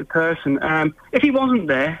dedicated person. If he wasn't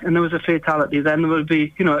there and there was a fatality, then there would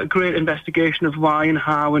be, a great investigation of why and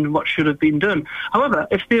how and what should have been done. However,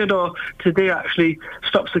 if Theodore today actually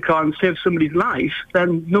stops the car and saves somebody's life,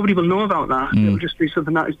 then nobody will know about that. It will just be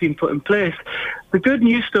something that has been put in place. The good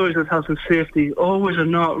news stories of health and safety always are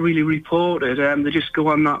not really reported. They just go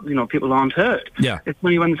on that, people aren't hurt. Yeah. It's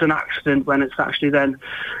only when there's an accident, when it's actually then,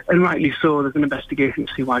 and rightly so, there's an investigation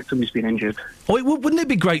to see why somebody's been injured. Wouldn't it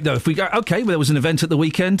be great, though, if we go, OK, well, there was an event at the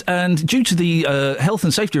weekend, and due to the health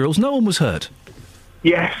and safety rules, no one was hurt?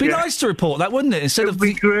 Yes. It'd be nice to report that, wouldn't it? Instead of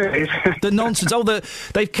the nonsense.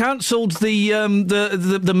 They've cancelled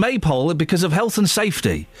the maypole because of health and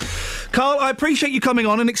safety. Carl, I appreciate you coming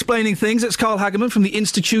on and explaining things. It's Carl Hageman from the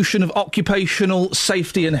Institution of Occupational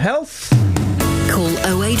Safety and Health. Call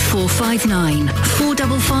 08459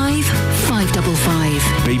 455 555.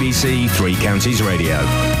 BBC Three Counties Radio.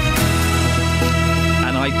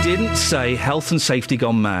 And I didn't say health and safety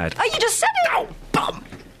gone mad. Oh, you just said it! Oh, bum!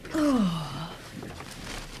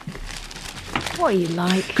 What are you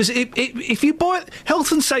like? Because if you boil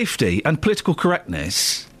health and safety and political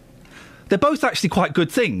correctness, they're both actually quite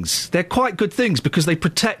good things. They're quite good things because they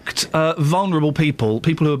protect vulnerable people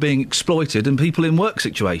who are being exploited and people in work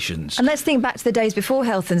situations. And let's think back to the days before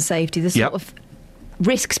health and safety, the sort of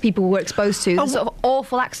risks people were exposed to, the sort of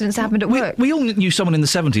awful accidents that happened at work. We all knew someone in the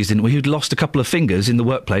 70s, didn't we, who'd lost a couple of fingers in the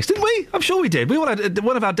workplace, didn't we? I'm sure we did. We all had,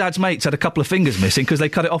 one of our dad's mates had a couple of fingers missing because they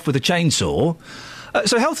cut it off with a chainsaw.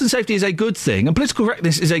 So health and safety is a good thing, and political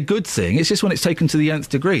correctness is a good thing. It's just when it's taken to the nth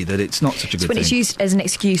degree that it's not such a good thing. It's when it's used as an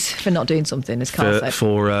excuse for not doing something, as Carl said. I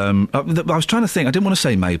was trying to think. I didn't want to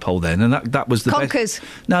say maypole then, and that was the Conkers.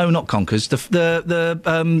 No, not conkers.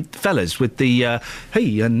 The fellas with the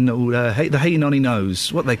the hey nonny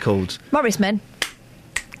nose. What are they called? Morris men.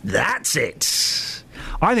 That's it.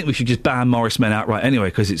 I think we should just ban Morris men outright anyway,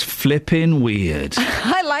 because it's flipping weird.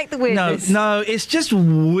 I like the weirdness. No, it's just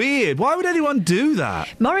weird. Why would anyone do that?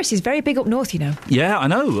 Morris is very big up north, you know. Yeah, I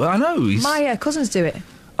know. My cousins do it.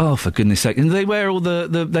 Oh, for goodness sake. And they wear all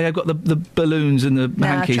they have got the balloons and the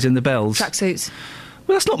hankies and the bells. Tracksuits.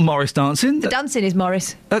 Well, that's not Morris dancing. The dancing is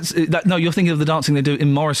Morris. No, you're thinking of the dancing they do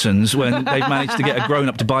in Morrison's when they've managed to get a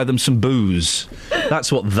grown-up to buy them some booze.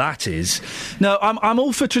 That's what that is. No, I'm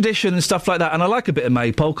all for tradition and stuff like that, and I like a bit of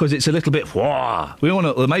maypole because it's a little bit wah. We all know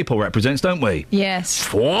what the maypole represents, don't we?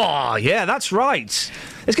 Yes. Wah, yeah, that's right.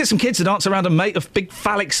 Let's get some kids to dance around a big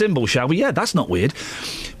phallic symbol, shall we? Yeah, that's not weird.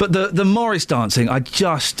 But the Morris dancing,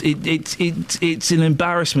 it's an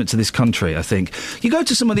embarrassment to this country, I think. You go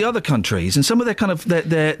to some of the other countries, and some of their kind of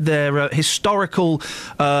their historical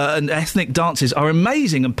and ethnic dances are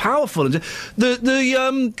amazing and powerful. And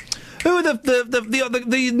who are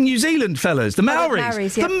the New Zealand fellas? The Maoris.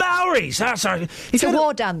 Maoris, yeah. The Maoris. It's a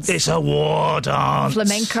war dance. It's a war dance.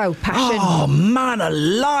 Flamenco, passion. Oh, man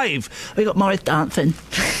alive. We got Morris dancing.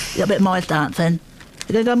 We got a bit of Morris dancing.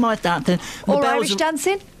 They got Morris dancing. Or Irish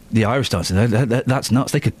dancing? The Irish dancing, that's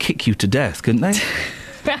nuts. They could kick you to death, couldn't they?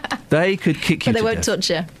 They could kick you to death. But they won't touch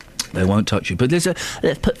you. They won't touch you. But let's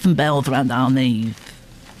put some bells around our knees.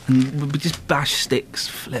 And we just bash sticks,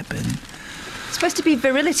 flipping. It's supposed to be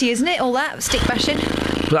virility, isn't it? All that stick bashing.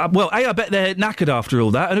 Well, I bet they're knackered after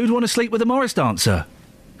all that. And who'd want to sleep with a Morris dancer?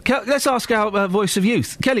 Let's ask our voice of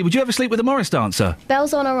youth. Kelly, would you ever sleep with a Morris dancer?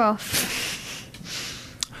 Bells on or off?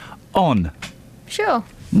 On. Sure.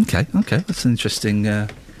 Okay. That's an interesting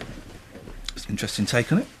take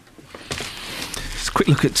on it. Just a quick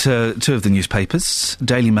look at two of the newspapers.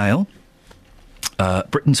 Daily Mail.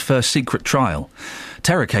 Britain's first secret trial.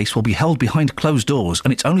 Terror case will be held behind closed doors,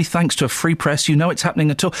 and it's only thanks to a free press you know it's happening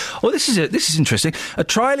at all. Oh, this is interesting. A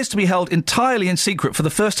trial is to be held entirely in secret for the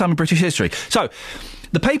first time in British history. So,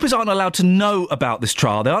 the papers aren't allowed to know about this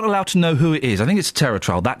trial. They aren't allowed to know who it is. I think it's a terror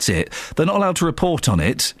trial, that's it. They're not allowed to report on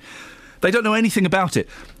it. They don't know anything about it.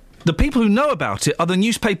 The people who know about it are the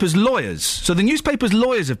newspaper's lawyers. So the newspaper's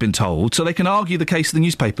lawyers have been told, so they can argue the case of the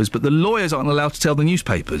newspapers, but the lawyers aren't allowed to tell the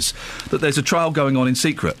newspapers that there's a trial going on in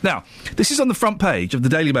secret. Now, this is on the front page of the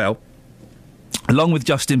Daily Mail. along with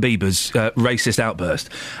Justin Bieber's racist outburst.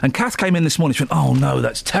 And Kath came in this morning, she went, oh no,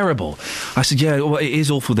 that's terrible. I said, yeah, well, it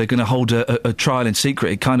is awful. They're going to hold a trial in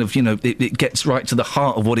secret. It kind of, it gets right to the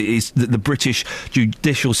heart of what it is, the British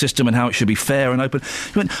judicial system and how it should be fair and open.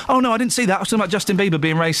 She went, oh no, I didn't see that. I was talking about Justin Bieber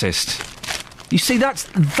being racist. You see,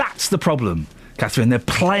 that's the problem, Catherine. They're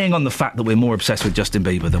playing on the fact that we're more obsessed with Justin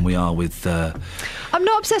Bieber than we are with... I'm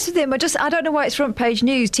not obsessed with him. I don't know why it's front page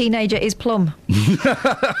news. Teenager is plum.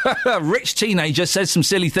 Rich teenager says some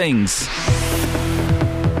silly things.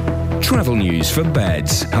 Travel news for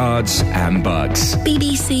beds, cards and bugs.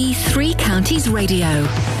 BBC Three Counties Radio.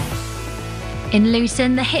 In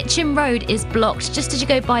Luton, the Hitchin Road is blocked just as you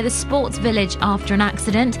go by the Sports Village after an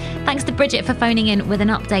accident. Thanks to Bridget for phoning in with an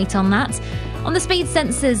update on that. On the speed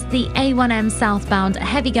sensors, the A1M southbound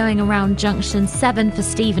heavy going around junction 7 for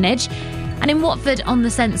Stevenage. And in Watford, on the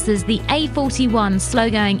sensors, the A41 slow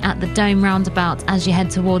going at the Dome roundabout as you head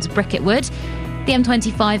towards Bricketwood. The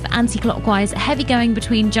M25 anti-clockwise heavy going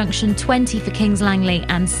between junction 20 for Kings Langley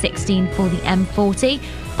and 16 for the M40.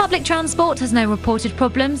 Public transport has no reported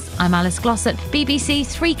problems. I'm Alice Glossop, BBC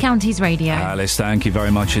Three Counties Radio. Alice, thank you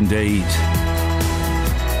very much indeed.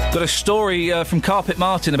 Got a story from Carpet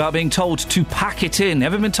Martin about being told to pack it in.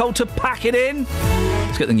 Ever been told to pack it in?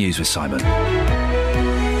 Let's get the news with Simon.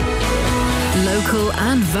 Local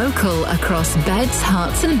and vocal across beds,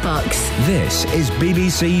 hearts and bucks. This is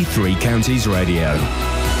BBC Three Counties Radio.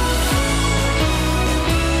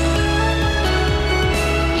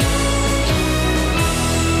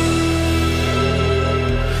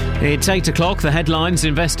 It's 8 o'clock. The headlines: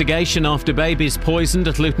 investigation after babies poisoned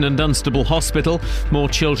at Luton and Dunstable Hospital, more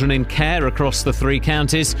children in care across the three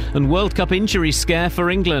counties, and World Cup injury scare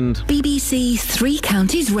for England. BBC Three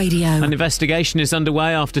Counties Radio. An investigation is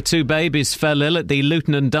underway after two babies fell ill at the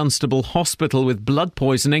Luton and Dunstable Hospital with blood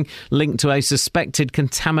poisoning linked to a suspected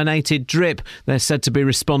contaminated drip. They're said to be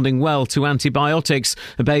responding well to antibiotics.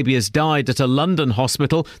 A baby has died at a London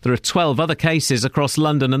hospital. There are 12 other cases across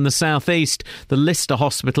London and the South East. The Lister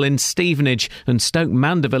Hospital in Stevenage and Stoke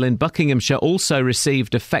Mandeville in Buckinghamshire also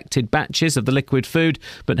received affected batches of the liquid food,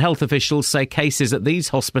 but health officials say cases at these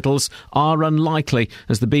hospitals are unlikely,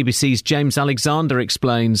 as the BBC's James Alexander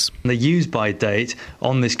explains. The use-by date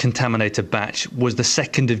on this contaminated batch was the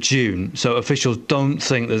 2nd of June, so officials don't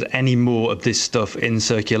think there's any more of this stuff in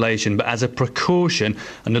circulation, but as a precaution,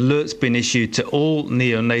 an alert's been issued to all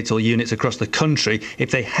neonatal units across the country.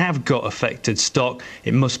 If they have got affected stock,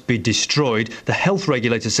 it must be destroyed. The health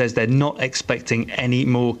regulator says they're not expecting any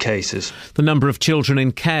more cases. The number of children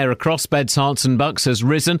in care across beds, hearts and bucks has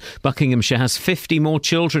risen. Buckinghamshire has 50 more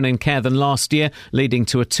children in care than last year, leading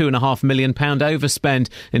to a £2.5 million overspend.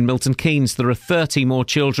 In Milton Keynes there are 30 more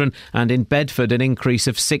children, and in Bedford an increase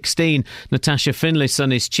of 16. Natasha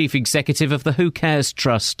Finlayson is Chief Executive of the Who Cares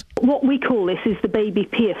Trust. What we call this is the baby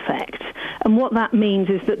P effect, and what that means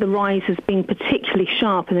is that the rise has been particularly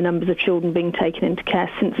sharp in the numbers of children being taken into care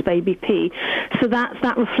since baby P. So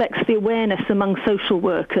that reflects the awareness among social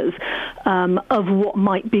workers of what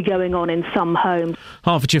might be going on in some homes.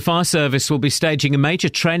 Hertfordshire Fire Service will be staging a major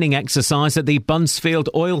training exercise at the Bunsfield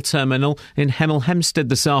Oil Terminal in Hemel Hempstead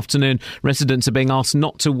this afternoon. Residents are being asked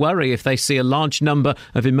not to worry if they see a large number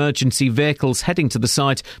of emergency vehicles heading to the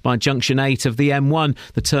site by Junction 8 of the M1.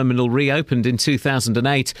 The terminal reopened in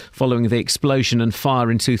 2008 following the explosion and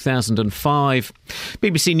fire in 2005.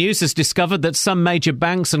 BBC News has discovered that some major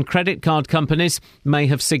banks and credit card companies may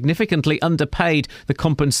have significantly underpaid the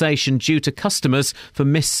compensation due to customers for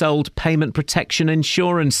mis-sold payment protection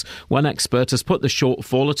insurance. One expert has put the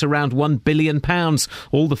shortfall at around £1 billion.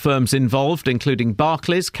 All the firms involved, including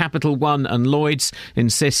Barclays, Capital One and Lloyds,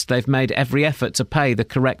 insist they've made every effort to pay the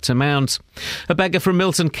correct amount. A beggar from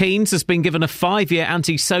Milton Keynes has been given a 5-year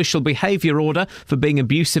antisocial behaviour order for being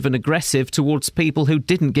abusive and aggressive towards people who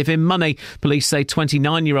didn't give him money. Police say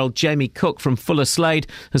 29-year-old Jamie Cook from Fuller Slade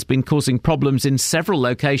has been causing problems in several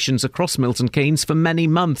locations across Milton Keynes for many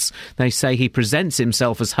months. They say he presents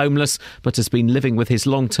himself as homeless but has been living with his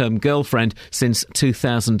long-term girlfriend since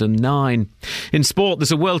 2009. In sport,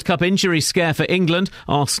 there's a World Cup injury scare for England.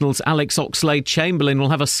 Arsenal's Alex Oxlade-Chamberlain will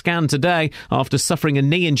have a scan today after suffering a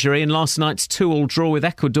knee injury in last night's 2-2 draw with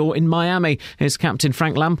Ecuador in Miami. Here's captain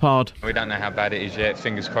Frank Lampard. We don't know how bad it is yet.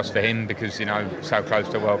 Fingers crossed for him because, so close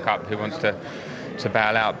to World Cup. Who wants to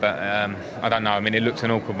bail out, but I don't know. I mean, it looks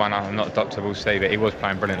an awkward one. I'm not a doctor, we'll see, but he was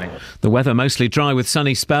playing brilliantly. The weather mostly dry with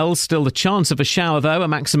sunny spells. Still the chance of a shower, though. A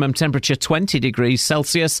maximum temperature 20 degrees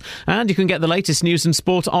Celsius. And you can get the latest news and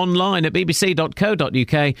sport online at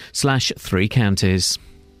bbc.co.uk/3counties.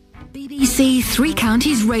 BBC Three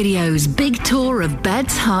Counties Radio's big tour of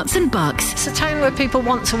beds, hearts and bucks. It's a town where people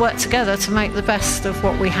want to work together to make the best of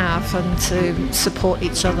what we have and to support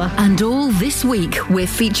each other. And all this week, we're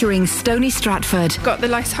featuring Stony Stratford. Got the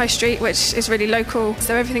nice high street, which is really local,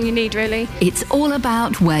 so everything you need, really. It's all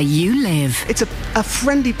about where you live. It's a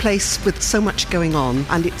friendly place with so much going on,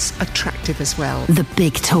 and it's attractive as well. The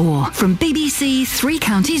big tour from BBC Three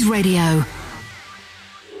Counties Radio.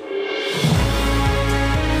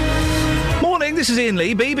 Morning, this is Iain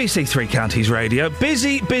Lee, BBC Three Counties Radio.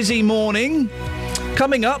 Busy morning.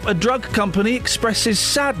 Coming up, a drug company expresses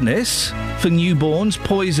sadness for newborns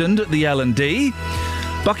poisoned at the L&D.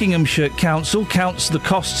 Buckinghamshire Council counts the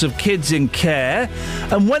costs of kids in care.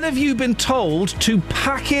 And when have you been told to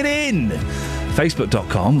pack it in?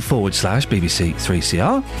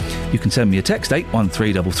 Facebook.com/BBC3CR. You can send me a text,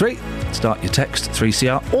 81333. Start your text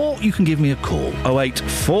 3CR, or you can give me a call,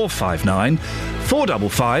 08459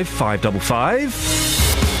 455 555.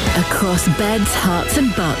 Across beds, hearts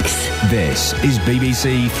and bucks. This is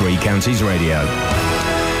BBC Three Counties Radio.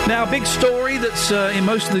 Now, big story that's in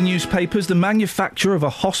most of the newspapers. The manufacturer of a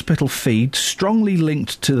hospital feed strongly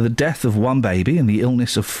linked to the death of one baby and the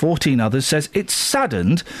illness of 14 others says it's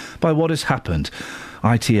saddened by what has happened.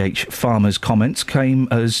 ITH Farmers' comments came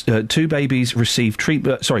as two babies received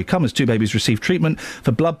treatment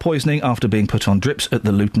for blood poisoning after being put on drips at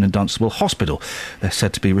the Luton and Dunstable Hospital. They're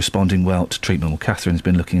said to be responding well to treatment. Well, Catherine's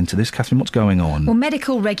been looking into this. Catherine, what's going on? Well,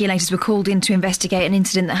 medical regulators were called in to investigate an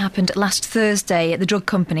incident that happened last Thursday at the drug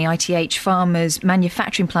company ITH Farmers'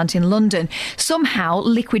 manufacturing plant in London. Somehow,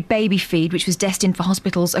 liquid baby feed, which was destined for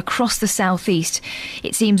hospitals across the southeast,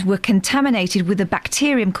 it seems were contaminated with a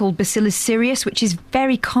bacterium called Bacillus cereus, which is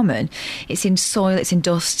very common. It's in soil, it's in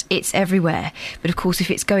dust, it's everywhere. But of course, if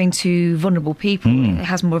it's going to vulnerable people, it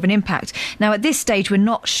has more of an impact. Now, at this stage, we're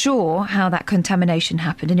not sure how that contamination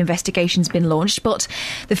happened. An investigation's been launched, but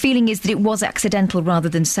the feeling is that it was accidental rather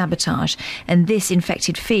than sabotage. And this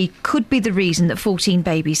infected feed could be the reason that 14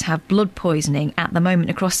 babies have blood poisoning at the moment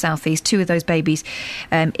across South East. 2 of those babies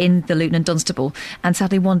in the Luton and Dunstable. And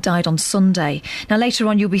sadly, 1 died on Sunday. Now, later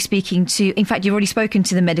on, you'll be speaking to... In fact, you've already spoken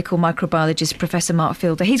to the medical microbiologist, Professor Mark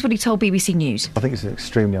Fielder. Here's what he told BBC News. I think it's an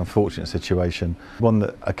extremely unfortunate situation, one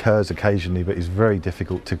that occurs occasionally but is very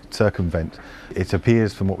difficult to circumvent. It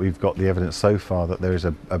appears from what we've got the evidence so far that there is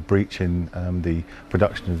a breach in the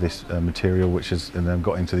production of this material which has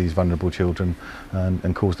got into these vulnerable children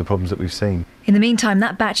and caused the problems that we've seen. In the meantime,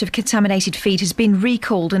 that batch of contaminated feed has been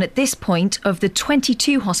recalled, and at this point, of the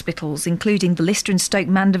 22 hospitals, including the Lister and Stoke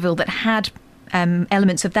Mandeville that had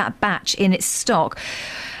elements of that batch in its stock,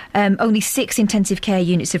 only 6 intensive care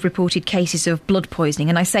units have reported cases of blood poisoning.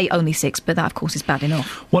 And I say only 6, but that, of course, is bad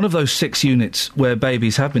enough. One of those 6 units where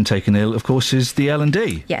babies have been taken ill, of course, is the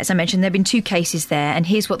L&D. Yeah, as I mentioned, there have been 2 cases there. And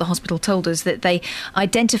here's what the hospital told us, that they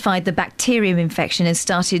identified the bacterium infection and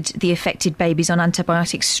started the affected babies on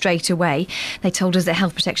antibiotics straight away. They told us that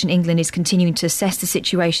Health Protection England is continuing to assess the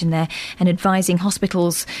situation there and advising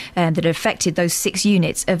hospitals that are affected, those 6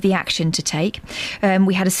 units, of the action to take.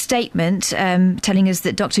 We had a statement telling us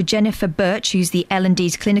that Dr. Jennifer Birch, who's the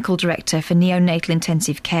L&D's clinical director for neonatal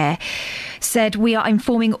intensive care, said, "We are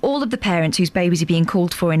informing all of the parents whose babies are being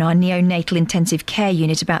called for in our neonatal intensive care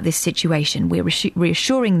unit about this situation. We're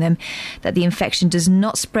reassuring them that the infection does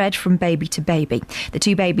not spread from baby to baby. The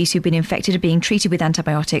 2 babies who've been infected are being treated with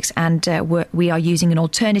antibiotics, and we are using an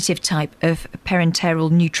alternative type of parenteral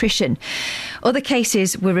nutrition." Other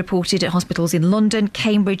cases were reported at hospitals in London,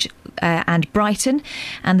 Cambridge and Brighton,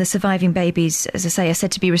 and the surviving babies, as I say, are said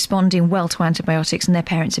to be responding well to antibiotics, and their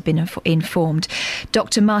parents have been informed.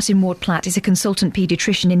 Dr. Martin Ward-Platt is a consultant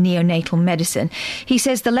paediatrician in neonatal medicine. He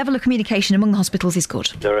says the level of communication among the hospitals is good.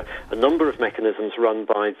 There are a number of mechanisms run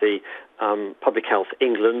by the Public Health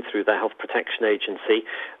England through their Health Protection Agency.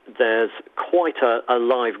 There's quite a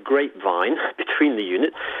live grapevine between the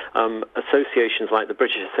units. Associations like the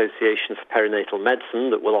British Association for Perinatal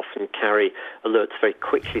Medicine that will often carry alerts very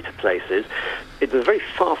quickly to places. It's a very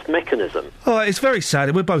fast mechanism. Oh, it's very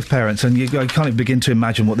sad. We're both parents, and you can't even begin to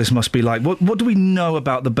imagine what this must be like. What do we know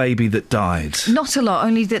about the baby that died? Not a lot,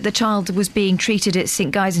 only that the child was being treated at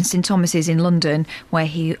St Guy's and St Thomas's in London, where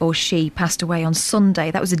he or she passed away on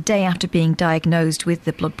Sunday. That was a day after being diagnosed with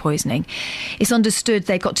the blood poisoning. It's understood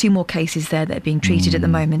they've got 2 more cases there that are being treated at the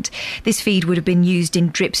moment. This feed would have been used in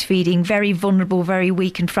drips feeding very vulnerable, very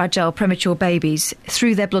weak and fragile premature babies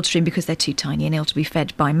through their bloodstream because they're too tiny and ill to be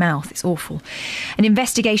fed by mouth. It's awful. An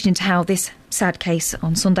investigation into how this sad case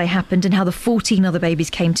on Sunday happened and how the 14 other babies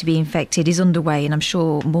came to be infected is underway, and I'm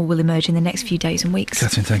sure more will emerge in the next few days and weeks.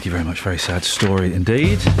 Catherine, thank you very much. Very sad story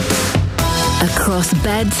indeed. Across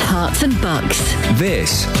beds, hearts and bucks.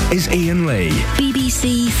 This is Iain Lee.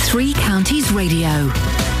 BBC Three Counties Radio.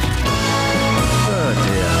 Oh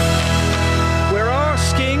dear. We're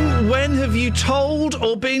asking, when have you told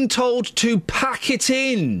or been told to pack it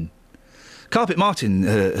in? Carpet Martin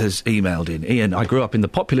has emailed in. Ian, I grew up in the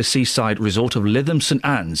popular seaside resort of Lytham St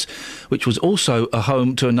Anne's, which was also a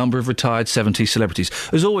home to a number of retired 70s celebrities.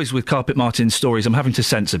 As always with Carpet Martin's stories, I'm having to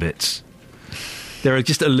censor bits. There are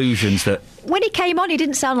just allusions that... When he came on, he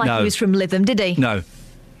didn't sound like No. he was from Lytham, did he? No.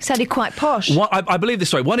 He sounded quite posh. I believe this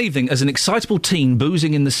story. One evening, as an excitable teen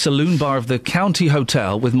boozing in the saloon bar of the County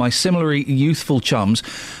Hotel with my similarly youthful chums,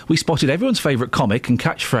 we spotted everyone's favourite comic and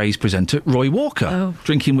catchphrase presenter, Roy Walker,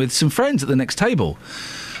 drinking with some friends at the next table.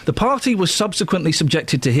 The party was subsequently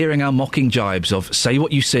subjected to hearing our mocking jibes of, say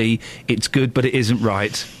what you see, it's good but it isn't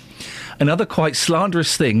right, and other quite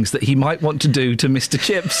slanderous things that he might want to do to Mr.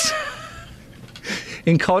 Chips.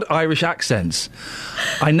 In cod Irish accents.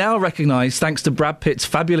 I now recognise, thanks to Brad Pitt's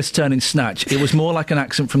fabulous turn in Snatch, it was more like an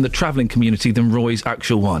accent from the travelling community than Roy's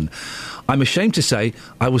actual one. I'm ashamed to say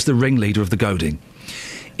I was the ringleader of the goading.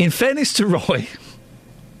 In fairness to Roy,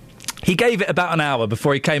 he gave it about an hour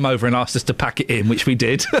before he came over and asked us to pack it in, which we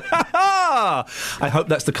did. I hope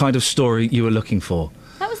that's the kind of story you were looking for.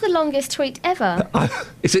 That was the longest tweet ever.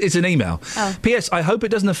 It's an email. Oh. P.S. I hope it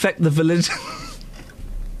doesn't affect the validity...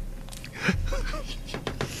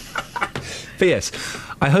 P.S.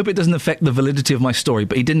 I hope it doesn't affect the validity of my story,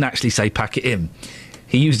 but he didn't actually say pack it in.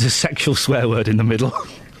 He used a sexual swear word in the middle.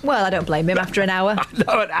 Well, I don't blame him after an hour.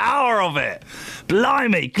 No, an hour of it.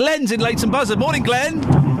 Blimey. Glenn's in Leighton Buzzard. Morning, Glenn.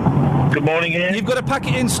 Good morning, Ian. You've got a pack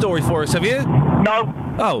it in story for us, have you? No.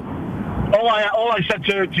 Oh. All I said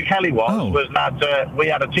to Kelly was that we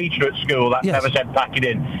had a teacher at school that never said pack it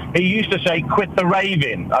in. He used to say quit the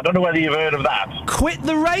raving. I don't know whether you've heard of that. Quit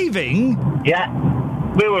the raving? Yeah.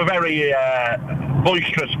 We were a very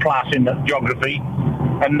boisterous class in geography,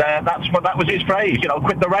 and that was his phrase,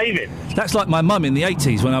 quit the raving. That's like my mum in the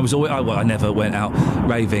 80s when I was always... I never went out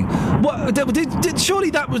raving. What, surely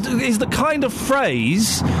that is the kind of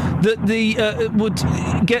phrase that would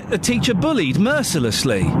get a teacher bullied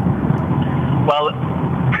mercilessly. Well,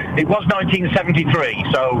 it was 1973,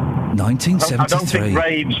 so... 1973? I don't think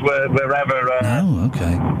raves were ever... No,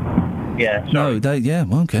 okay. Yeah, sorry.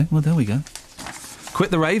 Okay. Well, there we go. Quit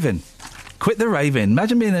the raving. Quit the raving.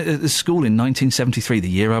 Imagine being at school in 1973, the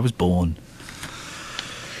year I was born.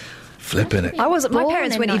 Flipping it. I wasn't. My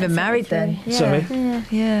parents weren't even married then. Yeah. Sorry?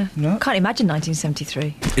 Yeah. No? Can't imagine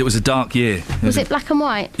 1973. It was a dark year. Was it black and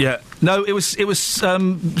white? Yeah. No, it was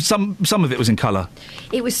some of it was in colour.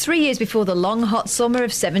 It was 3 years before the long, hot summer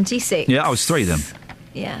of 76. Yeah, I was 3 then.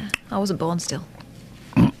 Yeah, I wasn't born still.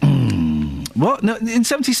 What? No, in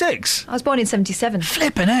 76? I was born in 77.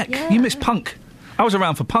 Flipping heck. Yeah. You missed punk. I was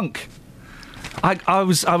around for punk. I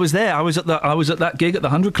was there. I was at that gig at the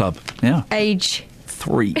 100 Club. Yeah. Age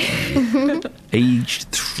 3. Age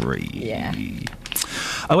 3. Yeah.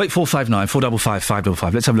 08459 455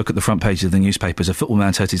 555. Let's have a look at the front pages of the newspapers. A football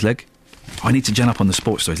man's hurt his leg. I need to gen up on the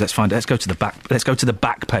sports stories. Let's find out. Let's go to the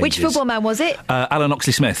back pages. Which football man was it? Alan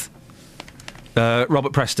Oxley-Smith.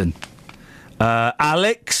 Robert Preston.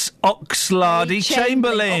 Alex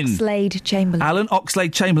Oxlade-Chamberlain. Oxlade-Chamberlain. Alan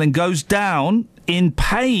Oxlade-Chamberlain goes down in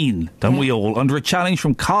pain, don't we all, under a challenge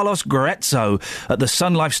from Carlos Guerrero at the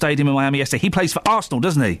Sun Life Stadium in Miami yesterday. He plays for Arsenal,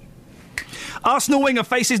 doesn't he? Arsenal winger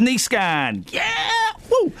faces knee scan. Yeah!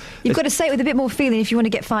 Woo! You've got to say it with a bit more feeling if you want to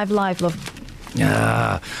get 5 Live, love.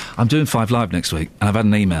 Yeah, I'm doing 5 Live next week, and I've had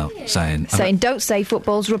an email saying... don't say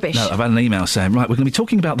football's rubbish. No, I've had an email saying, right, we're going to be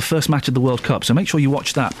talking about the first match of the World Cup, so make sure you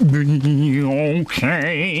watch that. Okay.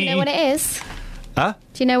 Do you know when it is? Huh?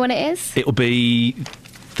 Do you know when it is? It'll be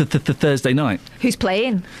Thursday night. Who's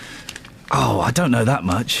playing? Oh, I don't know that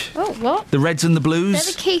much. Oh, what? The Reds and the Blues?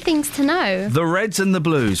 They're the key things to know. The Reds and the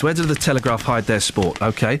Blues. Where do the Telegraph hide their sport?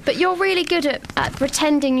 OK. But you're really good at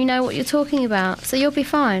pretending you know what you're talking about, so you'll be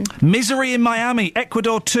fine. Misery in Miami.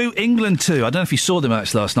 Ecuador 2, England 2. I don't know if you saw the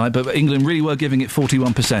match last night, but England really were giving it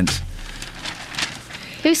 41%.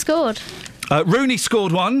 Who scored? Rooney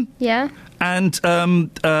scored one. Yeah. And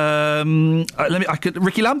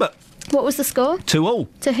Ricky Lambert. What was the score? 2-2.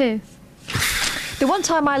 To who? The one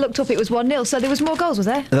time I looked up, it was 1-0, so there was more goals, was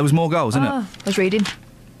there? There was more goals, isn't it? I was reading.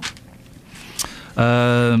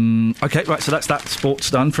 OK, right. So that's that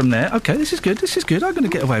sport's done from there. OK, this is good. I'm going to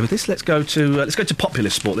get away with this. Let's go to popular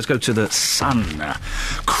sport. Let's go to the Sun.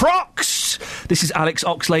 Crocs. This is Alex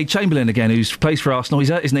Oxlade-Chamberlain again, who plays for Arsenal. He's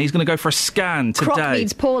hurt his knee. He's going to go for a scan today. Croc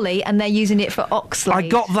means poorly, and they're using it for Oxlade. I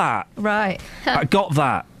got that. Right. I got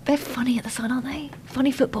that. They're funny at the Sun, aren't they?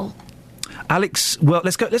 Funny football. Alex, well,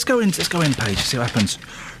 let's go in, Paige, see what happens.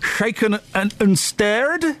 Shaken and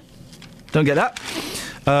stared. Don't get that.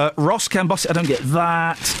 Ross Cambosi, I don't get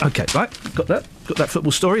that. OK, right, got that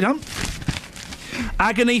football story done.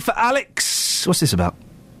 Agony for Alex. What's this about?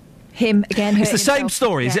 Him again. It's the same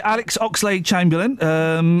story. Yeah. Is it Alex Oxlade-Chamberlain?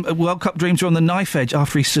 World Cup dreams are on the knife edge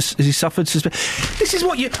after he suffered suspension. This is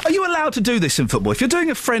what are you allowed to do this in football? If you're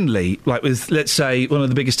doing a friendly, like with, let's say, one of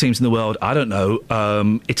the biggest teams in the world, I don't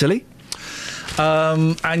know, Italy,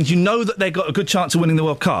 and you know that they've got a good chance of winning the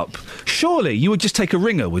World Cup, surely you would just take a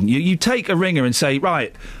ringer, wouldn't you? You take a ringer and say,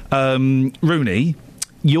 right, Rooney,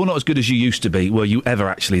 you're not as good as you used to be. Were you ever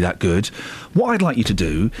actually that good? What I'd like you to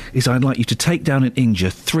do is I'd like you to take down and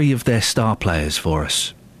injure 3 of their star players for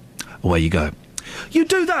us. Away you go. You'd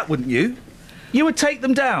do that, wouldn't you? You would take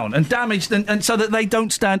them down and damage them, and so that they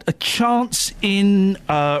don't stand a chance in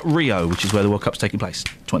Rio, which is where the World Cup's taking place,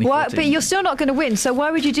 2014. Well, but you're still not going to win, so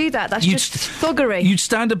why would you do that? That's just thuggery. You'd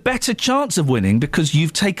stand a better chance of winning because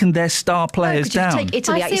you've taken their star players down. Take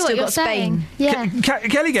Italy, I see what you're saying. Yeah.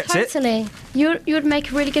 Kelly gets it. Totally. You would make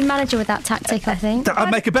a really good manager with that tactic, I think.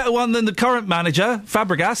 I'd make a better one than the current manager,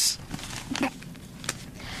 Fabregas.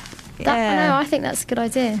 No, I think that's a good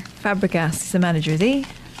idea. Fabregas is the manager, is he?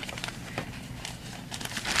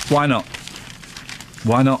 Why not?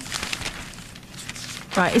 Why not?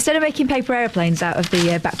 Right, instead of making paper aeroplanes out of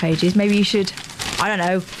the back pages, maybe you should, I don't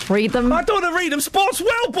know, read them. I don't want to read them. Sport's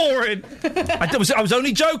well boring. I was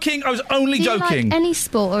only joking. Do you like any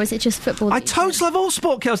sport, or is it just football? I totally love all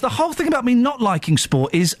sport, Kels. The whole thing about me not liking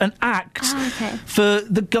sport is an act for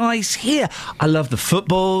the guys here. I love the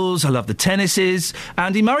footballs. I love the tennises.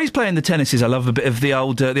 Andy Murray's playing the tennises. I love a bit of the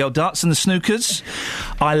old darts and the snookers.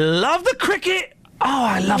 I love the cricket. Oh,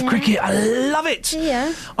 I love cricket. I love it.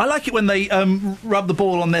 Yeah. I like it when they rub the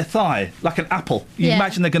ball on their thigh, like an apple. You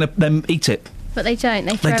imagine they're going to then eat it. But they don't.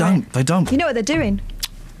 They don't. You know what they're doing?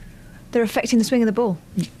 They're affecting the swing of the ball.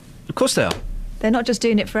 Of course they are. They're not just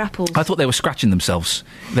doing it for apples. I thought they were scratching themselves.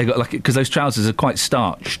 They got because those trousers are quite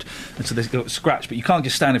starched, and so they got scratched. But you can't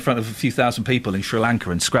just stand in front of a few thousand people in Sri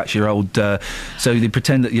Lanka and scratch your old. So they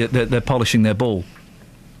pretend that they're polishing their ball.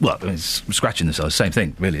 Well, I mean, it's scratching themselves. Same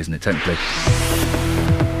thing, really, isn't it? Technically.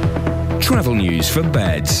 Travel news for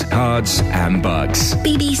beds, cards and bugs.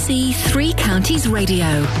 BBC Three Counties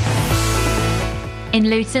Radio. In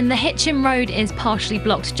Luton, the Hitchin Road is partially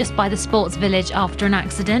blocked just by the Sports Village after an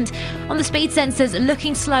accident. On the speed sensors,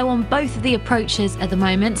 looking slow on both of the approaches at the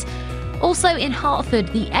moment. Also in Hertford,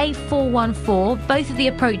 the A414, both of the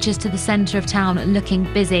approaches to the centre of town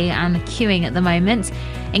looking busy and queuing at the moment.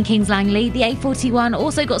 In Kings Langley, the A41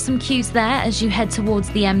 also got some queues there as you head towards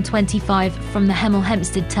the M25 from the Hemel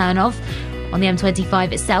Hempstead turn-off. On the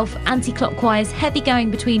M25 itself, anti-clockwise, heavy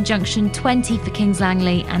going between junction 20 for Kings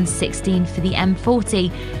Langley and 16 for the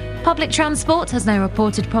M40. Public transport has no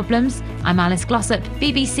reported problems. I'm Alice Glossop,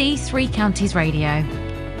 BBC Three Counties Radio.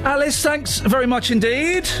 Alice, thanks very much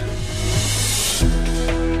indeed.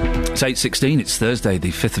 It's 8:16, it's Thursday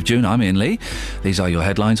the 5th of June. I'm Iain Lee. These are your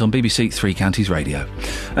headlines on BBC Three Counties Radio.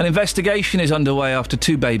 An investigation is underway after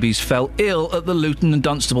 2 babies fell ill at the Luton and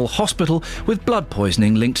Dunstable Hospital with blood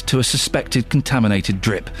poisoning linked to a suspected contaminated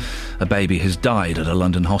drip. A baby has died at a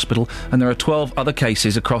London hospital and there are 12 other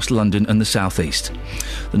cases across London and the South East.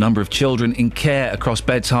 The number of children in care across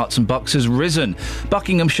Beds, Herts and Bucks has risen.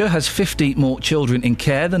 Buckinghamshire has 50 more children in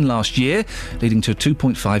care than last year, leading to a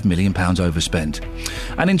 £2.5 million overspend.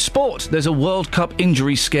 And in sport, there's a World Cup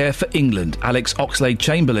injury scare for England. Alex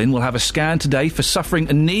Oxlade-Chamberlain will have a scan today for suffering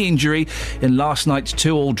a knee injury in last night's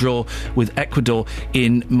 2-2 draw with Ecuador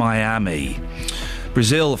in Miami.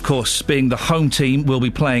 Brazil, of course, being the home team, will be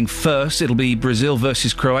playing first. It'll be Brazil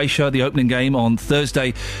versus Croatia, the opening game on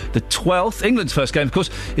Thursday the 12th. England's first game, of course,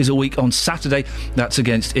 is a week on Saturday. That's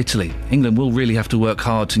against Italy. England will really have to work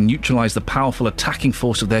hard to neutralise the powerful attacking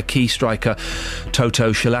force of their key striker,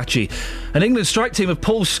 Toto Schillaci. An England strike team of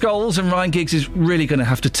Paul Scholes and Ryan Giggs is really going to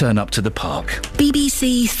have to turn up to the park.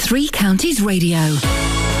 BBC Three Counties Radio.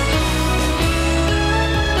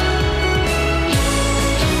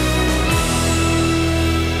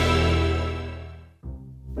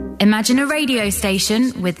 Imagine a radio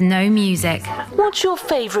station with no music. What's your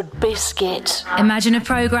favourite biscuit? Imagine a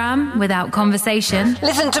programme without conversation.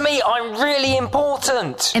 Listen to me, I'm really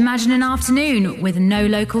important. Imagine an afternoon with no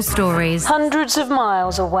local stories. Hundreds of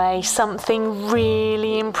miles away, something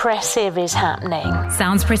really impressive is happening.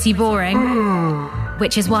 Sounds pretty boring.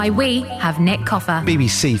 which is why we have Nick Coffer.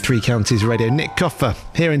 BBC Three Counties Radio, Nick Coffer,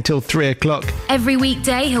 here until 3 o'clock. Every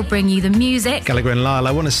weekday, he'll bring you the music, Gallagher and Lyle,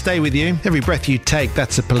 I Want to Stay With You. Every breath you take,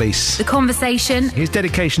 that's the Police. the conversation, His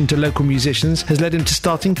dedication to local musicians has led him to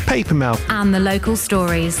starting Papermouth. and the local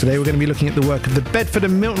stories. Today we're going to be looking at the work of the Bedford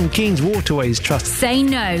and Milton Keynes Waterways Trust. Say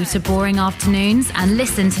no to boring afternoons and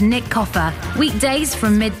listen to Nick Coffer. Weekdays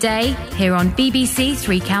from midday, here on BBC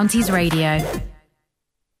Three Counties Radio.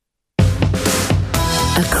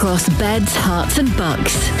 Across beds, hearts and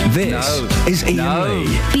bucks. This is Iain Lee.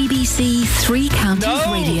 BBC Three Counties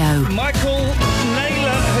Radio. Michael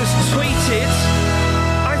Naylor has tweeted,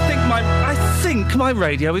 I think my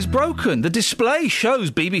radio is broken. The display shows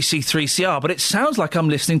BBC 3CR, but it sounds like I'm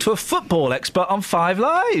listening to a football expert on 5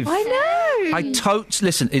 Live. I know.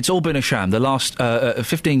 Listen, it's all been a sham. The last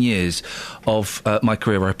 15 years of my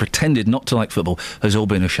career where I pretended not to like football has all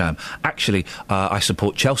been a sham. Actually, I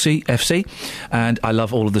support Chelsea FC, and I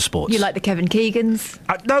love all of the sports. You like the Kevin Keegans?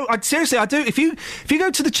 Seriously, I do. If you go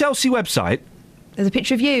to the Chelsea website... There's a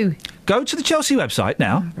picture of you. Go to the Chelsea website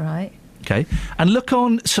now. Right. Okay, and look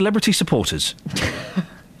on celebrity supporters.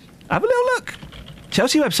 Have a little look.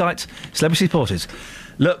 Chelsea website, celebrity supporters.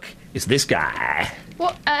 Look, it's this guy.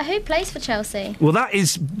 What? Who plays for Chelsea? Well, that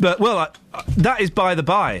is that is by the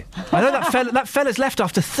by. I know that fella's left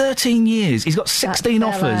after 13 years. He's got 16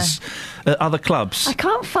 offers at other clubs. I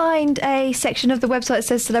can't find a section of the website that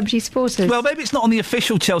says celebrity supporters. Well, maybe it's not on the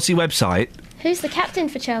official Chelsea website. Who's the captain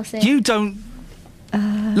for Chelsea? You don't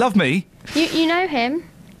love me. You know him.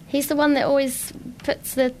 He's the one that always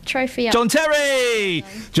puts the trophy up. John Terry!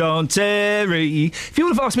 John Terry. If you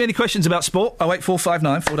want to ask me any questions about sport,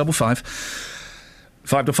 08459 455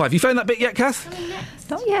 555. You found that bit yet, Kath? Coming next.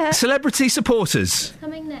 Not yet. Celebrity supporters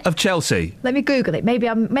Coming next. of Chelsea. Let me Google it. Maybe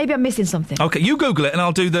I'm missing something. OK, you Google it and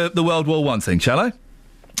I'll do the World War I thing, shall I?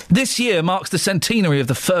 This year marks the centenary of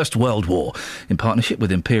the First World War. In partnership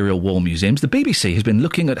with Imperial War Museums, the BBC has been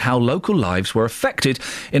looking at how local lives were affected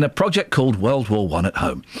in a project called World War I at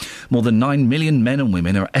Home. More than 9 million men and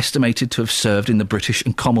women are estimated to have served in the British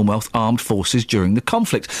and Commonwealth armed forces during the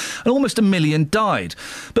conflict, and almost 1 million died.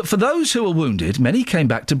 But for those who were wounded, many came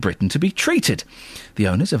back to Britain to be treated. The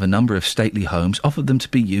owners of a number of stately homes offered them to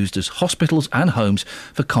be used as hospitals and homes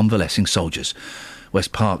for convalescing soldiers.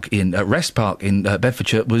 Rest Park in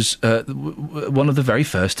Bedfordshire was one of the very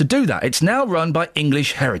first to do that. It's now run by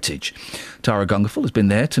English Heritage. Tara Gungerful has been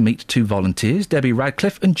there to meet 2 volunteers, Debbie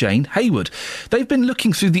Radcliffe and Jane Hayward. They've been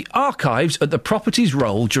looking through the archives at the property's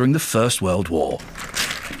role during the First World War.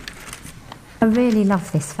 I really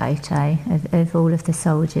love this photo of all of the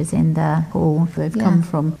soldiers in the hall. They've come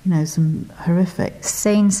from, some horrific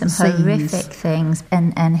scenes, horrific things,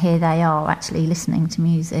 and here they are actually listening to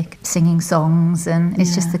music, singing songs, and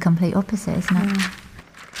it's just the complete opposite, isn't it?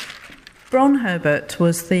 Bron Herbert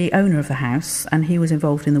was the owner of the house, and he was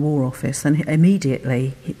involved in the War Office, and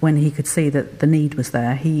immediately, when he could see that the need was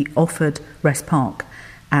there, he offered Rest Park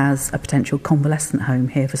as a potential convalescent home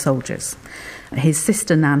here for soldiers. His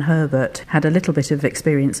sister, Nan Herbert, had a little bit of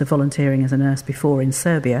experience of volunteering as a nurse before in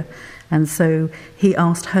Serbia, and so he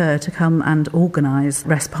asked her to come and organise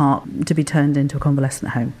Rest Park to be turned into a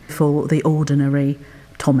convalescent home for the ordinary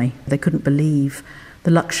Tommy. They couldn't believe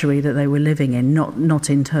the luxury that they were living in, not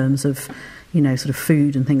in terms of, sort of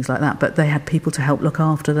food and things like that, but they had people to help look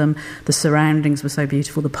after them. The surroundings were so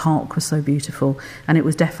beautiful, the park was so beautiful, and it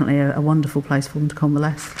was definitely a wonderful place for them to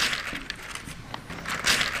convalesce.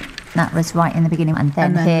 That was right in the beginning, and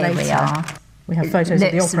then here later, we are. We have photos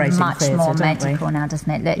of the operating much theatre, more don't medical we? now, doesn't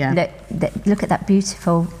it? Look at that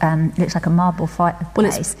beautiful, looks like a marble fireplace. Well,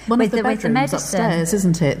 it's one of the bedrooms medicine upstairs,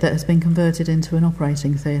 isn't it, that has been converted into an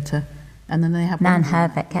operating theatre. And then they have Nan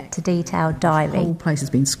Herbert kept a detailed diary. The whole place has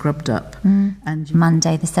been scrubbed up. And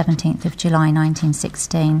Monday, the 17th of July,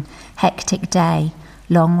 1916. Hectic day.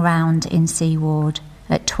 Long round in C ward.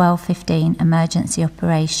 At 12:15, emergency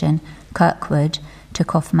operation. Kirkwood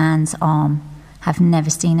took off man's arm. Have never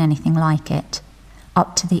seen anything like it.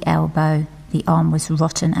 Up to the elbow. The arm was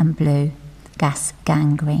rotten and blue. Gas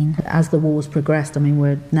gangrene. As the war's progressed,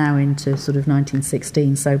 we're now into sort of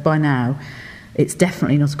 1916, so by now it's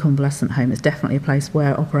definitely not a convalescent home. It's definitely a place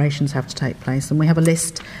where operations have to take place. And we have a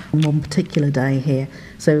list on one particular day here.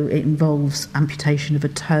 So it involves amputation of a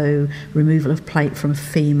toe, removal of plate from a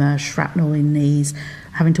femur, shrapnel in knees,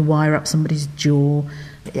 having to wire up somebody's jaw.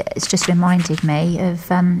 It's just reminded me of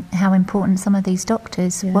how important some of these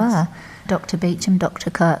doctors were. Dr. Beecham, Dr.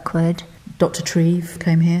 Kirkwood. Dr. Treve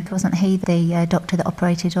came here. Wasn't he the doctor that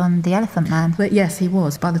operated on the Elephant Man? But yes, he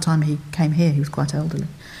was. By the time he came here, he was quite elderly.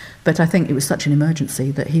 But I think it was such an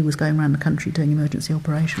emergency that he was going around the country doing emergency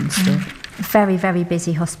operations still. Very, very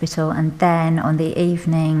busy hospital. And then on the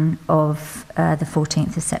evening of the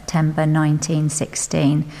 14th of September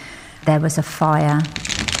 1916, there was a fire.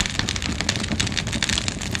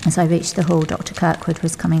 As I reached the hall, Dr. Kirkwood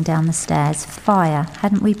was coming down the stairs. Fire.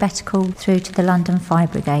 Hadn't we better call through to the London Fire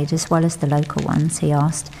Brigade as well as the local ones, he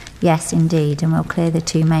asked. Yes, indeed, and we'll clear the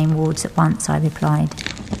 2 main wards at once, I replied.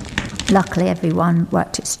 Luckily, everyone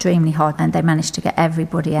worked extremely hard and they managed to get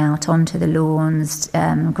everybody out onto the lawns,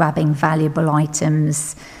 grabbing valuable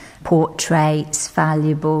items, portraits,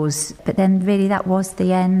 valuables. But then really that was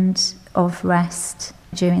the end of rest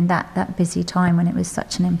during that busy time when it was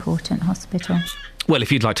such an important hospital. Well,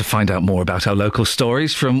 if you'd like to find out more about our local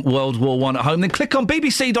stories from World War I at home, then click on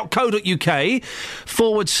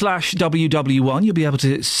bbc.co.uk/WW1. You'll be able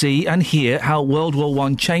to see and hear how World War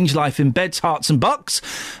I changed life in beds, hearts and bucks,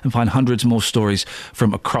 and find hundreds more stories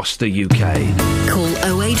from across the UK. Call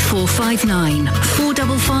 08459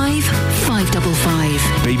 455 555.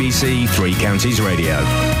 BBC Three Counties Radio.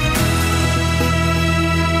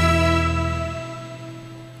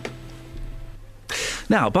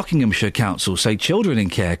 Now, Buckinghamshire Council say children in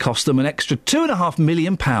care cost them an extra £2.5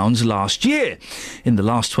 million last year. In the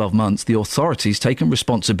last 12 months, the authority's taken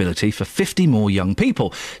responsibility for 50 more young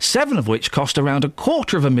people, 7 of which cost around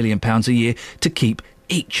 £250,000 a year to keep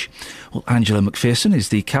each. Well, Angela McPherson is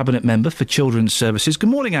the Cabinet Member for Children's Services. Good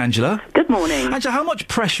morning, Angela. Good morning. Angela, how much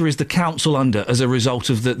pressure is the Council under as a result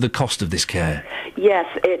of the cost of this care? Yes,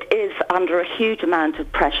 it is under a huge amount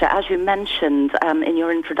of pressure. As you mentioned in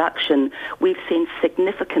your introduction, we've seen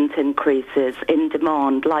significant increases in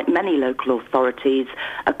demand, like many local authorities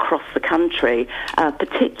across the country,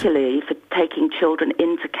 particularly for taking children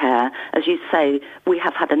into care. As you say, we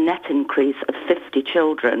have had a net increase of 50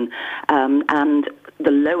 children, and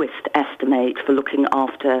the lowest estimate for looking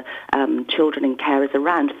after children in care is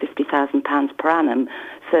around £50,000 per annum.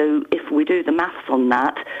 So if we do the maths on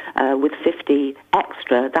that, with 50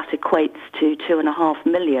 extra, that equates to £2.5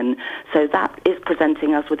 million. So that is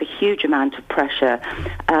presenting us with a huge amount of pressure.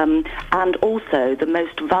 And also the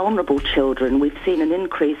most vulnerable children, we've seen an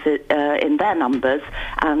increase in their numbers.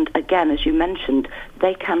 And again, as you mentioned,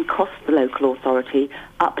 they can cost the local authority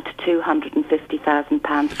up to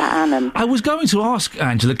 £250,000 per annum. I was going to ask,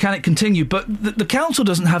 Angela, can it continue? But the council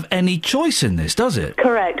doesn't have any choice in this, does it?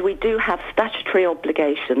 Correct. We do have statutory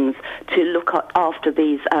obligations to look after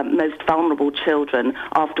these most vulnerable children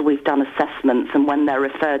after we've done assessments and when they're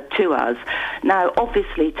referred to us. Now,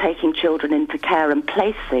 obviously, taking children into care and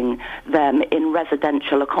placing them in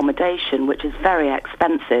residential accommodation, which is very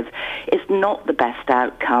expensive, is not the best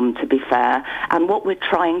outcome, to be fair. And what we're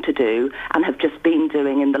trying to do, and have just been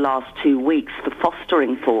doing in the last 2 weeks for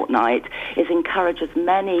Fostering Fortnight, is encourage as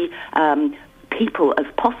many people as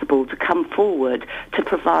possible to come forward to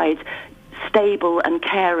provide stable and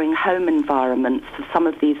caring home environments for some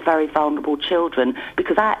of these very vulnerable children,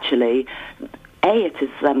 because actually, A, it is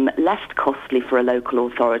less costly for a local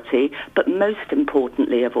authority, but most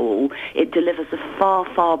importantly of all, it delivers a far,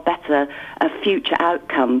 far better future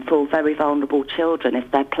outcome for very vulnerable children if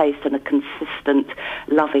they're placed in a consistent,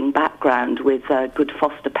 loving background with good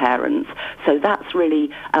foster parents. So that's really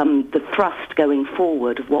the thrust going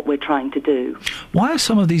forward of what we're trying to do. Why are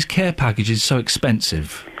some of these care packages so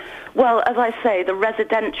expensive? Well, as I say, the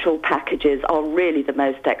residential packages are really the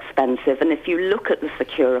most expensive, and if you look at the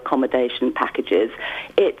secure accommodation packages,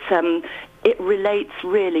 it relates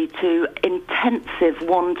really to intensive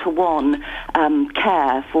one-to-one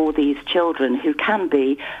care for these children who can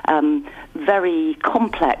be very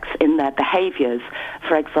complex in their behaviours.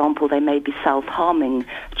 For example, they may be self-harming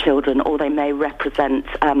children, or they may represent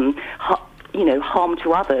harm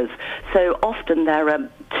to others. So often there are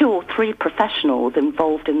 2 or 3 professionals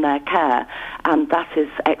involved in their care, and that is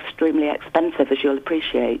extremely expensive, as you'll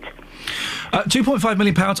appreciate. £2.5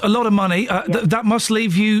 million, a lot of money. That must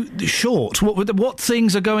leave you short. What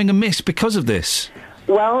things are going amiss because of this?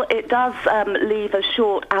 Well, it does leave us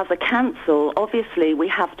short as a council. Obviously, we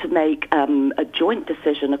have to make a joint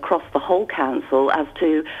decision across the whole council as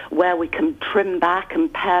to where we can trim back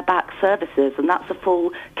and pare back services, and that's a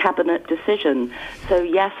full cabinet decision. So,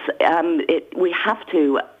 yes, we have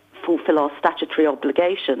to fulfil our statutory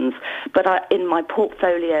obligations, but in my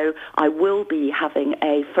portfolio I will be having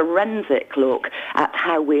a forensic look at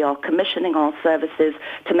how we are commissioning our services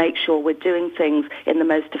to make sure we're doing things in the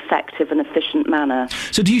most effective and efficient manner.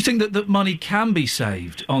 So do you think that the money can be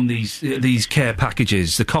saved on these care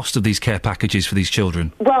packages, the cost of these care packages for these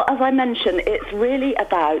children? Well, as I mentioned, it's really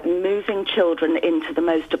about moving children into the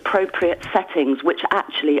most appropriate settings, which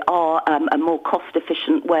actually are a more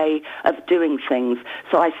cost-efficient way of doing things.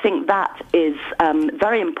 So I think think that is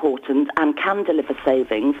very important and can deliver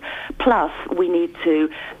savings. Plus, we need to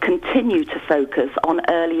continue to focus on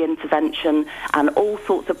early intervention and all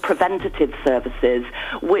sorts of preventative services,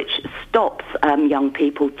 which stops young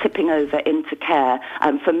people tipping over into care.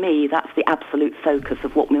 And for me, that's the absolute focus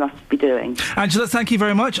of what we must be doing. Angela, thank you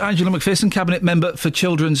very much. Angela McPherson, Cabinet Member for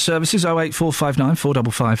Children's Services. 08459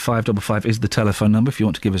 455 555 is the telephone number if you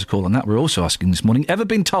want to give us a call on that. We're also asking this morning, ever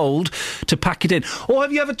been told to pack it in? Or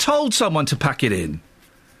have you ever told someone to pack it in?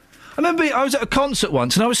 I remember I was at a concert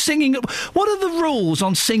once and I was singing. What are the rules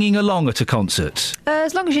on singing along at a concert?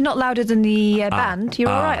 As long as you're not louder than the band, you're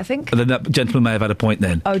all right, I think. Then that gentleman may have had a point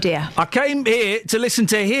then. Oh, dear. I came here to listen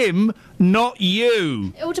to him, not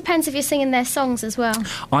you. It all depends if you're singing their songs as well.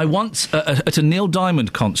 I once, at a Neil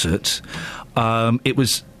Diamond concert, it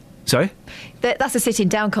was... Sorry? That's a sitting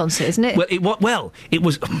down concert, isn't it? Well, it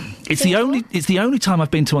was. It's the only time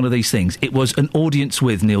I've been to one of these things. It was an audience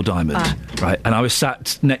with Neil Diamond, right? And I was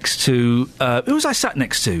sat next to. Who was I sat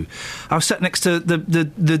next to? I was sat next to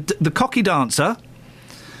the cocky dancer.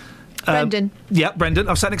 Brendan. Brendan.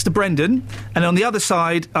 I was sat next to Brendan, and on the other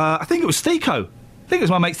side, I think it was Thico. I think it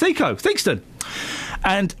was my mate Thico, Theakston.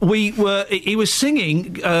 And he was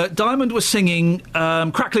singing, Diamond was singing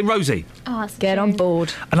Crackling Rosie. Oh, get on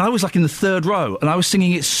board. And I was like in the third row, and I was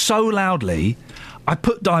singing it so loudly, I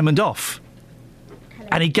put Diamond off. Hello.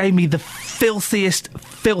 And he gave me the filthiest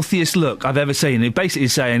look I've ever seen. He basically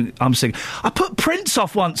saying, I'm singing. I put Prince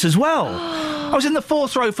off once as well. I was in the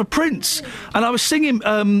fourth row for Prince, and I was singing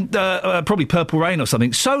probably Purple Rain or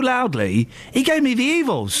something so loudly, he gave me the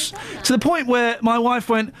evils. To the point where my wife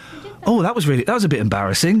went, oh, that was a bit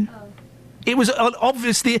embarrassing. It was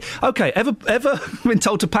obviously... OK, ever been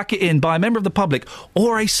told to pack it in by a member of the public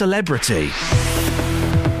or a celebrity?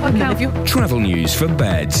 Travel news for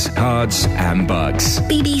beds, cards and bugs.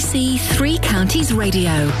 BBC Three Counties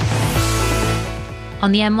Radio.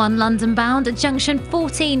 On the M1 London bound at junction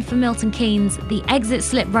 14 for Milton Keynes, the exit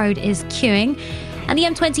slip road is queuing. And the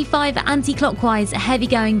M25 anti-clockwise, heavy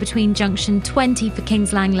going between junction 20 for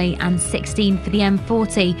Kings Langley and 16 for the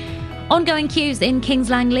M40. Ongoing queues in Kings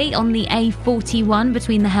Langley on the A41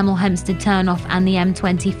 between the Hemel Hempstead turnoff and the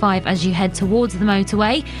M25 as you head towards the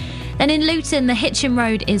motorway. Then in Luton, the Hitchin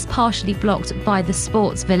Road is partially blocked by the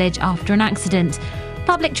Sports Village after an accident.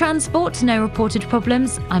 Public transport, no reported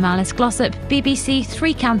problems. I'm Alice Glossop, BBC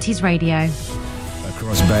Three Counties Radio.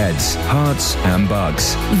 Across beds, hearts and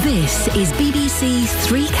bugs. This is BBC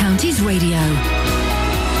Three Counties Radio.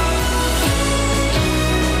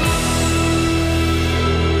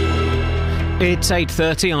 It's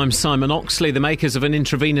 8:30, I'm Simon Oxley. The makers of an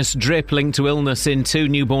intravenous drip linked to illness in 2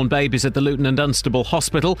 newborn babies at the Luton and Dunstable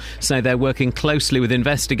Hospital say they're working closely with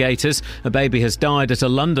investigators. A baby has died at a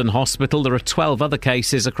London hospital. There are 12 other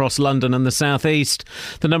cases across London and the South East.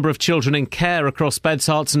 The number of children in care across beds,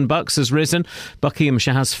 Herts and Bucks has risen.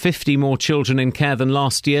 Buckinghamshire has 50 more children in care than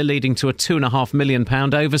last year, leading to a £2.5 million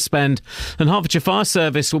overspend. And Hertfordshire Fire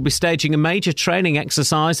Service will be staging a major training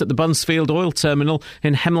exercise at the Bunsfield Oil Terminal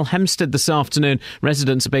in Hemel Hempstead this afternoon.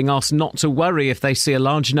 Residents are being asked not to worry if they see a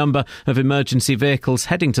large number of emergency vehicles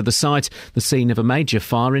heading to the site, the scene of a major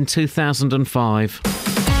fire in 2005.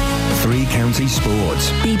 Three Counties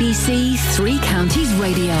Sports. BBC Three Counties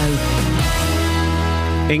Radio.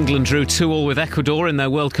 England drew 2-2 with Ecuador in their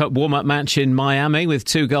World Cup warm-up match in Miami with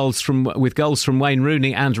goals from Wayne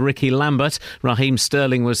Rooney and Ricky Lambert. Raheem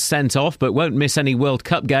Sterling was sent off but won't miss any World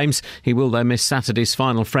Cup games. He will, though, miss Saturday's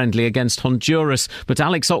final friendly against Honduras. But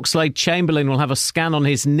Alex Oxlade-Chamberlain will have a scan on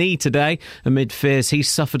his knee today amid fears he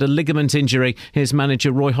suffered a ligament injury. Here's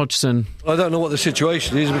manager Roy Hodgson. I don't know what the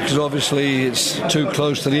situation is because obviously it's too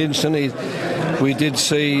close to the incident. We did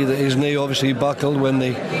see that his knee obviously buckled when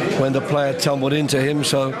the player tumbled into him,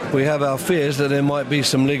 so we have our fears that there might be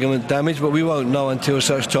some ligament damage, but we won't know until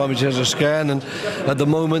such time as he has a scan, and at the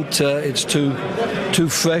moment it's too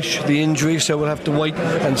fresh, the injury, so we'll have to wait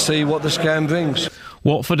and see what the scan brings.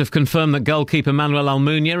 Watford have confirmed that goalkeeper Manuel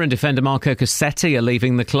Almunia and defender Marco Cassetti are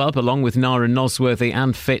leaving the club, along with Nara Nosworthy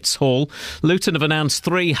and Fitz Hall. Luton have announced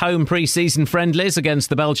 3 home pre-season friendlies against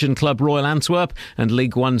the Belgian club Royal Antwerp and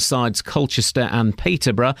League One sides Colchester and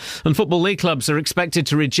Peterborough. And Football League clubs are expected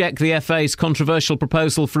to reject the FA's controversial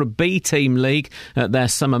proposal for a B-team league at their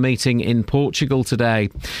summer meeting in Portugal today.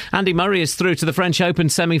 Andy Murray is through to the French Open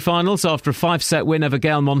semi-finals after a 5-set win over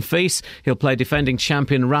Gael Monfils. He'll play defending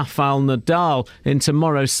champion Rafael Nadal in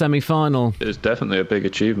tomorrow's semi-final. It's definitely a big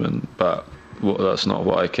achievement, but that's not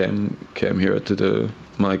what I came here to do.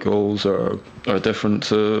 my goals are different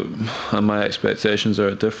to, and my expectations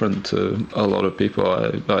are different to a lot of people.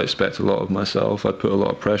 I expect a lot of myself. I put a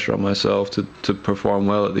lot of pressure on myself to perform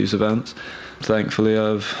well at these events. Thankfully,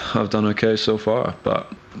 I've done okay so far,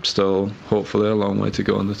 but still, hopefully, a long way to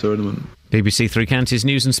go in the tournament. BBC Three Counties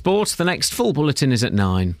News and Sport. The next full bulletin is at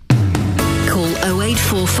 9. Call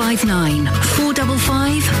 08459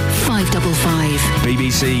 455 555.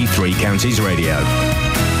 BBC Three Counties Radio.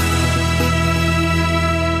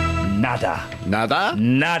 Nada. Nada?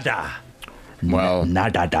 Nada. Well,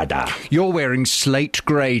 nada, dada. You're wearing slate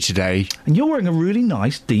grey today. And you're wearing a really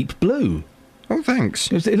nice deep blue. Oh, thanks.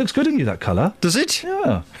 It looks good on you, that colour. Does it?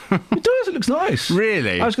 Yeah. It does. It looks nice.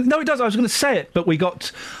 Really? No, it does. I was going to say it, but we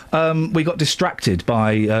got distracted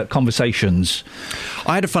by conversations.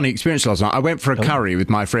 I had a funny experience last night. I went for a curry with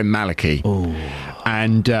my friend Maliki. Oh.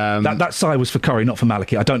 And that sigh was for curry, not for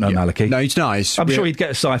Maliki. I don't know Maliki. No, he's nice. I'm sure he'd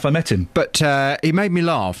get a sigh if I met him. But he made me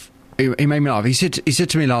laugh. He made me laugh. He said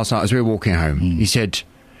to me last night as we were walking home, he said,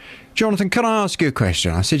 "Jonathan, can I ask you a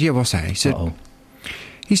question?" I said, "Yeah, what's that?" He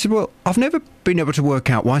said, "Well, I've never been able to work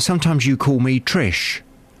out why sometimes you call me Trish."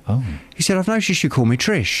 Oh. He said, "I've noticed you call me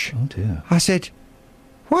Trish." Oh, dear. I said,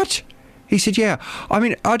 "What?" He said, "Yeah, I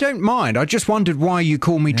mean, I don't mind. I just wondered why you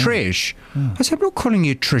call me Trish." Oh. I said, "I'm not calling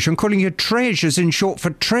you Trish. I'm calling you Treasure, as in short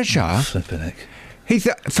for treasure." Oh, flippin' heck.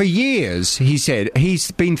 For years, he said, he's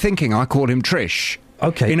been thinking I call him Trish.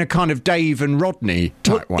 Okay. In a kind of Dave and Rodney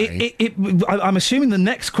type way. I'm assuming the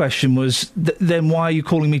next question was, then why are you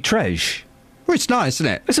calling me Tresh? Well, it's nice, isn't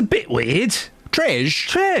it? It's a bit weird.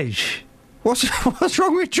 Tresh? What's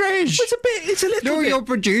wrong with Tresh? It's a little bit. Your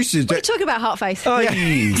producers. What are you talking about, Heartface? Oh, yeah,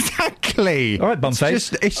 exactly. All right,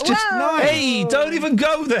 Bumface. It's just nice. Hey, don't even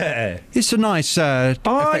go there. It's a nice,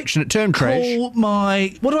 affectionate term, Tresh.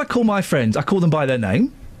 What do I call my friends? I call them by their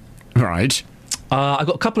name. Right. I've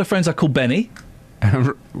got a couple of friends I call Benny.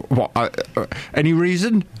 Any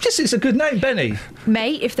reason? Just it's a good name, Benny.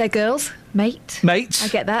 Mate, if they're girls. Mate. Mate. I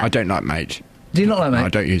get that. I don't like mate. Do you not like mate? No, I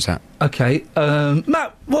don't use that. Okay.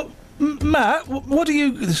 Matt, what do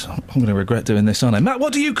you... I'm going to regret doing this, aren't I? Matt,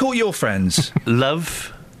 what do you call your friends?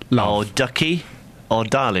 Love. Or Ducky. Or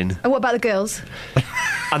Darling. And what about the girls?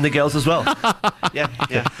 And the girls as well. Yeah.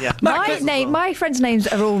 My friends' names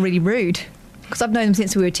are all really rude. Because I've known them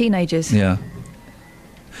since we were teenagers. Yeah.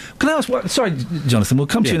 Can I ask sorry, Jonathan, we'll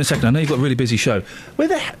come to you in a second. I know you've got a really busy show. Where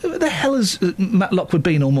the hell has Matt Lockwood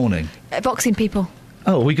been all morning? Boxing people.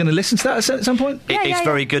 Oh, are we going to listen to that at some point? It's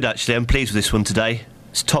very good, actually. I'm pleased with this one today.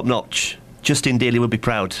 It's top notch. Justin Dealey would be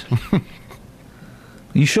proud. Are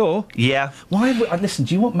you sure? Yeah. Why? Listen,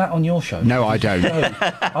 do you want Matt on your show? No, I don't. No.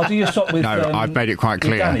 I'll do your stop with... No, I've made it quite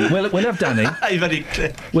clear. Danny. We'll have Danny. You've made it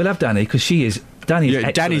clear. We'll have Danny, because she is... Danny's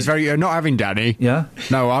excellent. Danny's very... You're not having Danny. Yeah?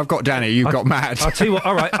 No, I've got Danny, you've got Matt. I'll tell you what,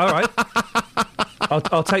 all right.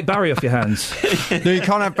 I'll take Barry off your hands. No, you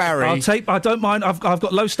can't have Barry. I don't mind. I've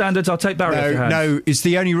got low standards. I'll take Barry off your hands. No, it's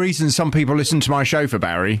the only reason some people listen to my show for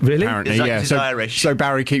Barry. Really? Apparently, Is that yeah. 'cause he's Irish? So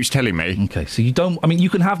Barry keeps telling me. Okay, so you don't... I mean, you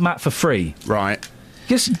can have Matt for free. Right.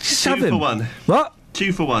 Just have him. 2 for 1. What?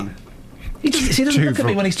 2 for 1. He doesn't look at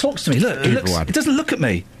me when he talks to me. Look, he doesn't look at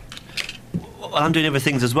me. Well, I'm doing other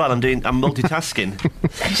things as well. I'm multitasking.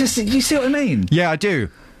 You see what I mean? Yeah, I do.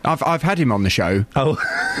 I've had him on the show. Oh,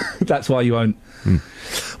 that's why you won't.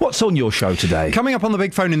 What's on your show today? Coming up on the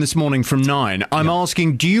big phone in this morning from 9, I'm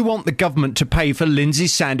asking, do you want the government to pay for Lindsay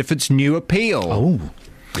Sandiford's new appeal? Oh.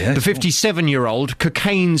 Yeah, the 57-year-old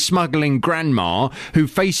cocaine-smuggling grandma who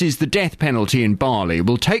faces the death penalty in Bali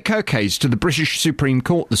will take her case to the British Supreme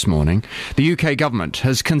Court this morning. The UK government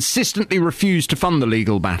has consistently refused to fund the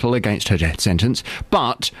legal battle against her death sentence,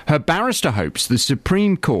 but her barrister hopes the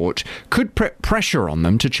Supreme Court could put pressure on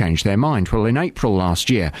them to change their mind. Well, in April last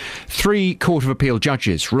year, 3 Court of Appeal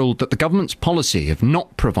judges ruled that the government's policy of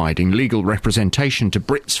not providing legal representation to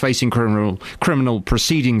Brits facing criminal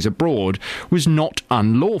proceedings abroad was not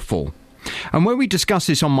unlawful. And when we discussed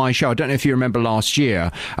this on my show, I don't know if you remember last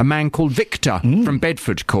year, a man called Victor from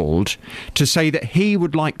Bedford called to say that he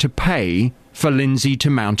would like to pay for Lindsay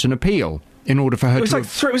to mount an appeal in order for her was it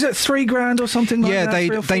 $3,000 or something like that?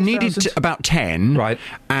 Yeah, they needed about 10, right,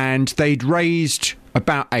 and they'd raised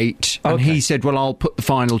about 8, and he said, well, I'll put the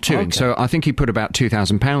final 2 in. So I think he put about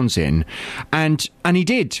 £2,000 in, and he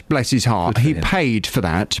did, bless his heart. He paid for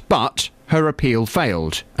that, but her appeal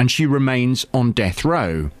failed, and she remains on death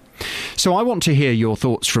row. So I want to hear your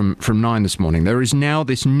thoughts from 9 this morning. There is now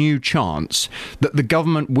this new chance that the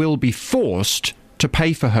government will be forced to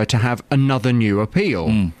pay for her to have another new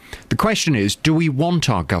appeal. The question is, do we want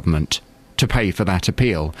our government to pay for that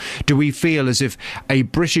appeal? Do we feel as if a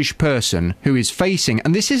British person who is facing,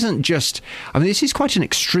 and this isn't just, I mean, this is quite an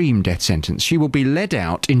extreme death sentence. She will be led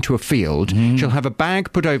out into a field, she'll have a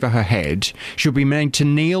bag put over her head, she'll be made to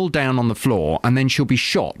kneel down on the floor, and then she'll be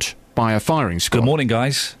shot by a firing squad. Good morning,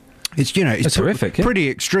 guys. It's, you know, it's horrific, pretty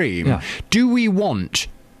extreme. Yeah. Do we want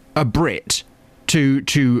a Brit to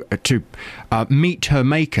meet her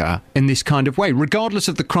maker in this kind of way, regardless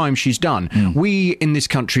of the crime she's done? We, in this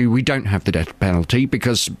country, we don't have the death penalty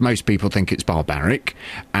because most people think it's barbaric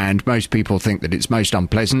and most people think that it's most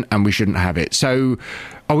unpleasant and we shouldn't have it. So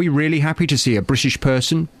are we really happy to see a British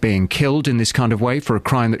person being killed in this kind of way for a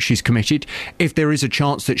crime that she's committed? If there is a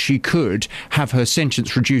chance that she could have her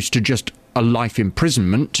sentence reduced to just a life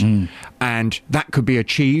imprisonment, and that could be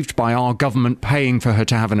achieved by our government paying for her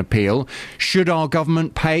to have an appeal. Should our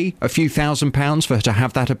government pay a few £1,000s for her to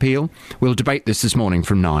have that appeal? We'll debate this morning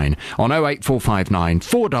from 9 on 08459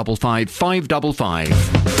 455 555.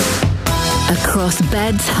 Across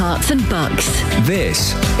beds, hearts and bucks.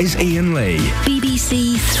 This is Iain Lee.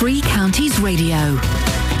 BBC Three Counties Radio.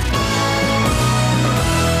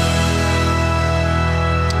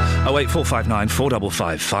 08459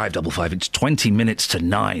 455 555. It's 20 minutes to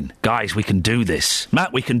 9. Guys, we can do this.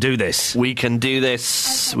 Matt, we can do this. We can do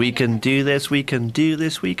this. We can do this. We can do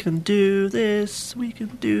this. We can do this. We can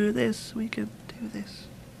do this. We can do this.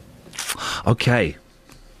 Okay,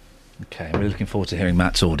 I'm really looking forward to hearing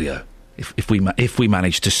Matt's audio. If we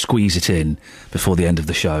manage to squeeze it in before the end of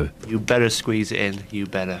the show. You better squeeze it in. You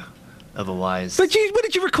better. Otherwise... But where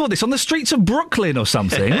did you record this? On the streets of Brooklyn or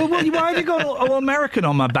something? Why have you got all American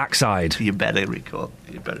on my backside? You better record.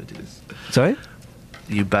 You better do this. Sorry?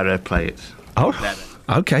 You better play it. Oh,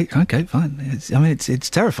 okay, fine. It's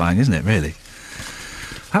terrifying, isn't it, really?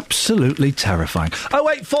 Absolutely terrifying.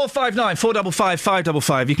 08459 455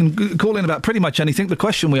 555. You can call in about pretty much anything. The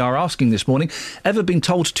question we are asking this morning, ever been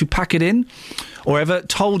told to pack it in? Or ever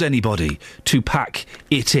told anybody to pack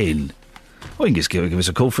it in? Well, you can just give us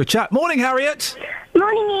a call for a chat. Morning, Harriet.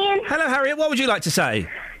 Morning, Ian. Hello, Harriet. What would you like to say?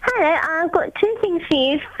 Hello, I've got two things for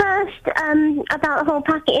you. First, about the whole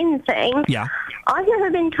pack it in thing. Yeah. I've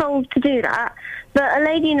never been told to do that, but a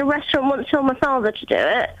lady in a restaurant once told my father to do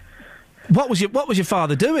it. What was your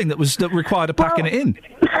father doing that required a packing it in?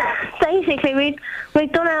 Basically,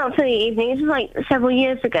 we'd gone out for the evening. This was like several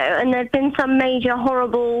years ago, and there'd been some major,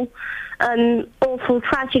 horrible, awful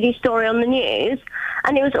tragedy story on the news,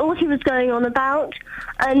 and it was all he was going on about.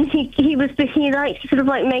 And he likes to sort of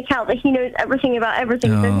like make out that he knows everything about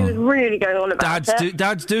everything. So he was really going on about it.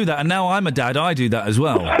 Dads do that, and now I'm a dad. I do that as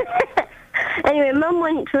well. Anyway, Mum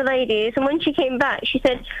went to the ladies, and when she came back, she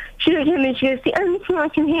said, she looked at him and she goes, the only thing I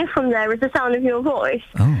can hear from there is the sound of your voice.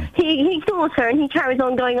 Oh. He ignores her, and he carries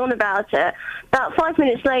on going on about it. About 5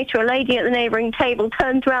 minutes later, a lady at the neighbouring table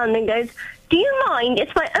turns around and goes, do you mind?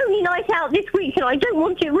 It's my only night out this week, and I don't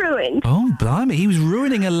want it ruined. Oh, blimey, he was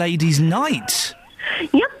ruining a lady's night.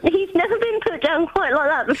 Yep, he's never been put down quite like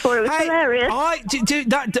that before. It was hilarious.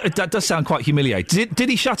 That does sound quite humiliating. Did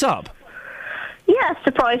he shut up? Yeah,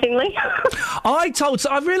 surprisingly.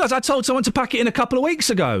 I've realised I told someone to pack it in a couple of weeks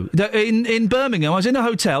ago. In Birmingham, I was in a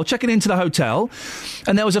hotel, checking into the hotel,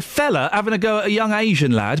 and there was a fella having a go at a young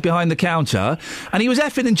Asian lad behind the counter, and he was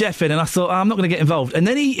effing and jeffing, and I thought, I'm not going to get involved. And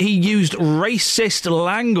then he used racist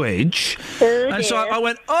language, and so I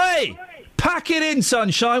went, oi, pack it in,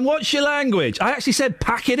 sunshine, what's your language? I actually said,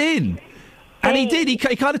 pack it in. And he did. He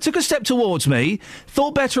kind of took a step towards me,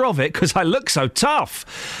 thought better of it, because I look so tough.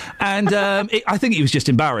 And I think he was just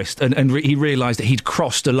embarrassed, and he realised that he'd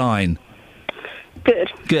crossed a line.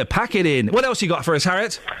 Good. Pack it in. What else you got for us,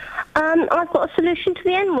 Harriet? I've got a solution to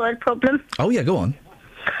the N-word problem. Oh, yeah, go on.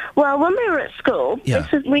 Well, when we were at school,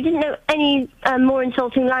 we didn't know any more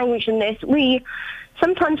insulting language than this. We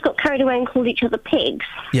sometimes got carried away and called each other pigs.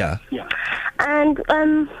 Yeah. And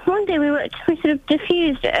one day we sort of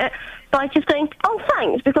diffused it by just going, oh,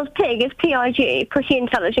 thanks, because pig is P-I-G, pretty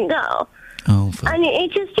intelligent girl. Oh, and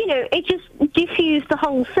it just diffused the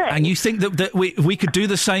whole thing. And you think that we could do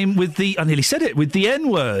the same with I nearly said it, with the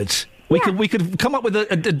N-word? We could come up with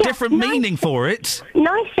a different meaning for it.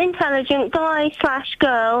 Nice, intelligent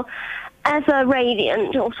guy/girl, ever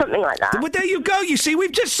radiant, or something like that. Well, there you go, you see,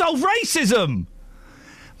 we've just solved racism!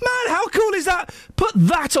 Man, how cool is that? Put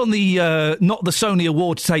that on the Not the Sony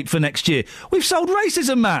Award tape for next year. We've solved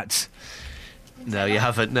racism, Matt. No, you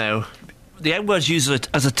haven't, no. The N-word's used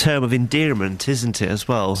as a term of endearment, isn't it, as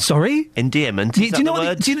well? Sorry? Endearment, do you know what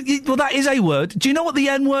well, that is a word. Do you know what the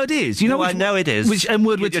N-word is? I know it is. Which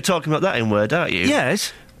N-word... You're talking about that N-word, aren't you?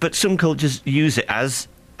 Yes. But some cultures use it as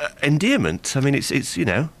endearment. I mean, it's you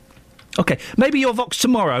know... OK, maybe your Vox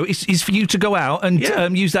tomorrow is for you to go out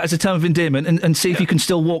and use that as a term of endearment and see if you can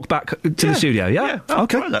still walk back to the studio, yeah? Yeah, I'll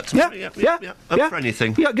try that tomorrow. Yeah. Up for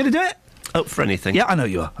anything. Yeah, going to do it? Up for anything. Yeah, I know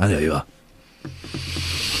you are.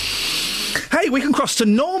 Hey, we can cross to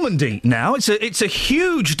Normandy now. It's a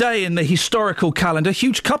huge day in the historical calendar,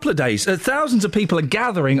 huge couple of days. Thousands of people are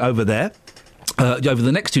gathering over there. Over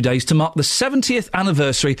the next 2 days to mark the 70th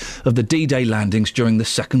anniversary of the D-Day landings during the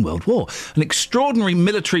Second World War. An extraordinary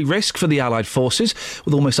military risk for the Allied forces,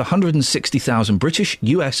 with almost 160,000 British,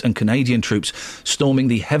 US and Canadian troops storming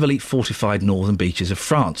the heavily fortified northern beaches of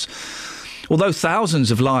France. Although thousands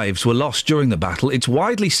of lives were lost during the battle, it's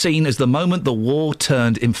widely seen as the moment the war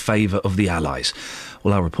turned in favour of the Allies.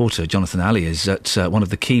 Well, our reporter, Jonathan Alley, is at one of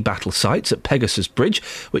the key battle sites at Pegasus Bridge,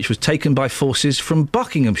 which was taken by forces from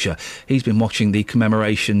Buckinghamshire. He's been watching the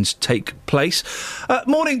commemorations take place.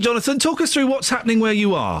 Morning, Jonathan. Talk us through what's happening where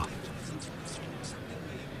you are.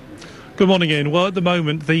 Good morning, Ian. Well, at the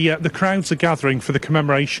moment, the crowds are gathering for the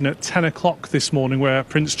commemoration at 10 o'clock this morning, where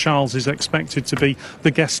Prince Charles is expected to be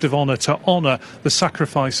the guest of honour to honour the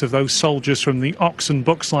sacrifice of those soldiers from the Ox and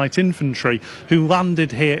Bucks Light Infantry who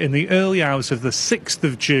landed here in the early hours of the 6th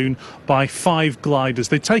of June by 5 gliders.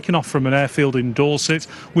 They'd taken off from an airfield in Dorset.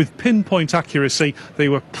 With pinpoint accuracy, they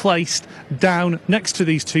were placed down next to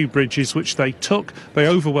these two bridges, which they took. They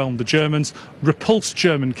overwhelmed the Germans, repulsed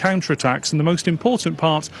German counterattacks, and the most important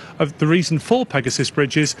part of the reason for Pegasus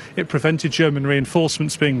Bridge is it prevented German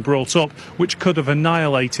reinforcements being brought up, which could have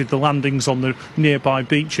annihilated the landings on the nearby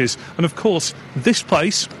beaches. And of course, this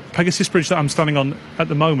place, Pegasus Bridge that I'm standing on at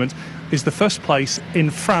the moment, is the first place in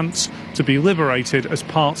France to be liberated as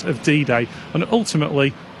part of D-Day, and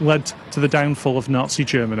ultimately led to the downfall of Nazi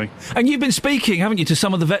Germany. And you've been speaking, haven't you, to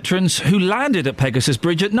some of the veterans who landed at Pegasus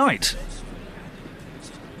Bridge at night?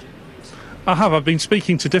 I have. I've been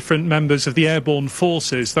speaking to different members of the airborne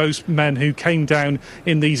forces, those men who came down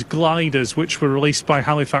in these gliders which were released by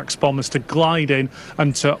Halifax bombers to glide in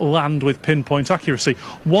and to land with pinpoint accuracy.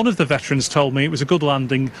 One of the veterans told me it was a good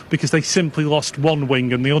landing because they simply lost one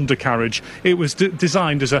wing and the undercarriage. It was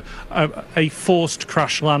designed as a forced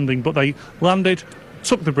crash landing, but they landed,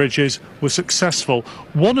 took the bridges, were successful.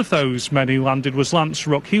 One of those men who landed was Lance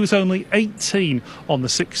Ruck. He was only 18 on the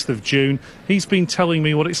 6th of June. He's been telling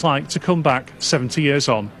me what it's like to come back 70 years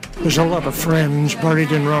on. There's a lot of friends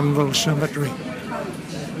buried in Ronville Cemetery.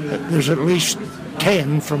 There's at least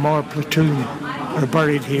 10 from our platoon are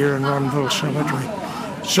buried here in Ronville Cemetery.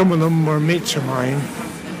 Some of them were mates of mine,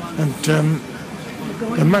 and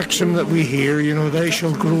the maxim that we hear, you know, they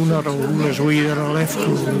shall grow not old as we that are left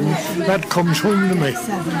grow old, that comes home to me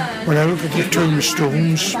when I look at the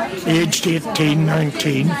tombstones, aged 18,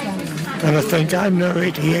 19, and I think I'm now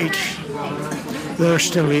 88, they're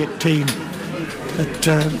still 18.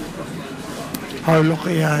 How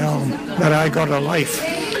lucky I am that I got a life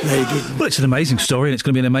they didn't. Well, it's an amazing story, and it's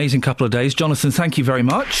going to be an amazing couple of days. Jonathan, thank you very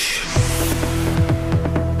much.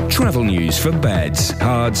 Travel news for beds,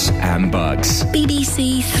 cards and bugs.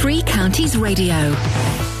 BBC Three Counties Radio.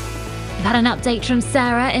 We've had an update from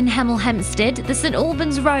Sarah in Hemel Hempstead. The St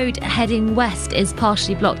Albans Road heading west is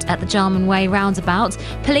partially blocked at the Jarman Way roundabout.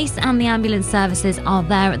 Police and the ambulance services are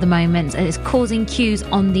there at the moment, and it's causing queues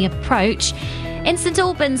on the approach. In St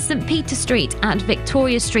Albans, St Peter Street at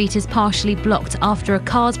Victoria Street is partially blocked after a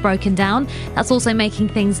car's broken down. That's also making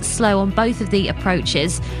things slow on both of the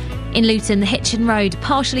approaches. In Luton, the Hitchin Road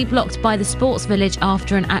partially blocked by the Sports Village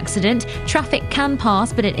after an accident. Traffic can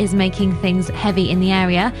pass, but it is making things heavy in the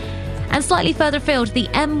area. And slightly further afield, the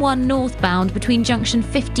M1 northbound between junction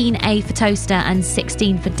 15A for Towcester and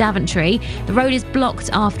 16 for Daventry. The road is blocked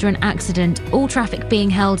after an accident, all traffic being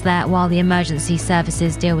held there while the emergency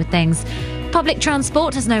services deal with things. Public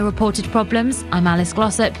transport has no reported problems. I'm Alice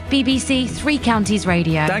Glossop, BBC Three Counties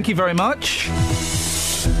Radio. Thank you very much.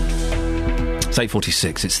 It's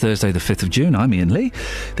 8:46. It's Thursday the 5th of June. I'm Iain Lee.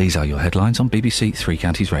 These are your headlines on BBC Three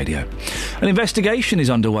Counties Radio. An investigation is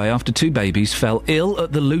underway after two babies fell ill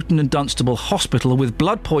at the Luton and Dunstable Hospital with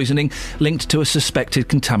blood poisoning linked to a suspected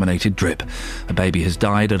contaminated drip. A baby has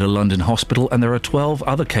died at a London hospital, and there are 12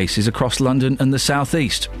 other cases across London and the South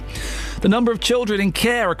East. The number of children in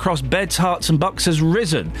care across Beds, Herts and Bucks has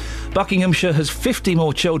risen. Buckinghamshire has 50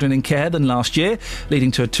 more children in care than last year,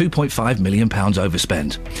 leading to a £2.5 million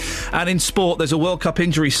overspend. And in sport, there's a World Cup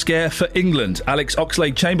injury scare for England. Alex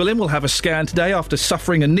Oxlade-Chamberlain will have a scan today after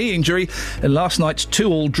suffering a knee injury in last night's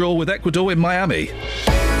 2-2 draw with Ecuador in Miami.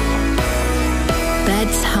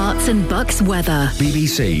 Beds, Herts and Bucks weather.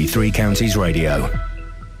 BBC Three Counties Radio.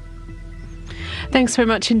 Thanks very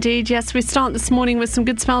much indeed. Yes, we start this morning with some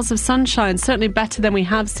good spells of sunshine, certainly better than we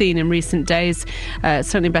have seen in recent days,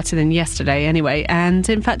 certainly better than yesterday anyway, and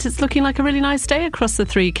in fact it's looking like a really nice day across the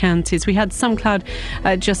three counties. We had some cloud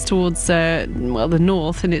just towards the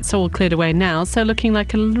north, and it's all cleared away now, so looking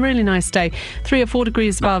like a really nice day. 3 or 4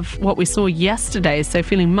 degrees above what we saw yesterday, so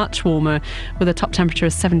feeling much warmer with a top temperature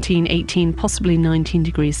of 17, 18, possibly 19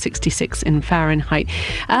 degrees, 66 in Fahrenheit.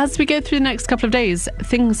 As we go through the next couple of days,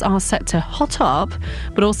 things are set to hot up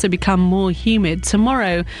but also become more humid.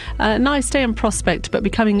 Tomorrow, a nice day in prospect but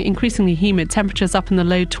becoming increasingly humid, temperatures up in the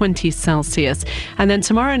low 20s Celsius, and then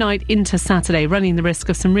tomorrow night into Saturday, running the risk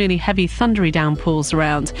of some really heavy thundery downpours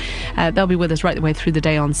around. They'll be with us right the way through the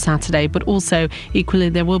day on Saturday, but also equally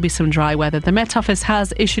there will be some dry weather. The Met Office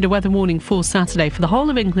has issued a weather warning for Saturday for the whole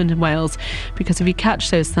of England and Wales, because if you catch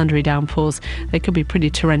those thundery downpours, they could be pretty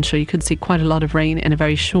torrential. You could see quite a lot of rain in a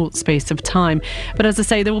very short space of time. But as I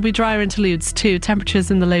say, there will be drier interludes too, temperatures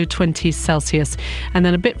in the low 20s Celsius, and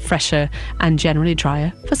then a bit fresher and generally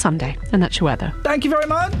drier for Sunday. And that's your weather. Thank you very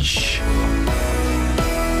much.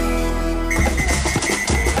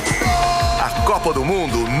 A Copa do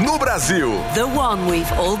Mundo no Brasil. The one we've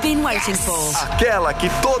all been waiting for. Aquela que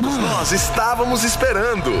todos nós estávamos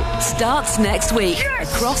esperando. Starts next week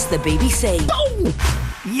across the BBC. Oh!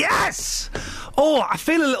 Yes! Oh, I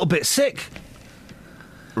feel a little bit sick.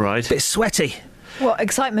 Right. Bit sweaty. What,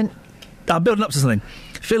 excitement? I'm building up to something.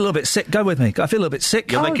 Feel a little bit sick. Go with me. I feel a little bit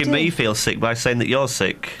sick. You're making me feel sick by saying that you're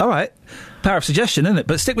sick. All right. Power of suggestion, isn't it?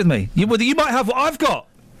 But stick with me. You might have what I've got.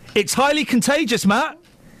 It's highly contagious, Matt.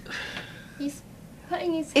 He's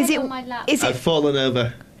putting his head on my lap. I've fallen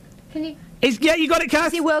over. Can you... Yeah, you got it, Kath.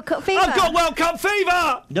 Is it World Cup fever? I've got World Cup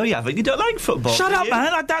fever! No, you haven't. You don't like football. Shut up,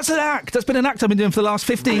 man. That's an act. That's been an act I've been doing for the last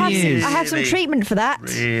 15 years. I have some treatment for that.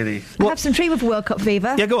 Really? I have some treatment for World Cup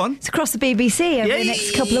fever. Yeah, go on. It's across the BBC over the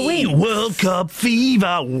next couple of weeks. World Cup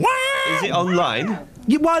fever. Wow! Is it online?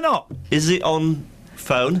 Why not? Is it on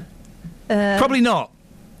phone? Probably not.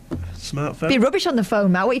 Smartphone? Be rubbish on the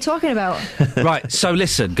phone, Matt. What are you talking about? Right, so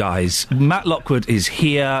listen, guys. Matt Lockwood is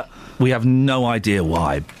here. We have no idea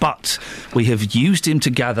why, but we have used him to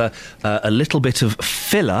gather a little bit of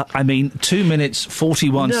filler. I mean, 2 minutes,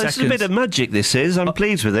 41 seconds. It's a bit of magic, this is. I'm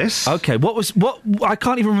pleased with this. OK, I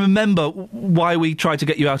can't even remember why we tried to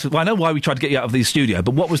get you out of... Well, I know why we tried to get you out of the studio,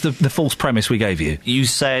 but what was the false premise we gave you? You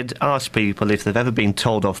said, ask people if they've ever been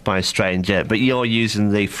told off by a stranger, but you're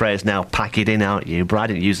using the phrase now, pack it in, aren't you? But I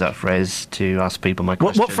didn't use that phrase to ask people my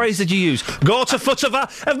questions. What phrase did you use? Go to foot of our...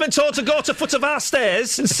 I've been told to go to foot of our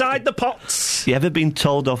stairs inside the pots. You ever been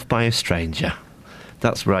told off by a stranger?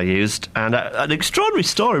 That's what I used. And an extraordinary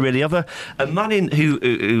story, really, of a man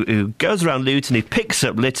who goes around Luton, he picks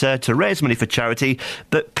up litter to raise money for charity,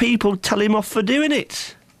 but people tell him off for doing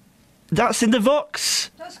it. That's in the Vox.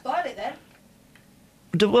 Don't spoil it,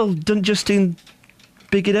 then. Well, doesn't Justine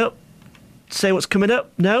big it up? Say what's coming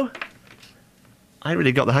up? No? I ain't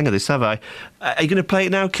really got the hang of this, have I? Are you going to play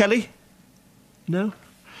it now, Kelly? No?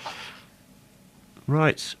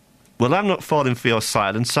 Right. Well, I'm not falling for your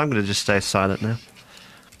silence, so I'm going to just stay silent now.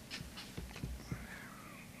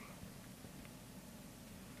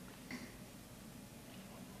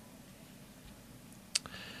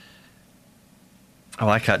 Oh,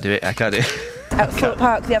 I can't do it. At Thorpe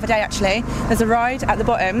Park the other day, actually, there's a ride at the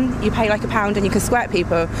bottom. You pay like £1 and you can squirt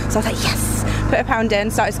people. So I was like, yes! Put £1 in,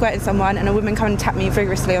 started squirting someone, and a woman came and tapped me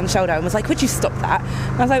vigorously on the shoulder and was like, would you stop that?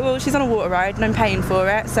 And I was like, well, she's on a water ride and I'm paying for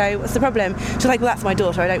it, so what's the problem? She's like, well, that's my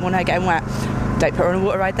daughter, I don't want her getting wet. Don't put her on a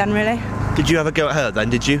water ride then, really. Did you have a go at her then,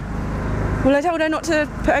 did you? Well, I told her not to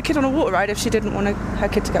put her kid on a water ride if she didn't want her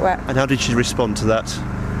kid to get wet. And how did she respond to that?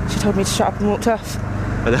 She told me to shut up and walked off.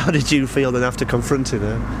 And how did you feel then after confronting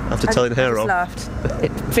her? After telling her off? I just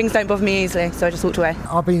laughed. Things don't bother me easily, so I just walked away.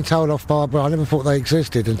 I've been told off by... Well, I never thought they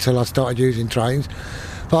existed until I started using trains.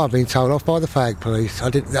 But I've been told off by the fag police.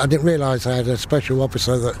 I didn't realise they had a special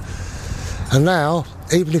officer that... And now,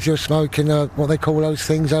 even if you're smoking what they call those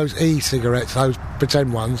things, those e-cigarettes, those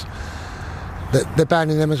pretend ones, they're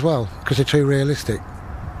banning them as well, because they're too realistic.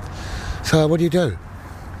 So what do?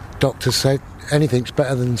 Doctors said anything's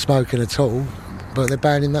better than smoking at all, but they're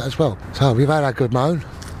banning that as well. So we've had a good moan.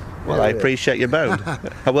 Well, I appreciate your moan.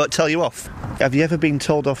 I won't tell you off. Have you ever been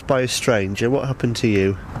told off by a stranger? What happened to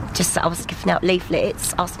you? Just that I was giving out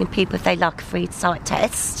leaflets asking people if they like a free sight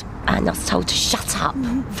test, and I was told to shut up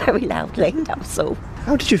very loudly, that was all.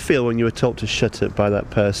 How did you feel when you were told to shut up by that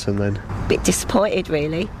person then? A bit disappointed,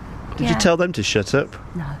 really. Did you tell them to shut up?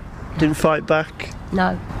 No. Didn't fight back?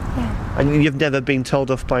 No. Yeah. And you've never been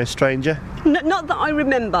told off by a stranger? Not that I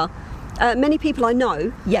remember. Many people I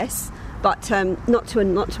know, yes, but not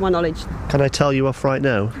to my knowledge. Can I tell you off right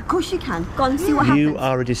now? Of course you can. Go on, see what happens. You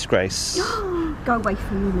are a disgrace. Go away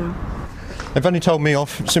from me now. They've only told me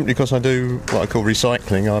off simply because I do what I call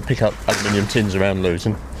recycling. I pick up aluminium tins around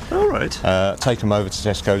Luton. All right. Take them over to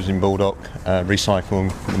Tesco's in Baldock, recycle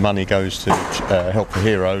them. The money goes to Help for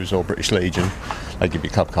Heroes or British Legion. They give you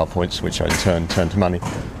club card points, which I in turn turn to money.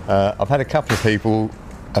 I've had a couple of people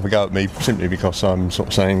have a go at me simply because I'm sort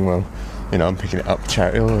of saying, well, you know, I'm picking it up for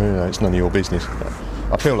charity. Oh, you know, it's none of your business.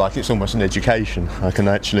 I feel like it's almost an education. I can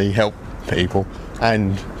actually help people,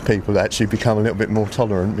 and people actually become a little bit more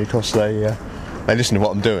tolerant because they listen to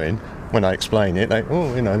what I'm doing. When I explain it, they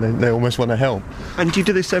almost want to help. And do you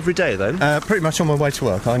do this every day then? Pretty much on my way to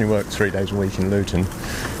work. I only work 3 days a week in Luton,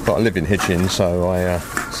 but I live in Hitchin, so I...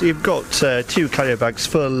 So you've got 2 carrier bags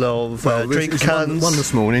full of drink cans? One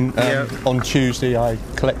this morning. On Tuesday I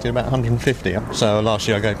collected about 150. So last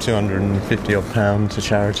year I gave £250 odd to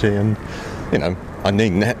charity, and, you know, I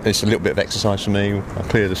need that. It's a little bit of exercise for me. I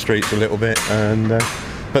clear the streets a little bit, and...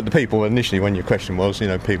 But the people initially, when your question was, you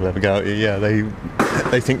know, people have a go at you. Yeah,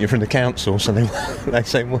 they think you're from the council, so they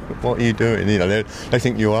say, "What are you doing?" You know, they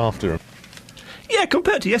think you're after them. Yeah,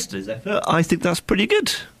 compared to yesterday's effort, I think that's pretty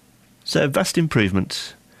good. So vast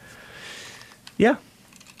improvement. Yeah.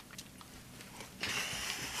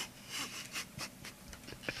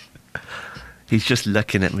 He's just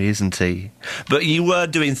looking at me, isn't he? But you were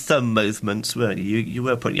doing thumb movements, weren't you? You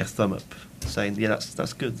were putting your thumb up, saying, "Yeah,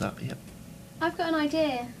 that's good." That, yeah. I've got an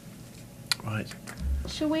idea. Right.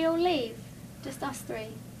 Shall we all leave? Just us 3?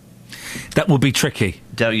 That would be tricky.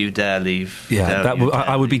 Don't you dare leave. Yeah,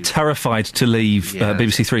 I would be terrified to leave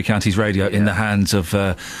BBC Three Counties Radio in the hands of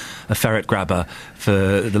a ferret grabber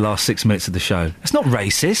for the last 6 minutes of the show. It's not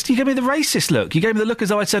racist. You gave me the racist look. You gave me the look as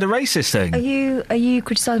though I'd said a racist thing. Are you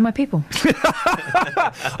criticising my people?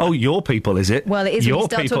 Oh, your people, is it? Well, it is. Your when you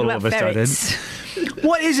start people talking all of about a ferrets. sudden.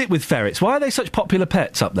 What is it with ferrets? Why are they such popular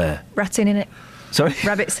pets up there? Ratting in it. Sorry?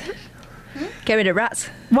 Rabbits. Get rid of rats.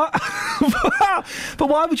 What? But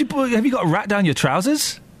why would you... Have you got a rat down your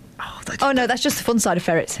trousers? Oh, no, that's just the fun side of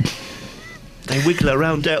ferrets. They wiggle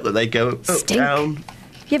around out that they go up, down.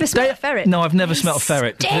 You ever smell a ferret? No, I've never smelt a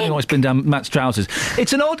ferret. I don't know what's been down Matt's trousers.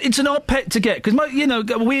 It's an odd pet to get, because, you know,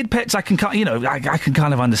 weird pets I can kind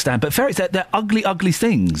of understand, but ferrets, they're ugly, ugly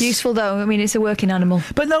things. Useful, though. I mean, it's a working animal.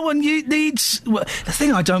 But no one needs... Well, the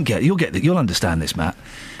thing I don't get, you'll understand this, Matt.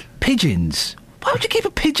 Pigeons. Why would you keep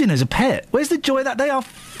a pigeon as a pet? Where's the joy that they are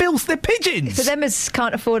filth? They're pigeons! For them as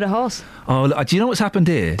can't afford a horse. Oh, look, do you know what's happened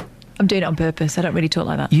here? I'm doing it on purpose. I don't really talk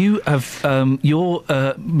like that. You have, you're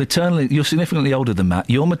significantly older than Matt.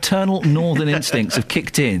 Your maternal northern instincts have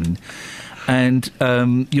kicked in, and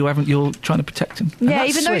you're trying to protect him. Yeah,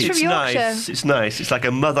 even though he's from Yorkshire. It's nice. It's like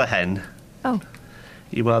a mother hen. Oh.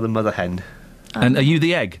 You are the mother hen. And are you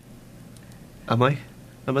the egg? Am I?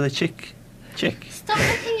 Am I the chick? Stop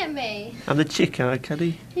looking at me. I'm the chick, aren't I,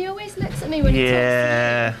 Kelly? He always looks at me when he talks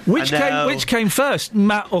to me. Which came first,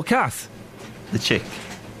 Matt or Kath? The chick.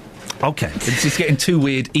 Okay, this is getting too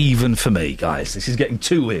weird even for me, guys. This is getting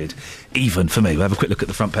too weird even for me. We'll have a quick look at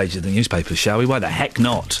the front page of the newspapers, shall we? Why the heck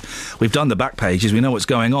not? We've done the back pages. We know what's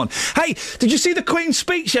going on. Hey, did you see the Queen's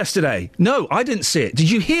speech yesterday? No, I didn't see it.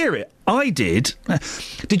 Did you hear it? I did.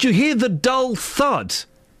 Did you hear the dull thud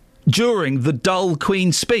during the dull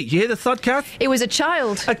Queen's speech? You hear the thud, Kath? It was a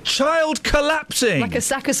child. A child collapsing. Like a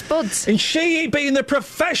sack of spuds. And she, being the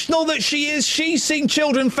professional that she is, she's seen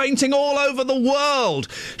children fainting all over the world.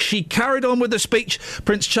 She carried on with the speech.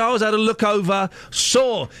 Prince Charles had a look over,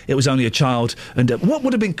 saw it was only a child. And what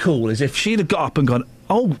would have been cool is if she'd have got up and gone,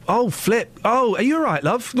 oh, Flip. Oh, are you all right,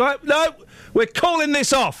 love? Right, no. We're calling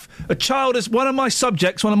this off. A child is one of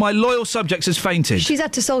my loyal subjects has fainted. She's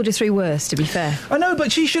had to soldier through worse, to be fair. I know,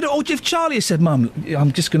 but she should have... Or if Charlie had said, Mum,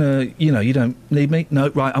 I'm just going to... You know, you don't need me? No,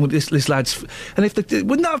 right, I'm this lad's... And if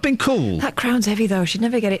wouldn't that have been cool? That crown's heavy, though. She'd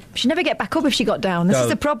never get it. She'd never get back up if she got down. This is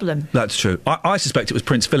the problem. That's true. I suspect it was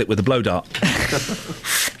Prince Philip with a blow dart.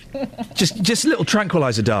 Just little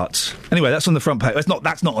tranquiliser darts. Anyway, that's on the front page.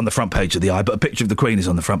 That's not on the front page of the Eye, but a picture of the Queen is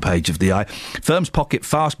on the front page of the Eye. Firms pocket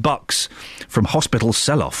fast bucks from hospital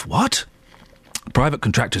sell-off. What? Private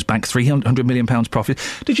contractors bank £300 million profit.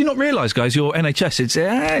 Did you not realise, guys, your NHS,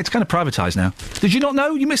 it's kind of privatised now. Did you not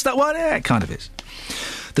know? You missed that one? Yeah, it kind of is.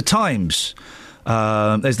 The Times.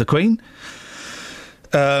 There's the Queen.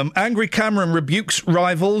 Angry Cameron rebukes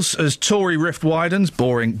rivals as Tory rift widens.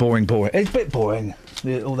 Boring. It's a bit boring.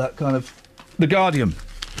 All that kind of... The Guardian.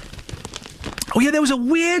 Oh, yeah, there was a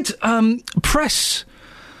weird press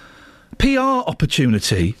PR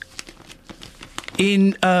opportunity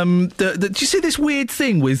in... Did you see this weird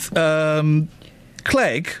thing with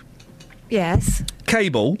Clegg Yes.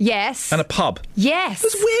 Cable. Yes. And a pub. Yes.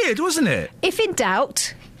 That's weird, wasn't it? If in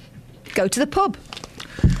doubt, go to the pub.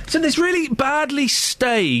 So this really badly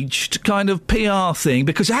staged kind of PR thing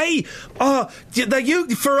because, hey,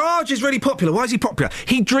 Farage is really popular. Why is he popular?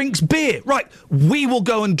 He drinks beer. Right, we will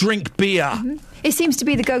go and drink beer. Mm-hmm. It seems to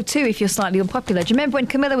be the go-to if you're slightly unpopular. Do you remember when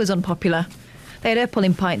Camilla was unpopular? They had her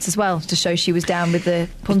pulling pints as well to show she was down with the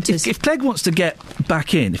punters. If Clegg wants to get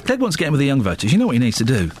back in, if Clegg wants to get in with the young voters, you know what he needs to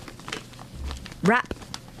do? Rap.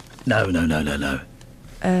 No.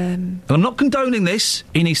 And I'm not condoning this.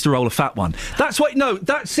 He needs to roll a fat one. That's what. No,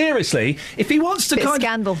 that seriously. If he wants to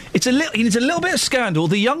scandal. He needs a little bit of scandal.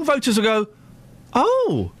 The young voters will go,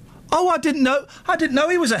 oh, I didn't know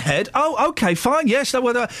he was ahead. Oh, okay, fine. Yes,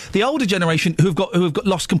 the older generation who've got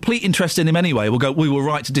lost complete interest in him anyway will go, we were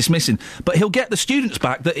right to dismiss him. But he'll get the students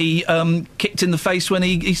back that he kicked in the face when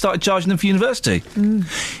he started charging them for university. Mm.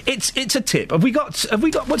 It's a tip. Have we got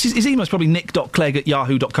what's his email's probably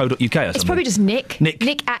nick.clegg@yahoo.co.uk or something. It's probably just Nick.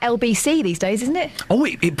 Nick at LBC these days, isn't it? Oh,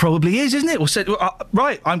 it probably is, isn't it?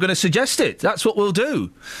 Right, I'm going to suggest it. That's what we'll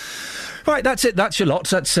do. Right, that's it. That's your lot.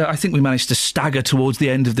 That's. I think we managed to stagger towards the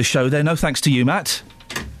end of the show there. No thanks to you, Matt.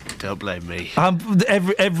 Don't blame me.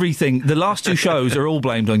 Everything. The last two shows are all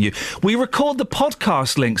blamed on you. We record the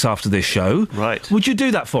podcast links after this show. Right. Would you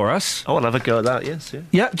do that for us? Oh, I'll have a go at that, yes. Yeah.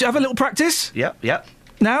 Yeah, do you have a little practice? Yep.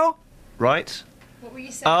 Now? Right. What were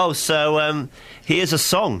you saying? Oh, so, here's a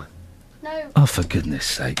song. No. Oh, for goodness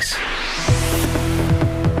sakes.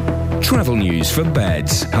 Travel news for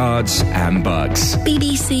beds, cards and bugs.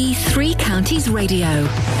 BBC Three Counties Radio.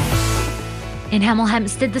 In Hemel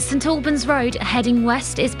Hempstead, the St Albans Road heading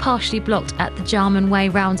west is partially blocked at the Jarman Way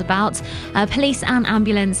roundabout. Police and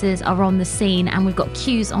ambulances are on the scene and we've got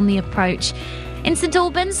queues on the approach. In St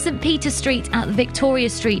Albans, St Peter Street at Victoria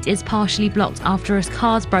Street is partially blocked after a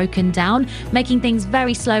car's broken down, making things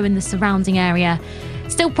very slow in the surrounding area.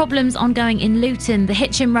 Still problems ongoing in Luton. The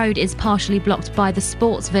Hitchin Road is partially blocked by the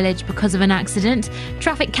Sports Village because of an accident.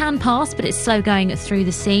 Traffic can pass, but it's slow going through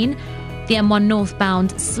the scene. The M1 northbound,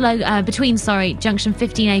 between junction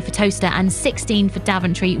 15A for Towcester and 16 for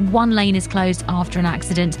Daventry. One lane is closed after an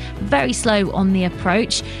accident. Very slow on the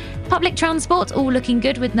approach. Public transport, all looking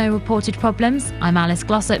good with no reported problems. I'm Alice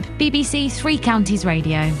Glossop, BBC Three Counties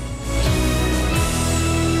Radio.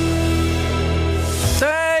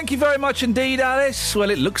 Thank you very much indeed, Alice. Well,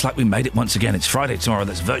 it looks like we made it once again. It's Friday tomorrow.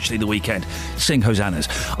 That's virtually the weekend. Sing hosannas.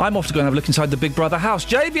 I'm off to go and have a look inside the Big Brother house.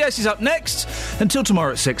 JVS is up next. Until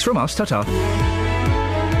tomorrow at 6 from us. Ta-ta.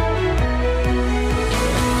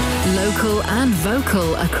 Local and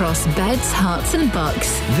vocal across beds, hearts and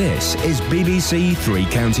bucks. This is BBC Three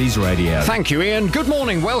Counties Radio. Thank you, Iain. Good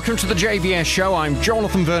morning. Welcome to the JVS show. I'm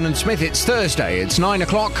Jonathan Vernon-Smith. It's Thursday. It's 9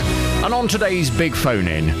 o'clock. And on today's Big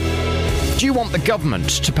Phone-In. Do you want the government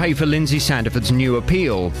to pay for Lindsay Sandiford's new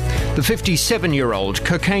appeal? The 57-year-old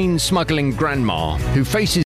cocaine-smuggling grandma who faces